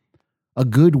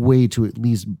good way to at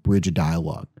least bridge a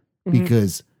dialogue,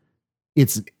 because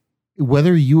it's.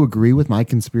 Whether you agree with my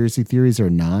conspiracy theories or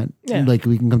not, like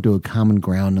we can come to a common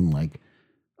ground and like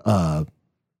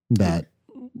that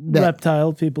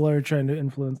reptile people are trying to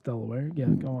influence Delaware. Yeah,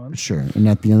 go on. Sure. And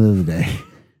at the end of the day.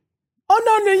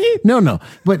 No.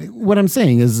 But what I'm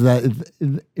saying is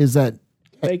that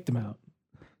faked them out.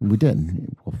 We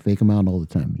did. We'll fake them out all the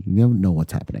time. You don't know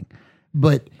what's happening.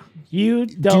 But you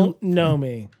don't know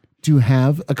me. To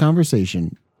have a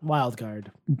conversation. Wild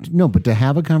card. No, but to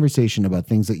have a conversation about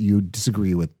things that you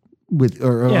disagree with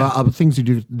or things you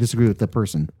do disagree with the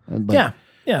person. Like,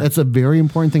 that's a very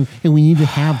important thing, and we need to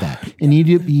have that. And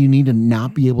you need to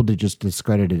not be able to just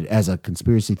discredit it as a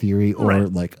conspiracy theory or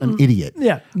like an idiot.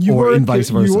 Yeah,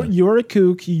 vice versa. You're a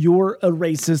kook. You're a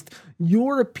racist.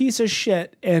 You're a piece of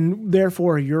shit, and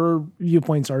therefore your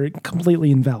viewpoints are completely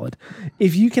invalid.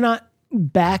 If you cannot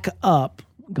back up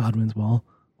Godwin's law.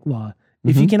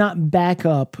 If you cannot back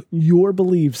up your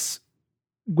beliefs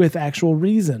with actual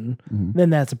reason,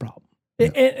 then that's a problem. Yeah.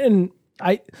 And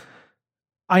I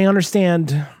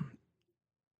understand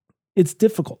it's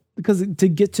difficult because to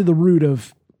get to the root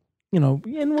of,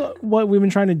 and what we've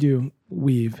been trying to do,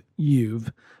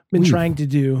 you've been trying to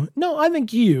do. No, I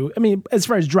think as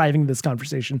far as driving this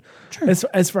conversation,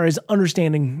 as far as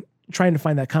understanding, trying to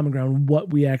find that common ground,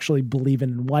 what we actually believe in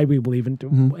and why we believe in,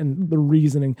 and the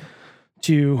reasoning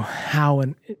to how,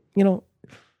 and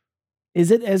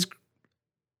is it as,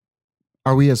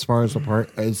 are we as far as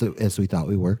apart as we thought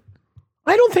we were?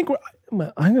 I don't think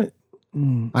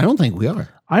I don't think we are.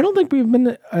 I don't think we've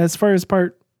been as far as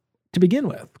apart to begin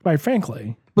with, quite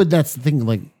frankly. But that's the thing,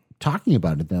 like talking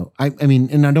about it though. I mean,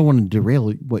 and I don't want to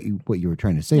derail what you were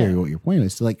trying to say or what your point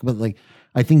is. But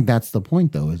I think that's the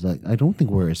point though, is that I don't think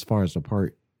we're as far as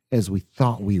apart as we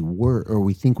thought we were, or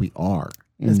we think we are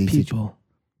as these people.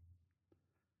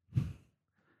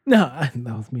 No,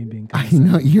 that was me being. I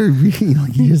know you're really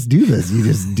like you just do this. You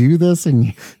just do this,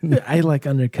 and I like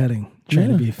undercutting, trying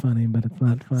to be funny, but it's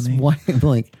not funny. Why?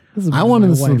 Like I wanted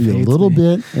this to be a little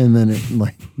bit, and then it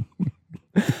like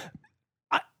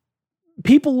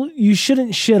people. You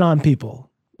shouldn't shit on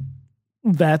people.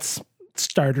 That's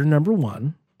starter number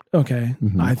one. Okay,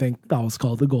 I think that was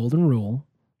called the golden rule,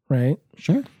 right?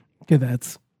 Sure. Okay,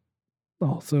 that's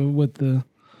also what the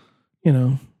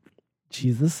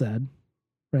Jesus said.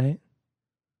 Right.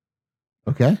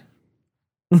 Okay.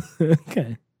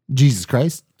 Okay. Jesus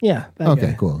Christ. Yeah.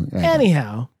 Okay. Cool.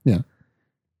 Anyhow. Yeah.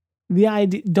 The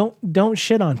idea. Don't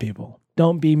shit on people.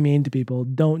 Don't be mean to people.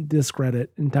 Don't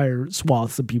discredit entire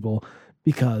swaths of people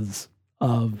because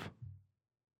of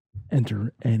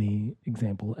enter any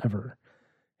example ever.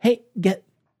 Hey,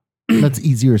 that's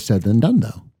easier said than done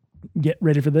though. Get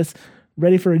ready for this.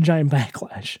 Ready for a giant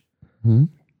backlash.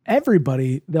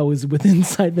 Everybody that was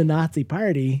inside the Nazi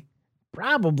party,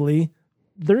 probably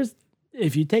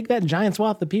if you take that giant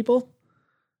swath of people,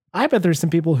 I bet there's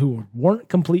some people who weren't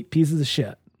complete pieces of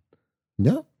shit.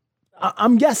 Yeah.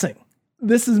 I'm guessing.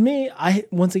 This is me.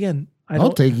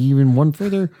 I'll take even one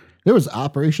further. There was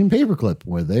Operation Paperclip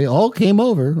where they all came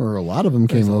over, or a lot of them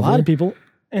came over. A lot of people.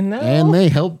 And they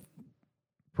helped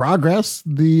progress,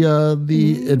 the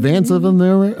advance of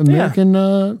American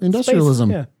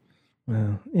industrialism. Space,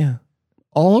 yeah.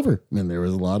 All over. And there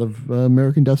was a lot of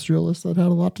American industrialists that had a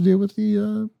lot to do with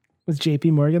the... Was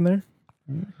J.P. Morgan there?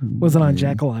 Was it on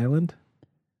Jekyll Island?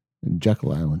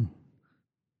 Jekyll Island.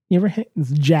 You ever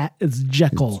it's Jekyll. It's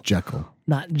Jekyll.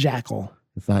 Not Jackal.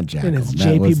 It's not Jackal. And it's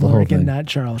J.P. Morgan, not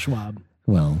Charles Schwab.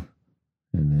 Well,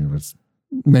 and there was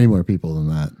many more people than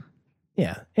that.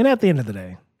 Yeah. And at the end of the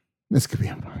day, this could be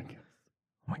a podcast.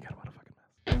 Oh my God, what a fucking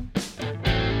mess.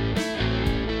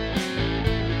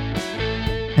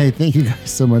 Hey, thank you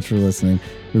guys so much for listening.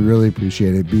 We really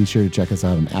appreciate it. Be sure to check us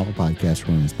out on Apple Podcasts.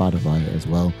 We're on Spotify as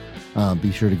well.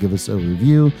 Be sure to give us a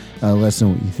review. Let us know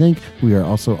what you think. We are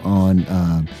also on...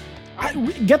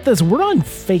 get this. We're on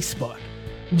Facebook.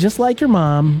 Just like your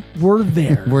mom, we're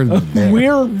there. We're there.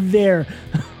 We're there.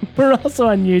 We're also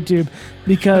on YouTube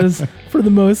because, for the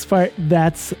most part,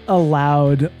 that's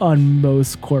allowed on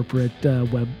most corporate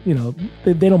web. You know,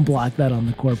 they don't block that on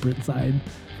the corporate side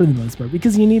for the most part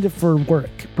because you need it for work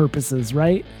purposes,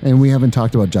 right? And we haven't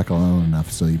talked about Jekyll Island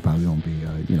enough, so you probably won't be,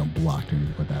 blocked or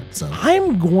anything with that. So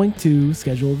I'm going to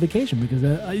schedule a vacation because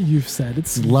you've said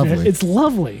it's lovely. It's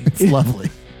lovely. It's lovely.